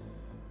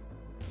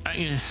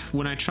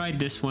 when I tried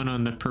this one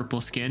on the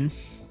purple skin,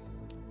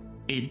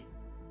 it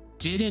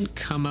didn't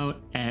come out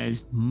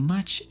as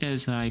much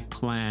as I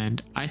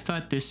planned. I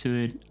thought the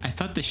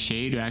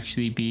shade would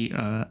actually be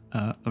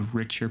a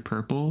richer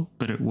purple,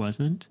 but it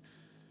wasn't.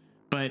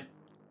 But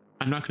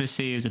I'm not going to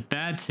say it was a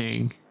bad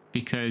thing,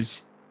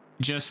 because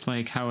just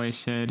like how I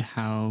said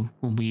how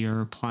when we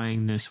are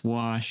applying this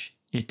wash,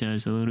 it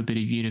does a little bit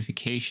of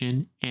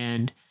unification,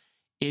 and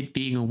it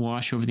being a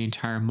wash over the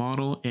entire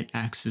model, it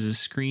acts as a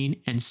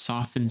screen and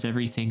softens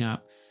everything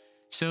up.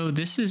 So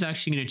this is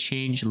actually going to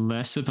change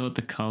less about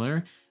the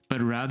color,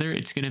 but rather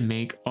it's going to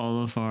make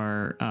all of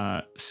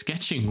our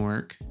sketching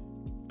work,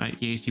 I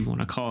guess you want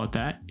to call it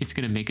that, it's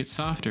going to make it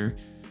softer.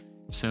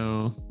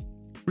 So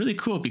really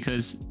cool,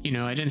 because, you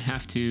know, I didn't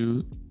have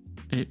to,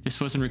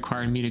 this wasn't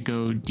requiring me to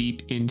go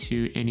deep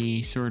into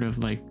any sort of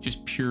like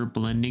just pure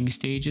blending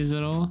stages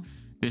at all.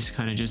 This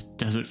kind of just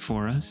does it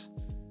for us.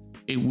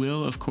 It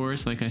will, of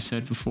course, like I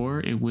said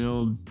before, it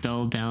will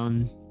dull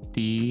down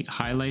the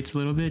highlights a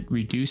little bit,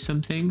 reduce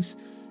some things.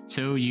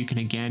 So you can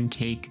again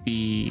take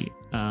the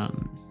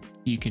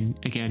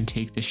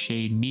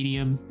shade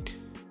medium,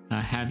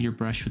 have your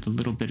brush with a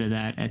little bit of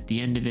that at the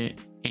end of it.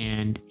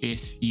 And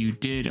if you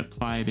did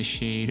apply the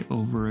shade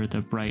over the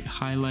bright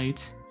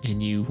highlights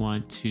and you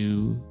want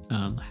to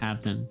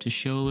have them to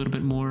show a little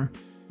bit more,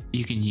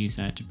 you can use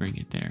that to bring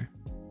it there.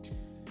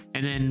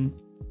 And then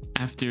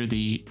after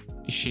the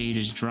shade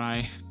is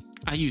dry,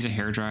 I use a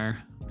hair dryer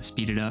to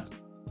speed it up,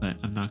 but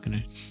I'm not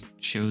going to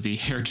show the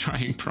hair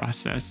drying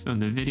process on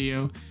the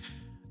video.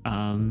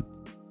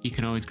 You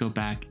can always go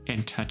back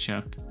and touch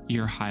up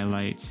your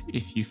highlights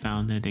if you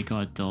found that they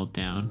got dulled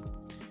down.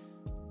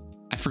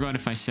 I forgot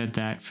if I said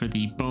that for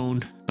the bone,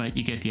 but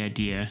you get the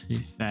idea.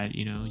 If that,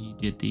 you know, you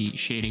did the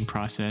shading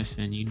process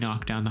and you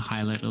knocked down the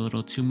highlight a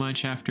little too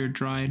much after it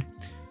dried,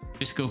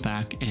 just go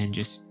back and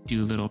just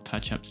do little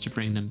touch-ups to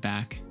bring them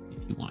back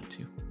if you want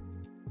to.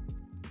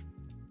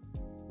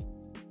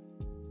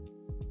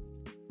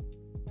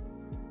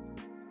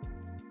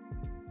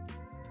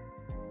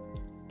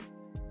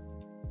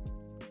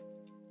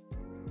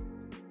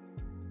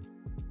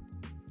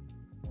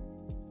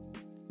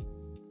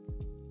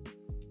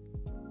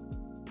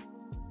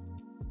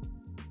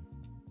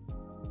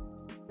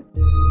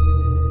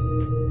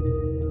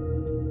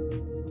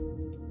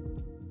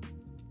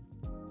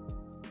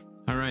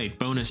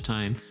 Bonus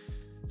time.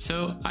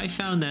 So I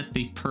found that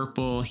the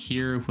purple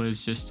here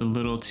was just a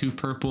little too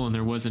purple and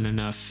there wasn't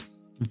enough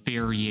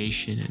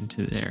variation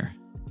into there.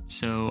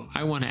 So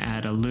I want to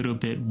add a little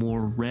bit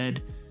more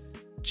red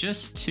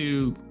just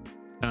to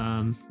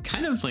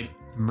kind of like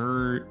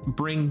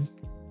bring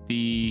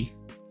the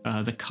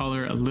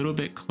color a little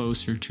bit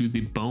closer to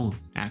the bone,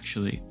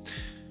 actually.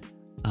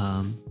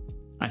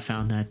 I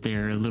found that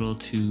they're a little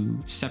too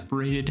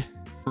separated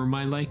for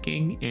my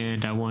liking,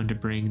 and I wanted to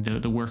bring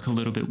the work a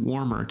little bit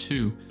warmer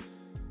too.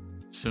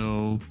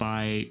 So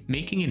by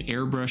making an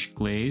airbrush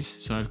glaze,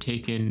 so I've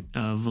taken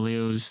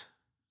Vallejo's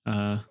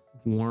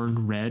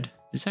Worn Red.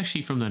 It's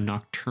actually from the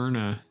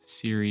Nocturna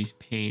series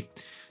paint.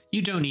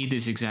 You don't need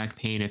this exact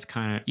paint. It's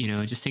kind of, you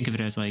know, just think of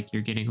it as like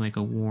you're getting like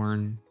a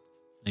worn,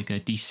 like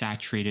a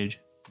desaturated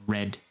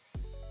red.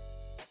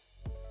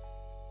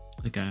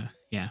 Like a,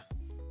 yeah.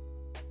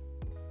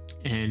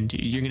 And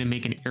you're gonna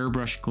make an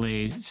airbrush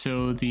glaze.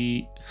 So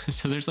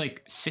there's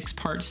like 6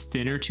 parts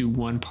thinner to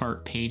 1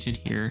 part paint in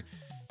here.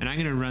 And I'm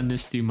gonna run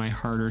this through my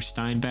Harder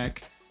Steinbeck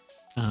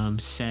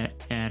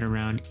set at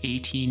around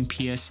 18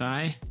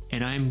 PSI.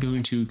 And I'm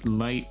going to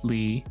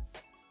lightly,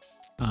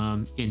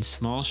 in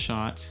small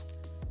shots,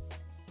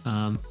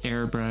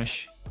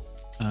 airbrush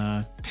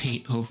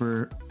paint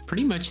over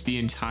pretty much the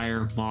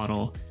entire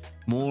model.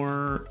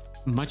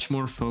 Much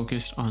more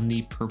focused on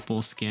the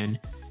purple skin.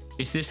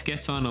 If this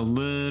gets on a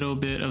little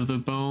bit of the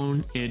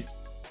bone, it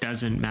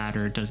doesn't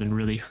matter. It doesn't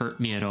really hurt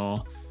me at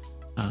all.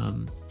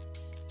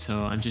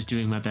 So I'm just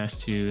doing my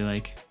best to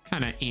like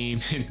kind of aim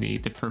in the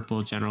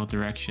purple general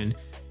direction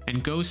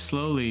and go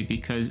slowly,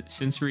 because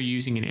since we're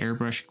using an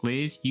airbrush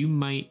glaze, you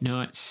might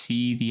not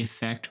see the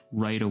effect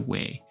right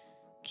away.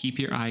 Keep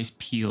your eyes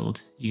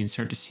peeled. You can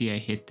start to see I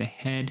hit the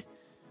head.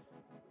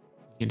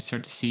 You can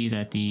start to see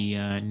that the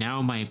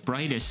now my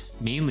brightest,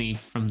 mainly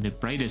from the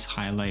brightest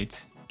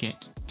highlights,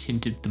 get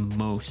tinted the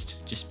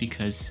most, just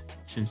because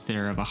since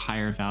they're of a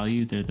higher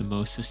value, they're the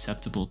most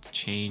susceptible to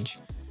change,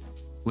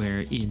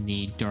 where in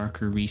the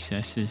darker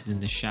recesses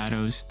and the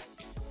shadows,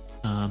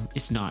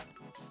 it's not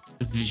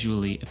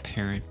visually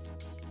apparent.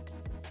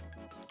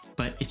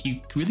 But if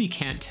you really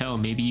can't tell,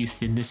 maybe you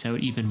thin this out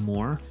even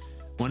more.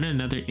 One of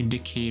another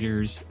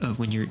indicators of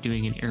when you're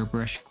doing an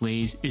airbrush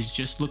glaze is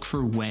just look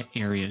for wet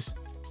areas.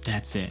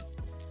 That's it.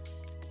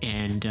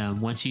 And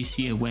once you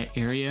see a wet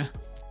area,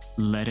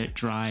 let it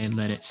dry and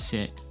let it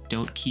sit.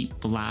 Don't keep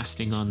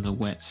blasting on the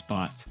wet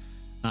spots.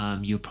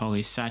 You'll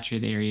probably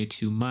saturate the area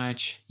too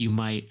much. You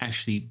might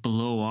actually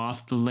blow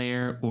off the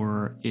layer,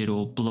 or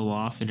it'll blow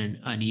off in an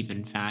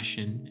uneven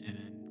fashion. And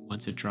then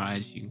once it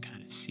dries, you can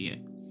kind of see it.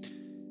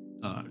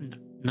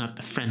 Not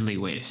the friendly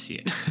way to see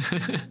it.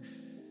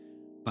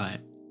 But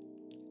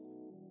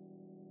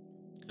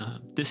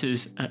this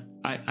is,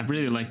 I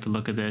really like the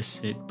look of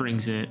this. It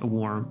brings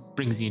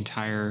the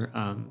entire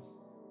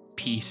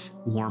piece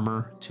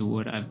warmer to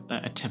what a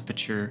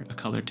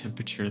color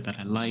temperature that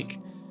I like.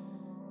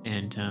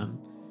 And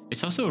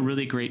it's also a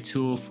really great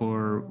tool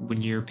for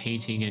when you're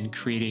painting and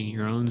creating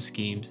your own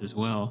schemes as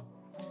well.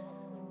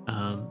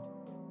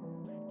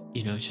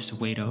 You know, it's just a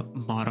way to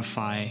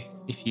modify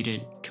if you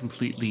didn't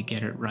completely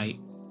get it right,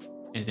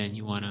 and then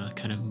you want to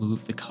kind of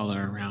move the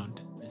color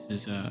around. This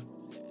is an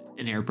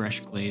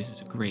airbrush glaze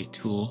is a great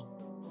tool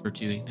for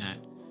doing that.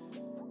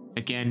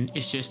 Again,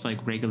 it's just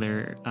like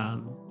regular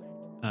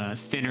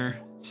thinner.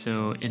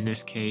 So in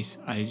this case,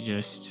 I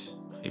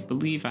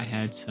believe I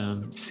had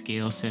some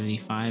scale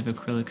 75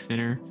 acrylic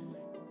thinner,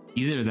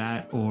 either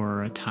that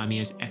or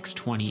Tamiya's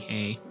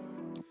X20A.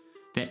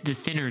 the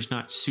thinner is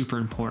not super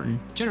important.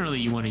 Generally,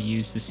 you want to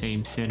use the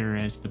same thinner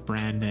as the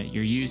brand that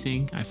you're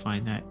using. I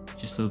find that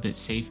just a little bit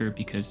safer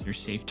because they're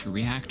safe to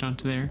react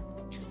onto there.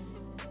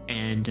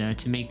 And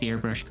to make the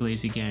airbrush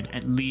glaze, again,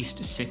 at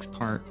least 6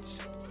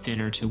 parts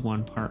thinner to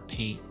 1 part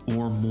paint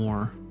or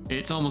more.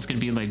 It's almost going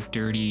to be like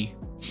dirty,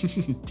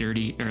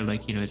 or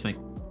like, you know, it's like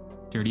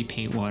dirty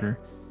paint water.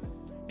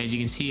 As you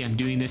can see, I'm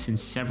doing this in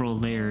several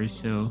layers.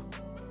 So,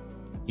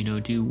 you know,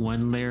 do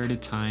 1 layer at a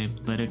time,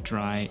 let it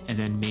dry, and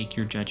then make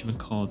your judgment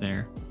call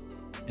there,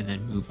 and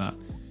then move up.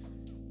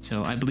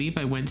 So I believe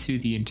I went through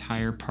the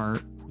entire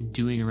part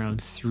doing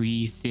around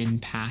 3 thin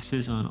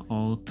passes on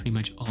pretty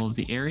much all of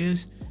the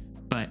areas,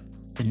 but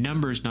the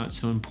number is not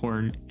so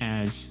important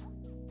as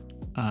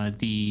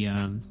the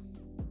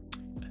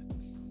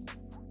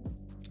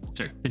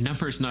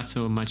number is not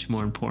so much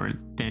more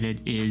important than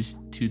it is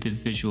to the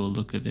visual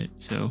look of it.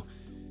 So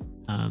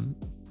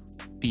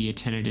be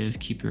attentive,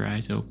 keep your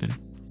eyes open,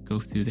 go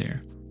through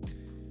there.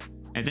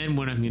 And then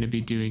what I'm going to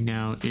be doing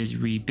now is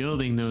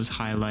rebuilding those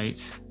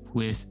highlights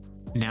with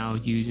now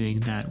using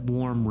that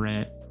warm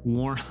red,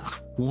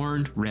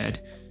 worn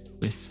red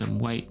with some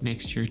white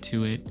mixture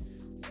to it,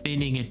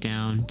 thinning it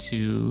down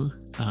to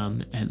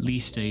at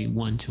least a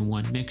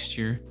 1-to-1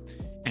 mixture,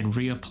 and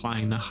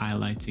reapplying the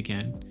highlights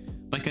again.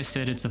 Like I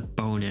said, it's a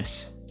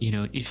bonus. You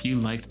know, if you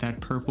liked that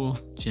purple,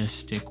 just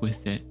stick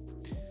with it.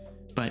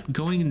 But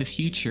going in the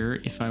future,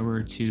 if I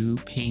were to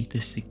paint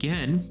this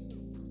again,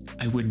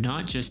 I would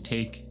not just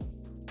take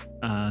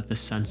the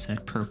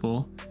sunset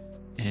purple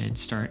and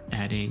start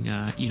adding,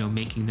 you know,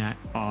 making that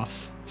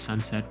off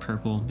sunset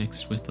purple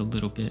mixed with a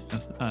little bit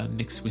of,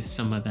 mixed with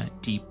some of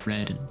that deep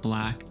red and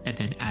black, and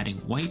then adding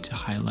white to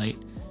highlight.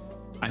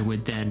 I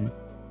would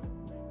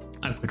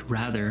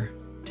rather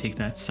take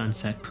that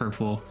sunset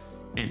purple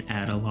and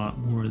add a lot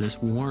more of this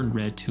worn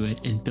red to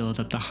it and build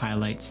up the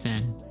highlights.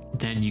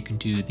 Then you can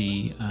do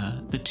the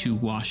 2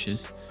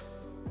 washes.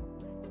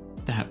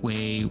 That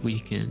way we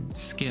can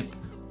skip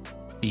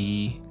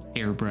the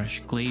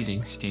airbrush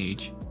glazing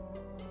stage.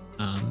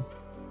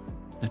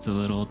 That's a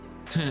little,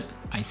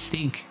 I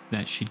think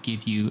that should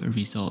give you a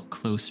result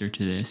closer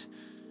to this.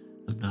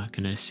 I'm not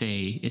gonna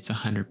say it's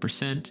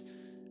 100%,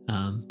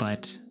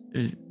 but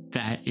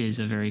that is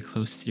a very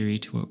close theory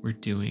to what we're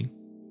doing.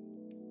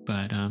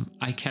 But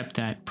I kept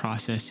that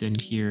process in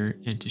here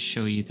and to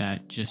show you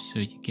that, just so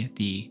you get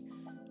the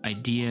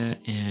idea,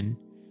 and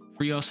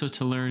for you also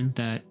to learn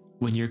that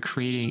when you're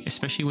creating,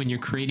 especially when you're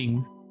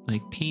creating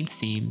like paint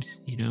themes,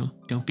 you know,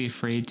 don't be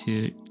afraid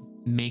to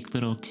make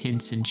little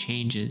tints and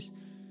changes.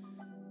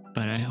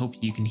 But I hope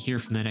you can hear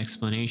from that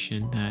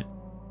explanation that,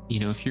 you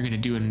know, if you're going to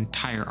do an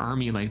entire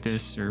army like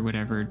this or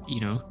whatever, you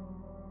know,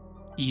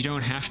 you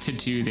don't have to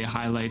do the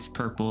highlights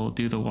purple,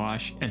 do the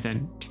wash, and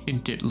then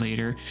tint it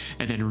later,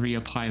 and then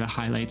reapply the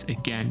highlights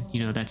again.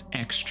 You know, that's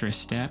extra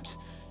steps.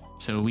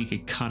 So we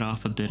could cut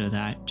off a bit of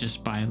that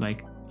just by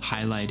like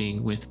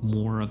highlighting with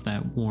more of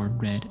that warm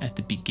red at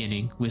the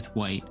beginning with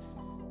white.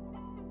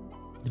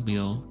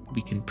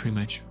 We can pretty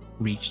much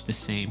reach the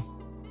same.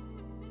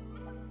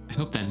 I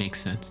hope that makes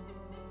sense.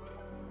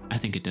 I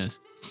think it does.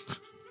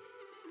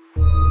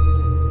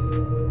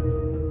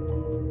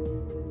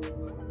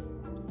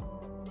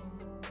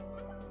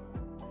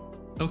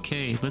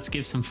 Okay, let's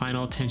give some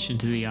final attention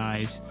to the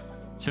eyes.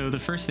 So the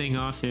first thing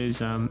off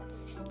is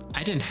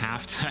I didn't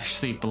have to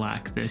actually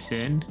black this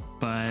in,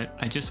 but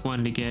I just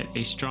wanted to get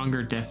a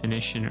stronger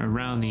definition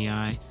around the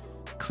eye,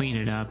 clean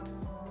it up.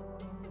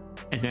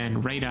 And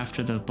then right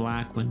after the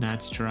black, when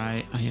that's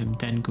dry, I am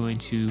then going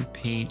to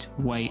paint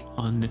white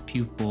on the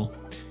pupil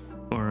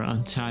or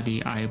onto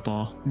the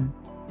eyeball.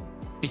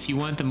 If you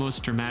want the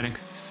most dramatic,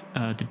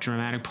 the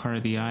dramatic part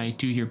of the eye,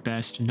 do your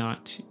best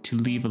not to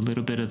leave a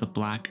little bit of the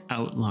black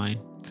outline.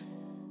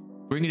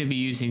 We're going to be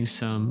using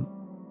some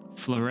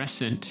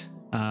fluorescent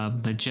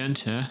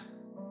magenta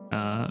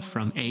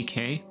from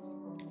AK.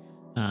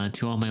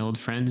 To all my old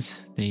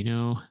friends, they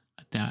know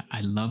that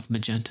I love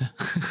magenta.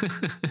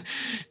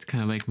 It's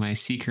kind of like my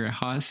secret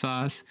hot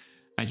sauce.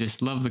 I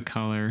just love the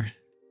color,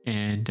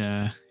 and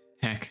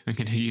heck, I'm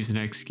gonna use an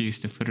excuse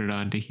to put it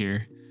onto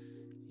here.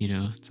 You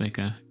know, it's like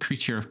a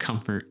creature of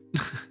comfort.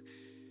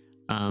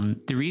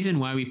 The reason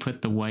why we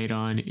put the white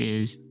on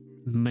is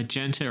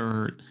magenta,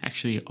 or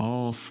actually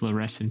all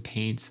fluorescent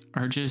paints,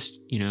 are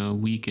just, you know,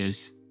 weak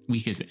as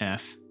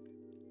F.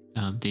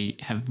 They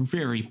have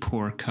very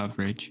poor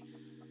coverage.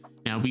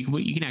 Now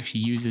you can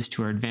actually use this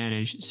to our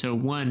advantage. So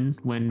one,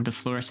 when the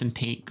fluorescent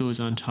paint goes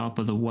on top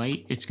of the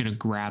white, it's going to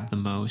grab the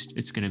most.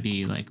 It's going to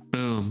be like,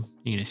 boom,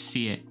 you're going to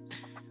see it.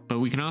 But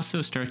we can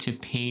also start to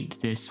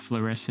paint this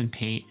fluorescent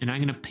paint, and I'm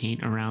going to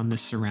paint around the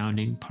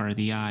surrounding part of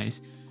the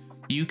eyes.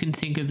 You can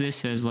think of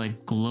this as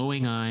like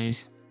glowing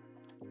eyes.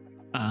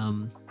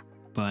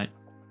 But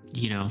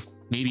you know,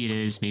 maybe it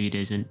is, maybe it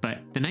isn't. But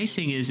the nice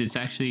thing is, it's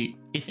actually,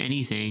 if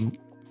anything,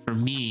 for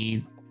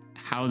me,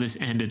 how this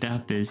ended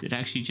up is it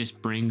actually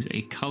just brings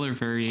a color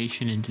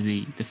variation into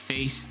the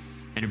face,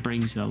 and it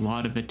brings a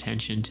lot of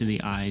attention to the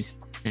eyes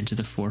and to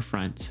the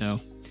forefront. So,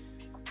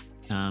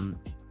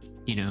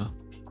 you know,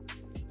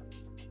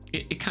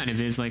 it kind of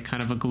is like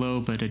kind of a glow,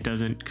 but it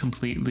doesn't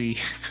completely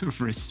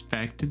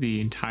respect the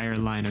entire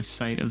line of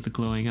sight of the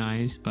glowing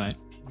eyes, but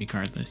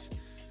regardless.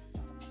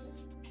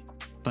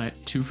 But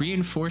to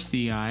reinforce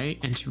the eye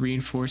and to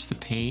reinforce the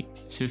paint,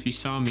 so if you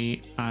saw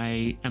me,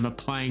 I am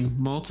applying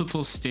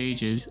multiple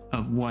stages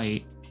of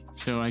white.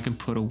 So I can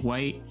put a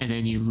white and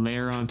then you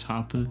layer on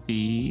top of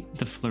the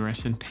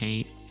fluorescent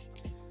paint.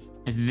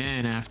 And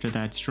then after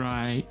that's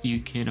dry, you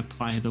can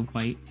apply the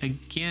white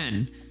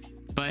again.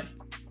 But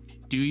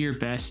do your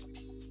best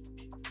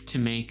to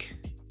make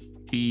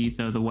the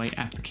white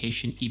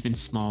application even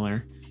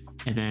smaller.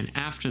 And then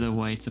after the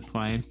white's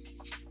applied,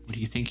 what do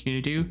you think you're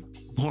gonna do?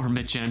 More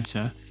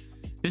magenta.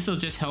 This will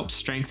just help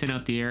strengthen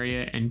up the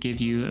area and give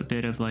you a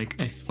bit of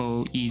like a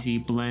faux easy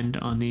blend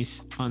on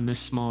this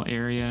small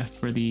area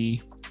for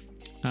the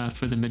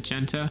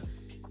magenta.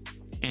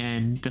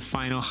 And the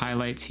final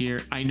highlights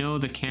here, I know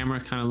the camera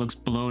kind of looks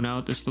blown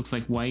out. This looks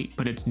like white,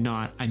 but it's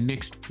not. I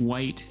mixed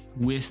white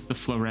with the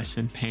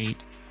fluorescent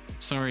paint.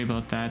 Sorry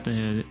about that.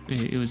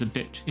 It was a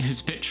bit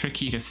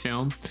tricky to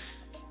film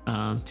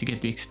to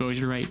get the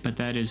exposure right, but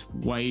that is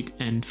white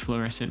and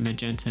fluorescent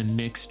magenta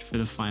mixed for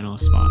the final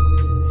spot.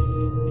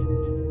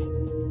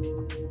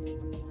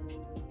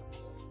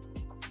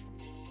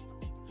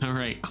 All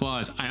right,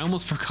 claws. I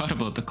almost forgot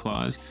about the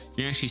claws. You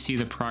can actually see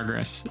the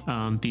progress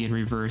be in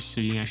reverse.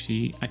 So you can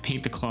actually, I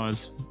paint the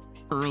claws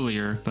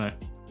earlier, but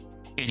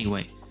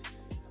anyway.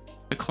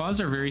 The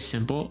claws are very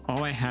simple.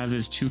 All I have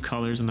is two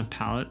colors on the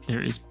palette.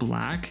 There is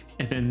black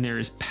and then there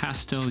is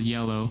pastel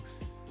yellow.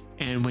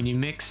 And when you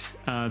mix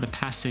the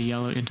pastel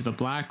yellow into the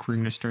black, we're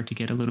gonna start to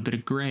get a little bit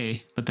of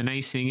gray. But the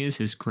nice thing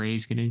is gray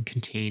is gonna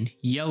contain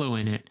yellow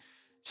in it.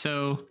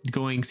 So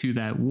going through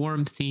that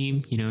warm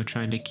theme, you know,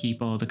 trying to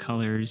keep all the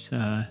colors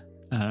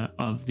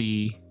of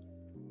the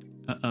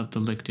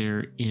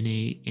Lictor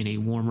in a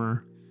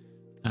warmer,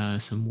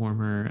 some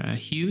warmer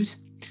hues.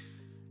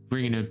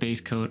 We're gonna base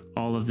coat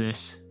all of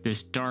this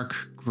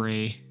dark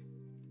gray,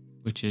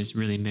 which is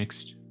really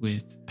mixed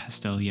with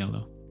pastel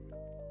yellow.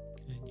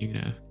 And you're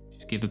gonna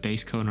just give a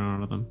base coat on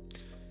all of them,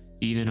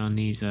 even on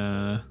these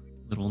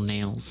little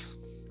nails.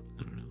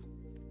 I don't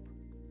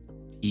know,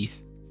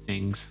 teeth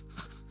things.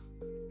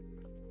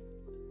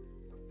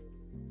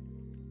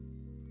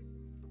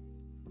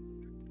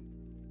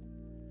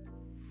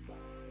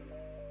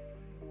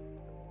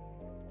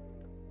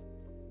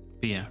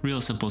 But yeah, real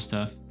simple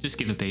stuff. Just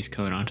give a base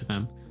coat onto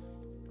them.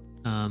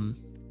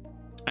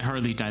 I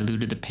hardly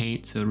diluted the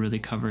paint, so it really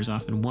covers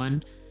off in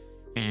one.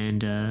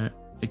 And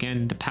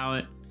again, the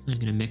palette, I'm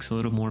gonna mix a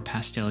little more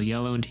pastel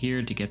yellow into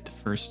here to get the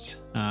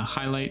first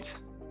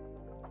highlights.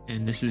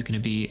 And this is gonna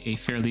be a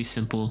fairly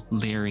simple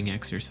layering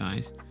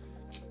exercise.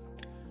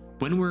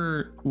 When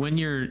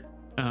you're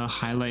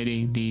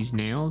highlighting these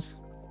nails,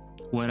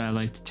 what I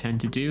like to tend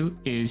to do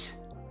is,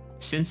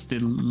 since the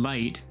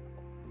light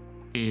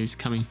is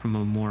coming from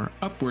a more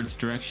upwards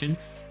direction,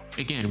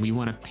 again, we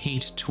want to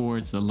paint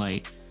towards the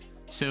light.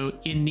 So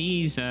in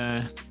these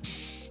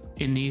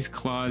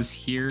claws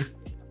here,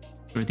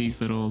 or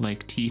these little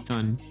like teeth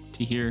on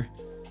to here,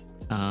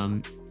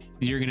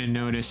 you're gonna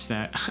notice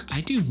that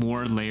I do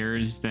more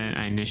layers than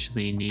I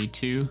initially need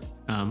to.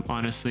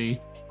 Honestly,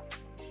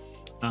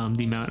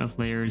 the amount of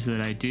layers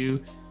that I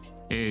do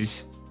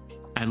is,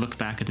 I look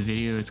back at the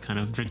video, it's kind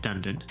of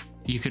redundant.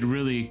 You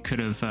could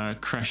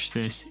have crushed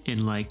this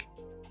in like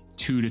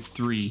 2 to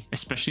 3,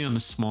 especially on the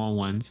small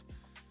ones.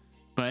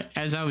 But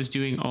as I was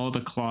doing all the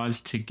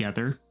claws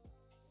together,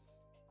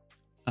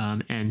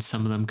 and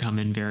some of them come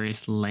in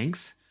various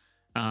lengths,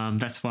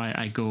 that's why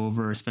I go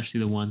over, especially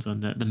the ones on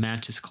the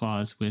mantis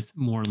claws, with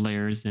more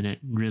layers than it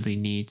really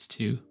needs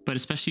to. But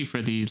especially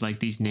for these, like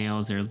these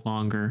nails, they're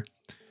longer.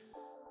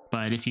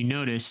 But if you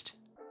noticed,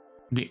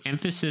 the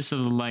emphasis of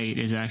the light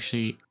is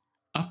actually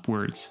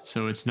upwards.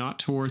 So it's not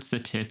towards the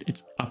tip,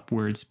 it's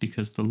upwards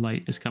because the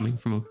light is coming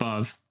from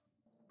above.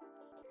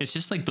 It's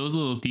just like those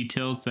little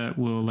details that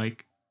will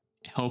like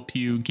help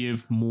you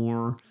give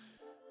more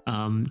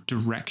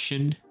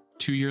direction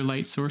to your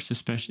light source,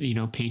 especially, you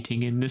know,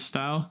 painting in this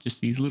style. Just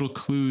these little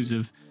clues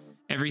of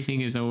everything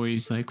is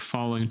always like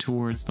falling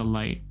towards the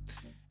light.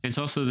 It's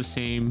also the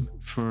same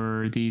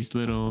for these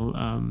little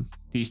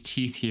these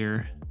teeth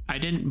here.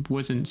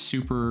 Wasn't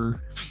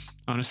super,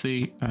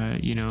 honestly,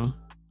 you know,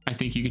 I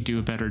think you could do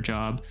a better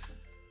job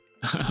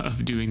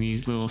of doing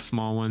these little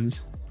small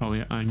ones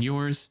probably on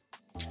yours.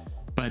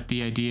 But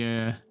the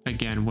idea,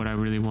 again, what I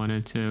really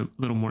wanted to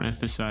a little more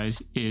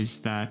emphasize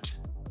is that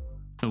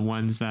the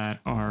ones that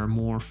are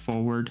more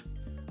forward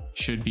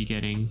should be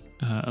getting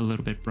a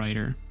little bit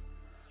brighter.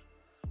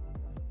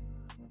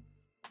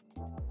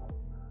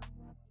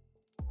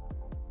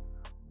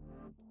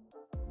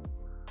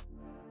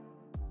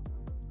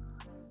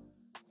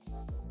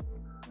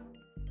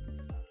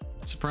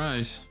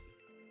 Surprise!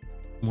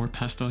 More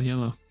pastel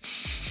yellow.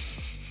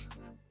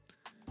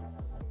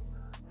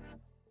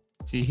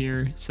 See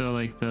here, so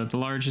like the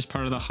largest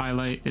part of the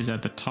highlight is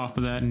at the top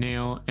of that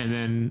nail, and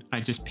then I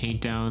just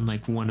paint down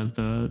like one of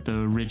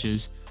the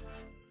ridges,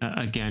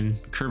 again,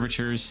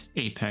 curvatures,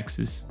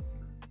 apexes.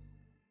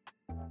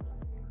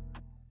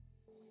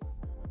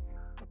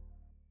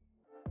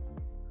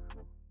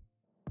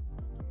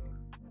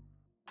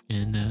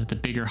 and the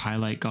bigger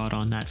highlight got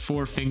on that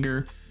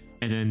forefinger,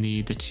 and then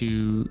the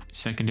two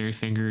secondary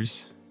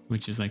fingers,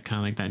 which is like kind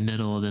of like that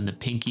middle, then the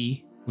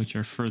pinky, which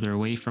are further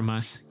away from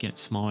us, get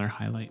smaller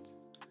highlights.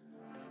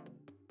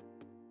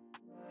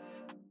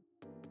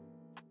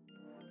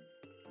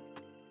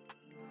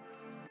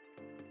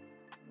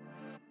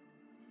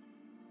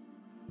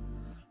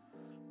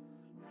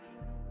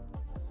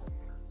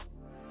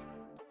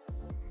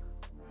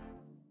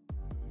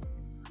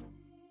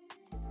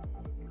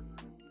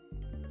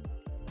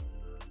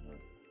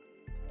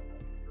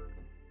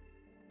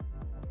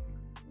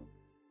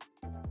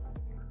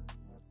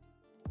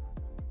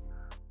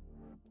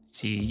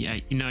 See, yeah,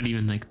 not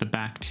even like the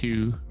back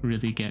two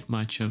really get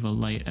much of a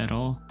light at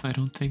all, I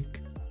don't think.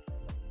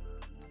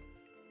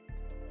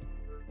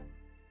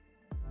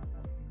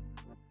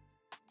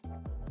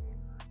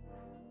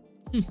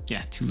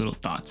 Yeah, two little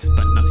dots,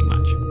 but nothing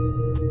much.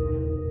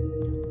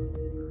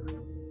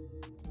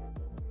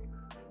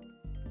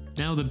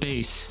 Now the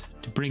base,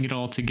 to bring it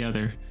all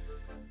together.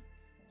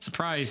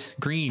 Surprise,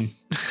 green.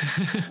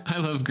 I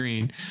love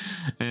green.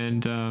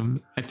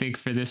 And I think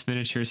for this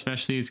miniature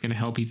especially, it's going to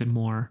help even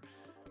more.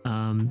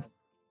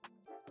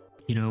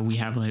 You know,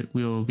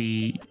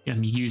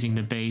 I'm using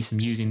the base, I'm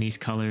using these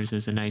colors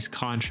as a nice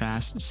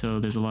contrast. So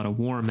there's a lot of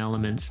warm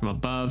elements from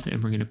above,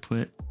 and we're going to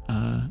put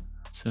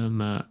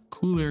some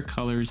cooler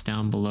colors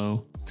down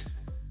below.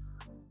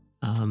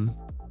 And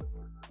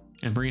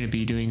we're going to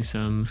be doing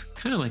some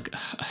kind of like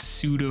a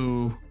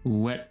pseudo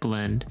wet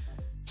blend.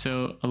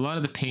 So a lot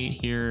of the paint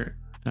here,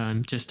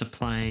 I'm just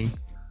applying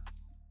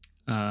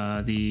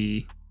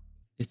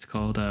it's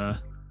called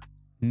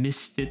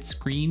Misfits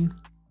green.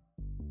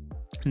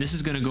 And this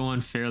is going to go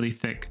on fairly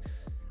thick.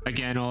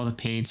 Again, all the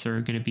paints are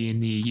going to be in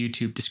the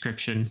YouTube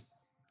description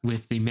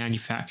with the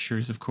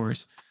manufacturers, of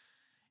course.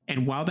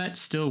 And while that's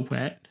still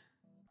wet,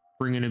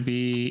 we're going to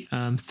be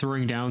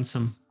throwing down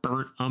some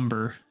burnt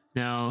umber.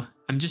 Now,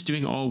 I'm just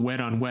doing all wet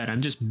on wet.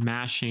 I'm just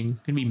going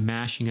to be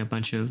mashing a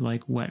bunch of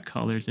like wet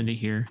colors into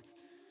here.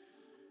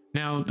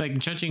 Now, like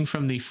judging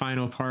from the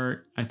final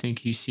part, I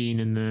think you've seen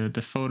in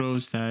the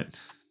photos that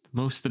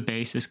most of the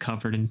base is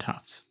covered in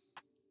tufts.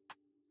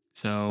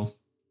 So,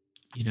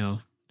 you know,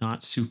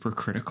 not super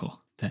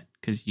critical that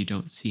because you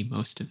don't see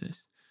most of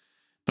this.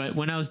 But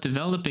when I was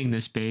developing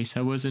this base,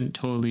 I wasn't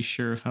totally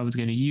sure if I was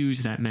going to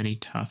use that many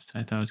tufts.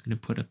 I thought I was going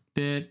to put a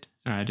bit,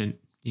 or I didn't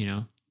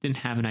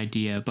have an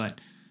idea. But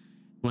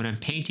when I'm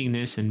painting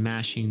this and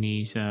mashing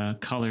these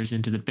colors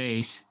into the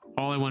base,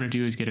 all I want to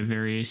do is get a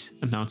various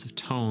amounts of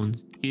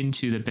tones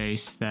into the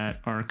base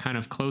that are kind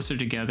of closer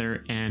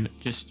together. And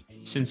just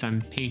since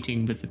I'm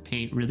painting with the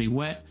paint really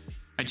wet,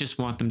 I just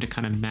want them to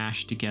kind of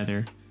mash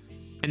together.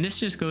 And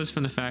this just goes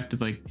from the fact of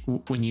like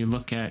when you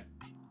look at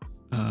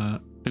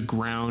the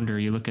ground, or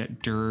you look at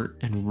dirt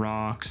and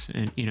rocks,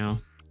 and you know,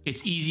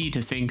 it's easy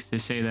to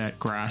say that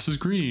grass is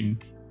green.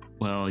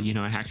 Well, you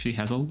know, it actually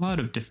has a lot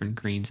of different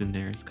greens in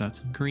there. It's got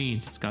some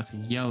greens, it's got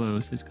some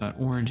yellows, it's got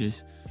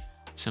oranges.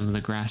 Some of the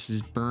grass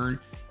is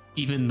burnt.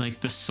 Even like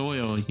the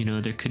soil, you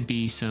know, there could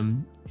be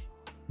some,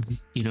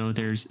 you know,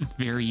 there's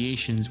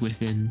variations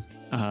within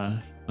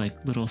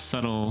like little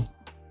subtle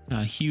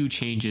hue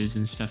changes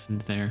and stuff in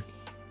there.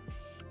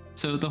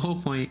 So the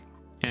whole point,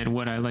 and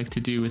what I like to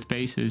do with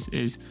bases,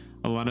 is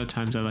a lot of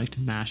times I like to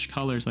mash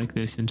colors like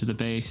this into the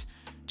base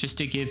just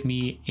to give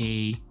me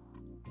a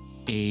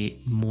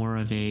more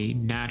of a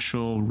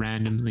natural,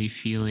 randomly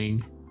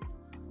feeling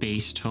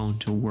base tone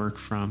to work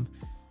from.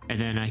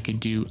 And then I could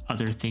do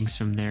other things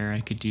from there. I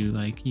could do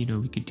like, you know,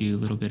 we could do a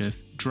little bit of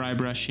dry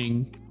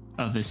brushing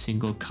of a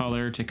single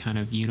color to kind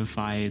of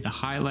unify the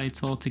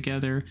highlights all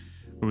together,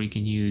 or we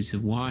can use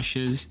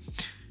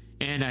washes.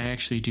 And I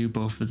actually do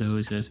both of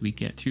those as we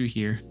get through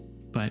here.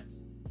 But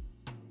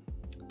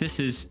this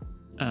is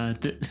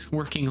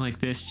working like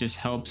this just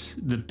helps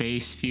the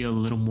base feel a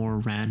little more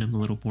random, a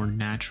little more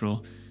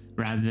natural,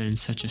 rather than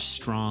such a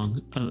strong,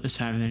 it's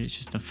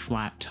just a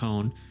flat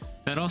tone.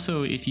 That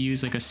also, if you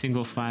use like a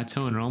single flat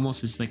tone, it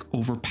almost is like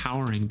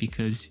overpowering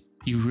because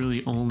you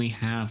really only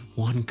have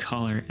one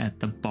color at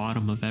the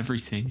bottom of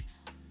everything.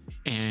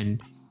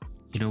 And,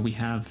 you know, we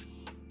have,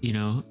 you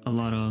know, a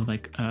lot of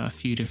like a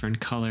few different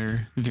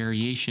color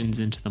variations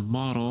into the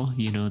model.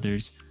 You know,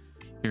 there's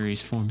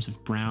various forms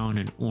of brown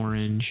and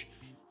orange,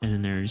 and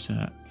then there's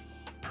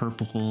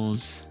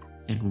purples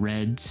and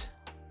reds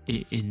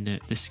in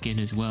the skin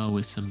as well,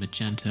 with some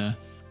magenta.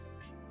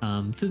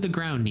 The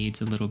ground needs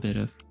a little bit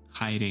of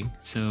hiding.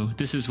 So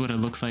this is what it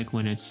looks like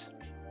when it's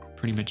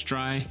pretty much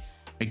dry.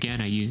 Again,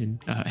 I use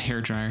a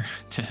hairdryer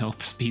to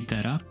help speed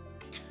that up.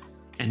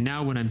 And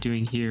now what I'm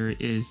doing here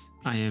is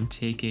I am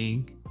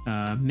taking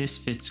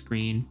Misfits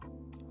green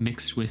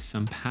mixed with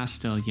some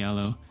pastel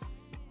yellow,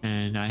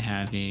 and I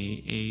have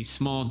a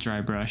small dry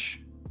brush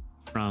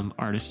from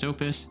Artist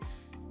Opus,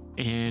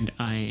 and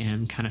I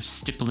am kind of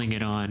stippling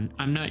it on.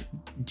 I'm not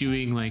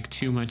doing like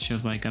too much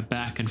of like a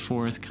back and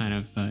forth kind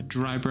of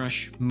dry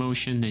brush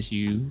motion as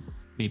you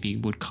maybe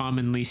would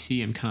commonly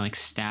see. I'm kind of like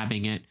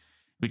stabbing it,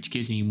 which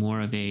gives me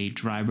more of a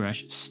dry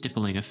brush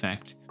stippling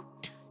effect.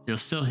 It'll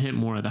still hit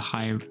more of the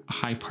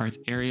high parts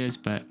areas,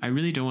 but I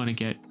really don't want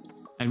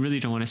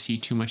to see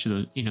too much of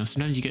those. You know,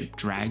 sometimes you get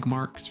drag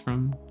marks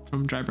from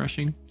dry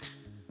brushing,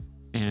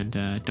 and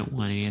don't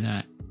want any of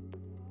that.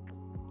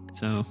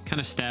 So kind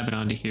of stab it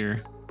onto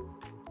here,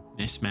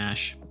 and I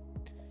smash,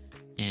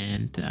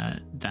 and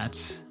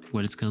that's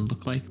what it's going to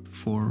look like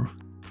before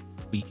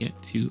we get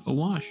to a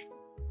wash.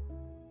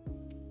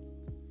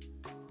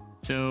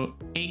 So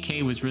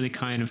 8K was really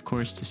kind, of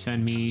course, to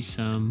send me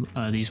some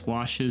these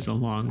washes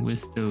along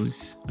with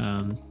those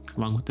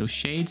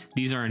shades.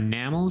 These are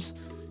enamels,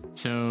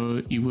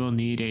 so you will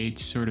need a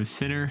sort of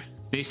thinner.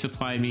 They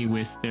supplied me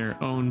with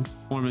their own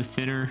form of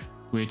thinner,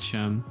 which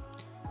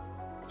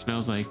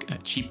smells like a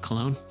cheap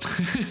cologne.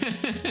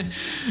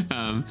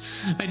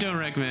 I don't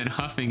recommend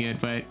huffing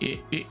it, but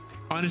it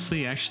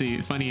honestly,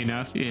 actually, funny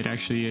enough, it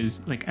actually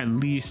is like at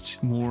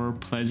least more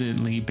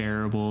pleasantly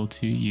bearable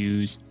to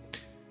use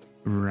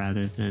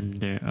rather than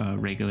the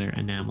regular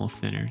enamel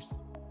thinners,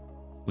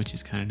 which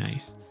is kind of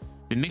nice.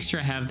 The mixture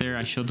I have there,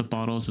 I showed the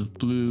bottles of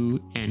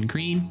blue and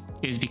green,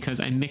 is because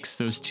I mixed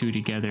those two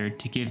together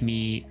to give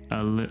me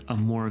a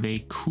more of a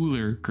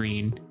cooler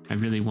green. I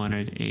really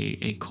wanted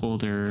a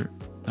colder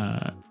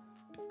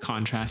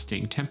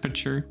contrasting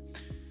temperature,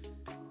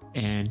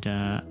 and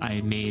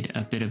I made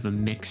a bit of a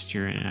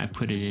mixture and I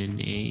put it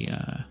in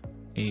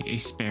a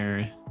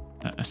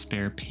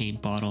spare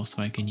paint bottle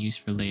so I can use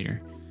for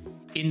later.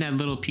 In that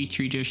little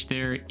petri dish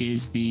there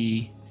is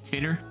the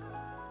thinner.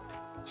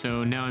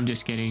 So now I'm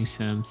just getting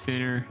some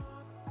thinner,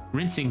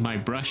 rinsing my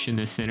brush in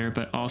the thinner,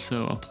 but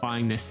also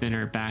applying the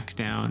thinner back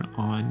down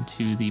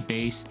onto the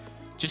base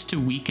just to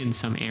weaken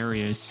some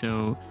areas.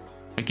 So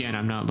again,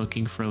 I'm not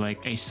looking for like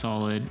a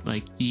solid,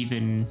 like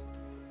even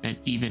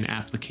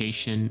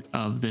application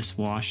of this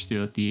wash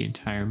throughout the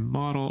entire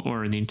model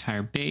or the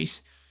entire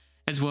base.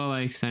 As well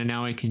as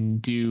now I can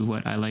do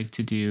what I like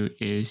to do,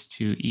 is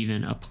to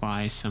even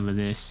apply some of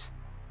this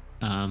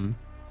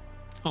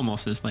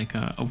almost as like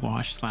a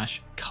wash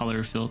slash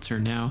color filter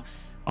now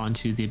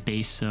onto the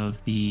base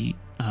of the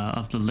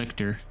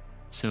lictor,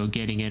 so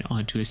getting it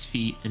onto his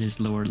feet and his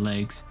lower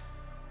legs.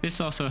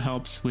 This also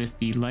helps with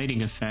the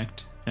lighting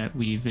effect that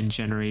we've been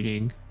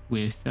generating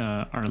with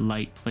our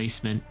light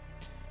placement,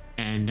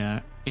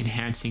 and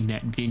enhancing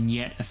that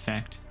vignette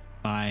effect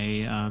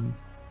by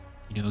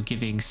you know,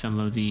 giving some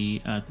of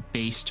the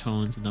bass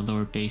tones and the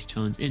lower bass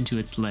tones into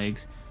its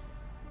legs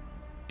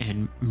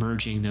and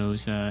merging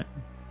those,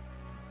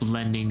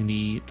 blending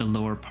the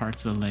lower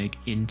parts of the leg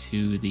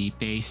into the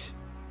base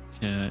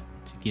to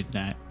give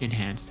that,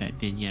 enhance that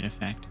vignette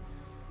effect.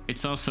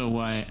 It's also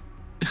why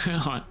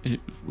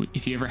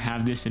if you ever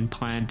have this in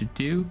plan to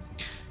do,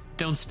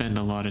 don't spend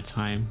a lot of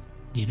time,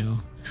 you know,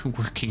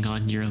 working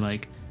on your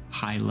like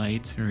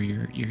highlights or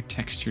your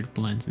textured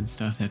blends and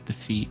stuff at the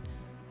feet.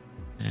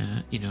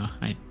 You know,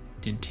 I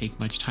didn't take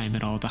much time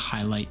at all to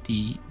highlight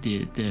the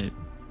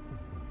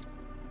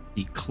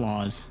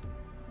claws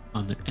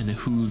on and the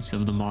hooves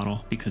of the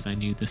model, because I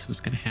knew this was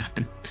going to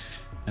happen.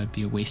 That would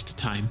be a waste of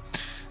time,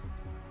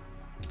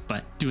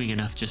 but doing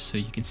enough just so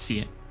you can see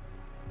it.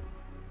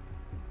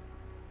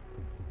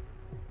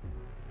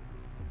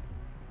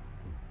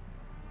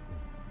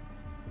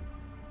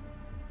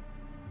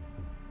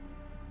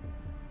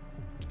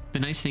 The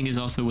nice thing is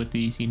also with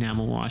these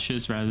enamel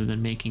washes, rather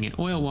than making it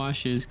oil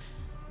washes,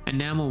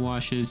 enamel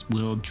washes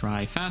will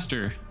dry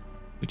faster,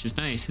 which is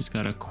nice. It's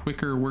got a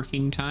quicker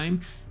working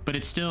time, but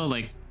it's still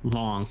like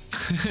long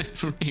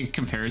in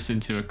comparison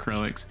to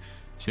acrylics.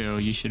 So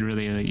you should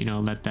really, you know,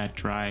 let that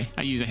dry.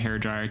 I use a hair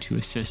dryer to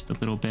assist a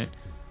little bit,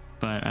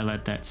 but I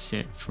let that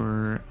sit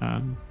for,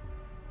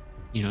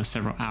 you know,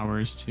 several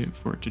hours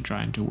for it to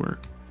dry and to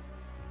work.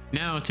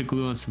 Now to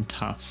glue on some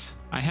tufts.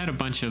 I had a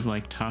bunch of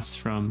like tufts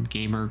from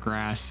Gamer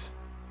Grass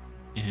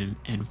and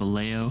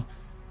Vallejo,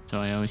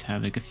 so I always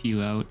have like a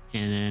few out,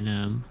 and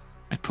then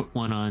I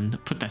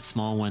put that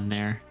small one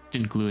there.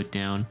 Didn't glue it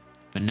down,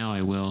 but now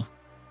I will,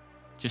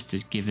 just to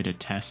give it a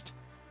test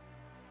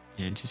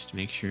and just to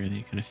make sure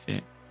they kind of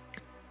fit.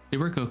 They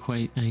work out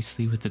quite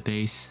nicely with the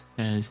base,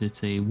 as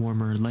it's a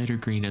warmer, lighter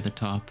green at the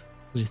top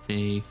with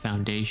a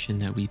foundation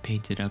that we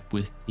painted up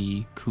with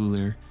the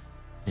cooler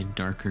and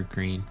darker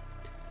green.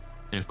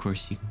 And of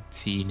course you can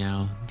see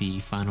now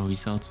the final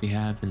results we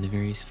have in the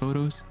various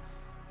photos.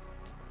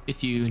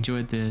 If you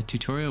enjoyed the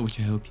tutorial, which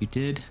I hope you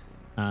did,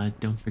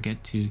 don't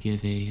forget to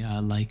give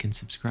a like and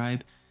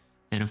subscribe.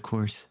 And of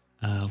course,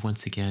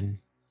 once again,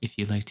 if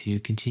you'd like to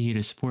continue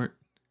to support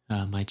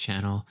my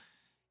channel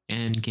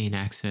and gain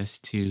access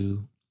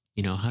to,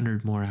 you know,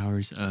 100 more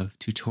hours of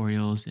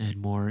tutorials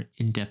and more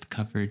in-depth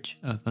coverage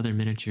of other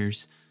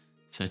miniatures,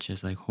 such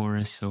as like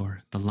Horus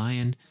or the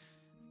Lion,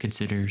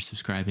 consider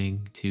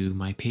subscribing to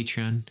my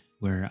Patreon,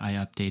 where I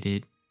update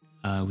it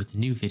with a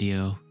new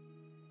video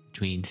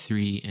between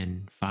 3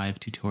 and 5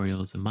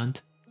 tutorials a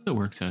month. So it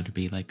works out to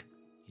be like,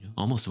 you know,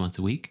 almost once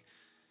a week.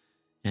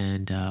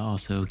 And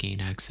also gain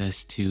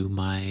access to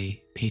my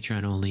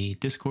Patreon only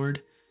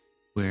Discord,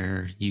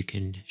 where you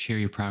can share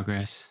your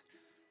progress,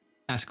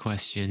 ask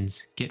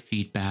questions, get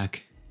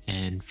feedback,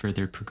 and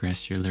further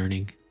progress your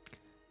learning.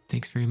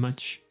 Thanks very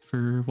much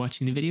for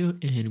watching the video,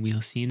 and we'll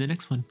see you in the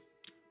next one.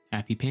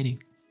 Happy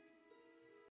painting.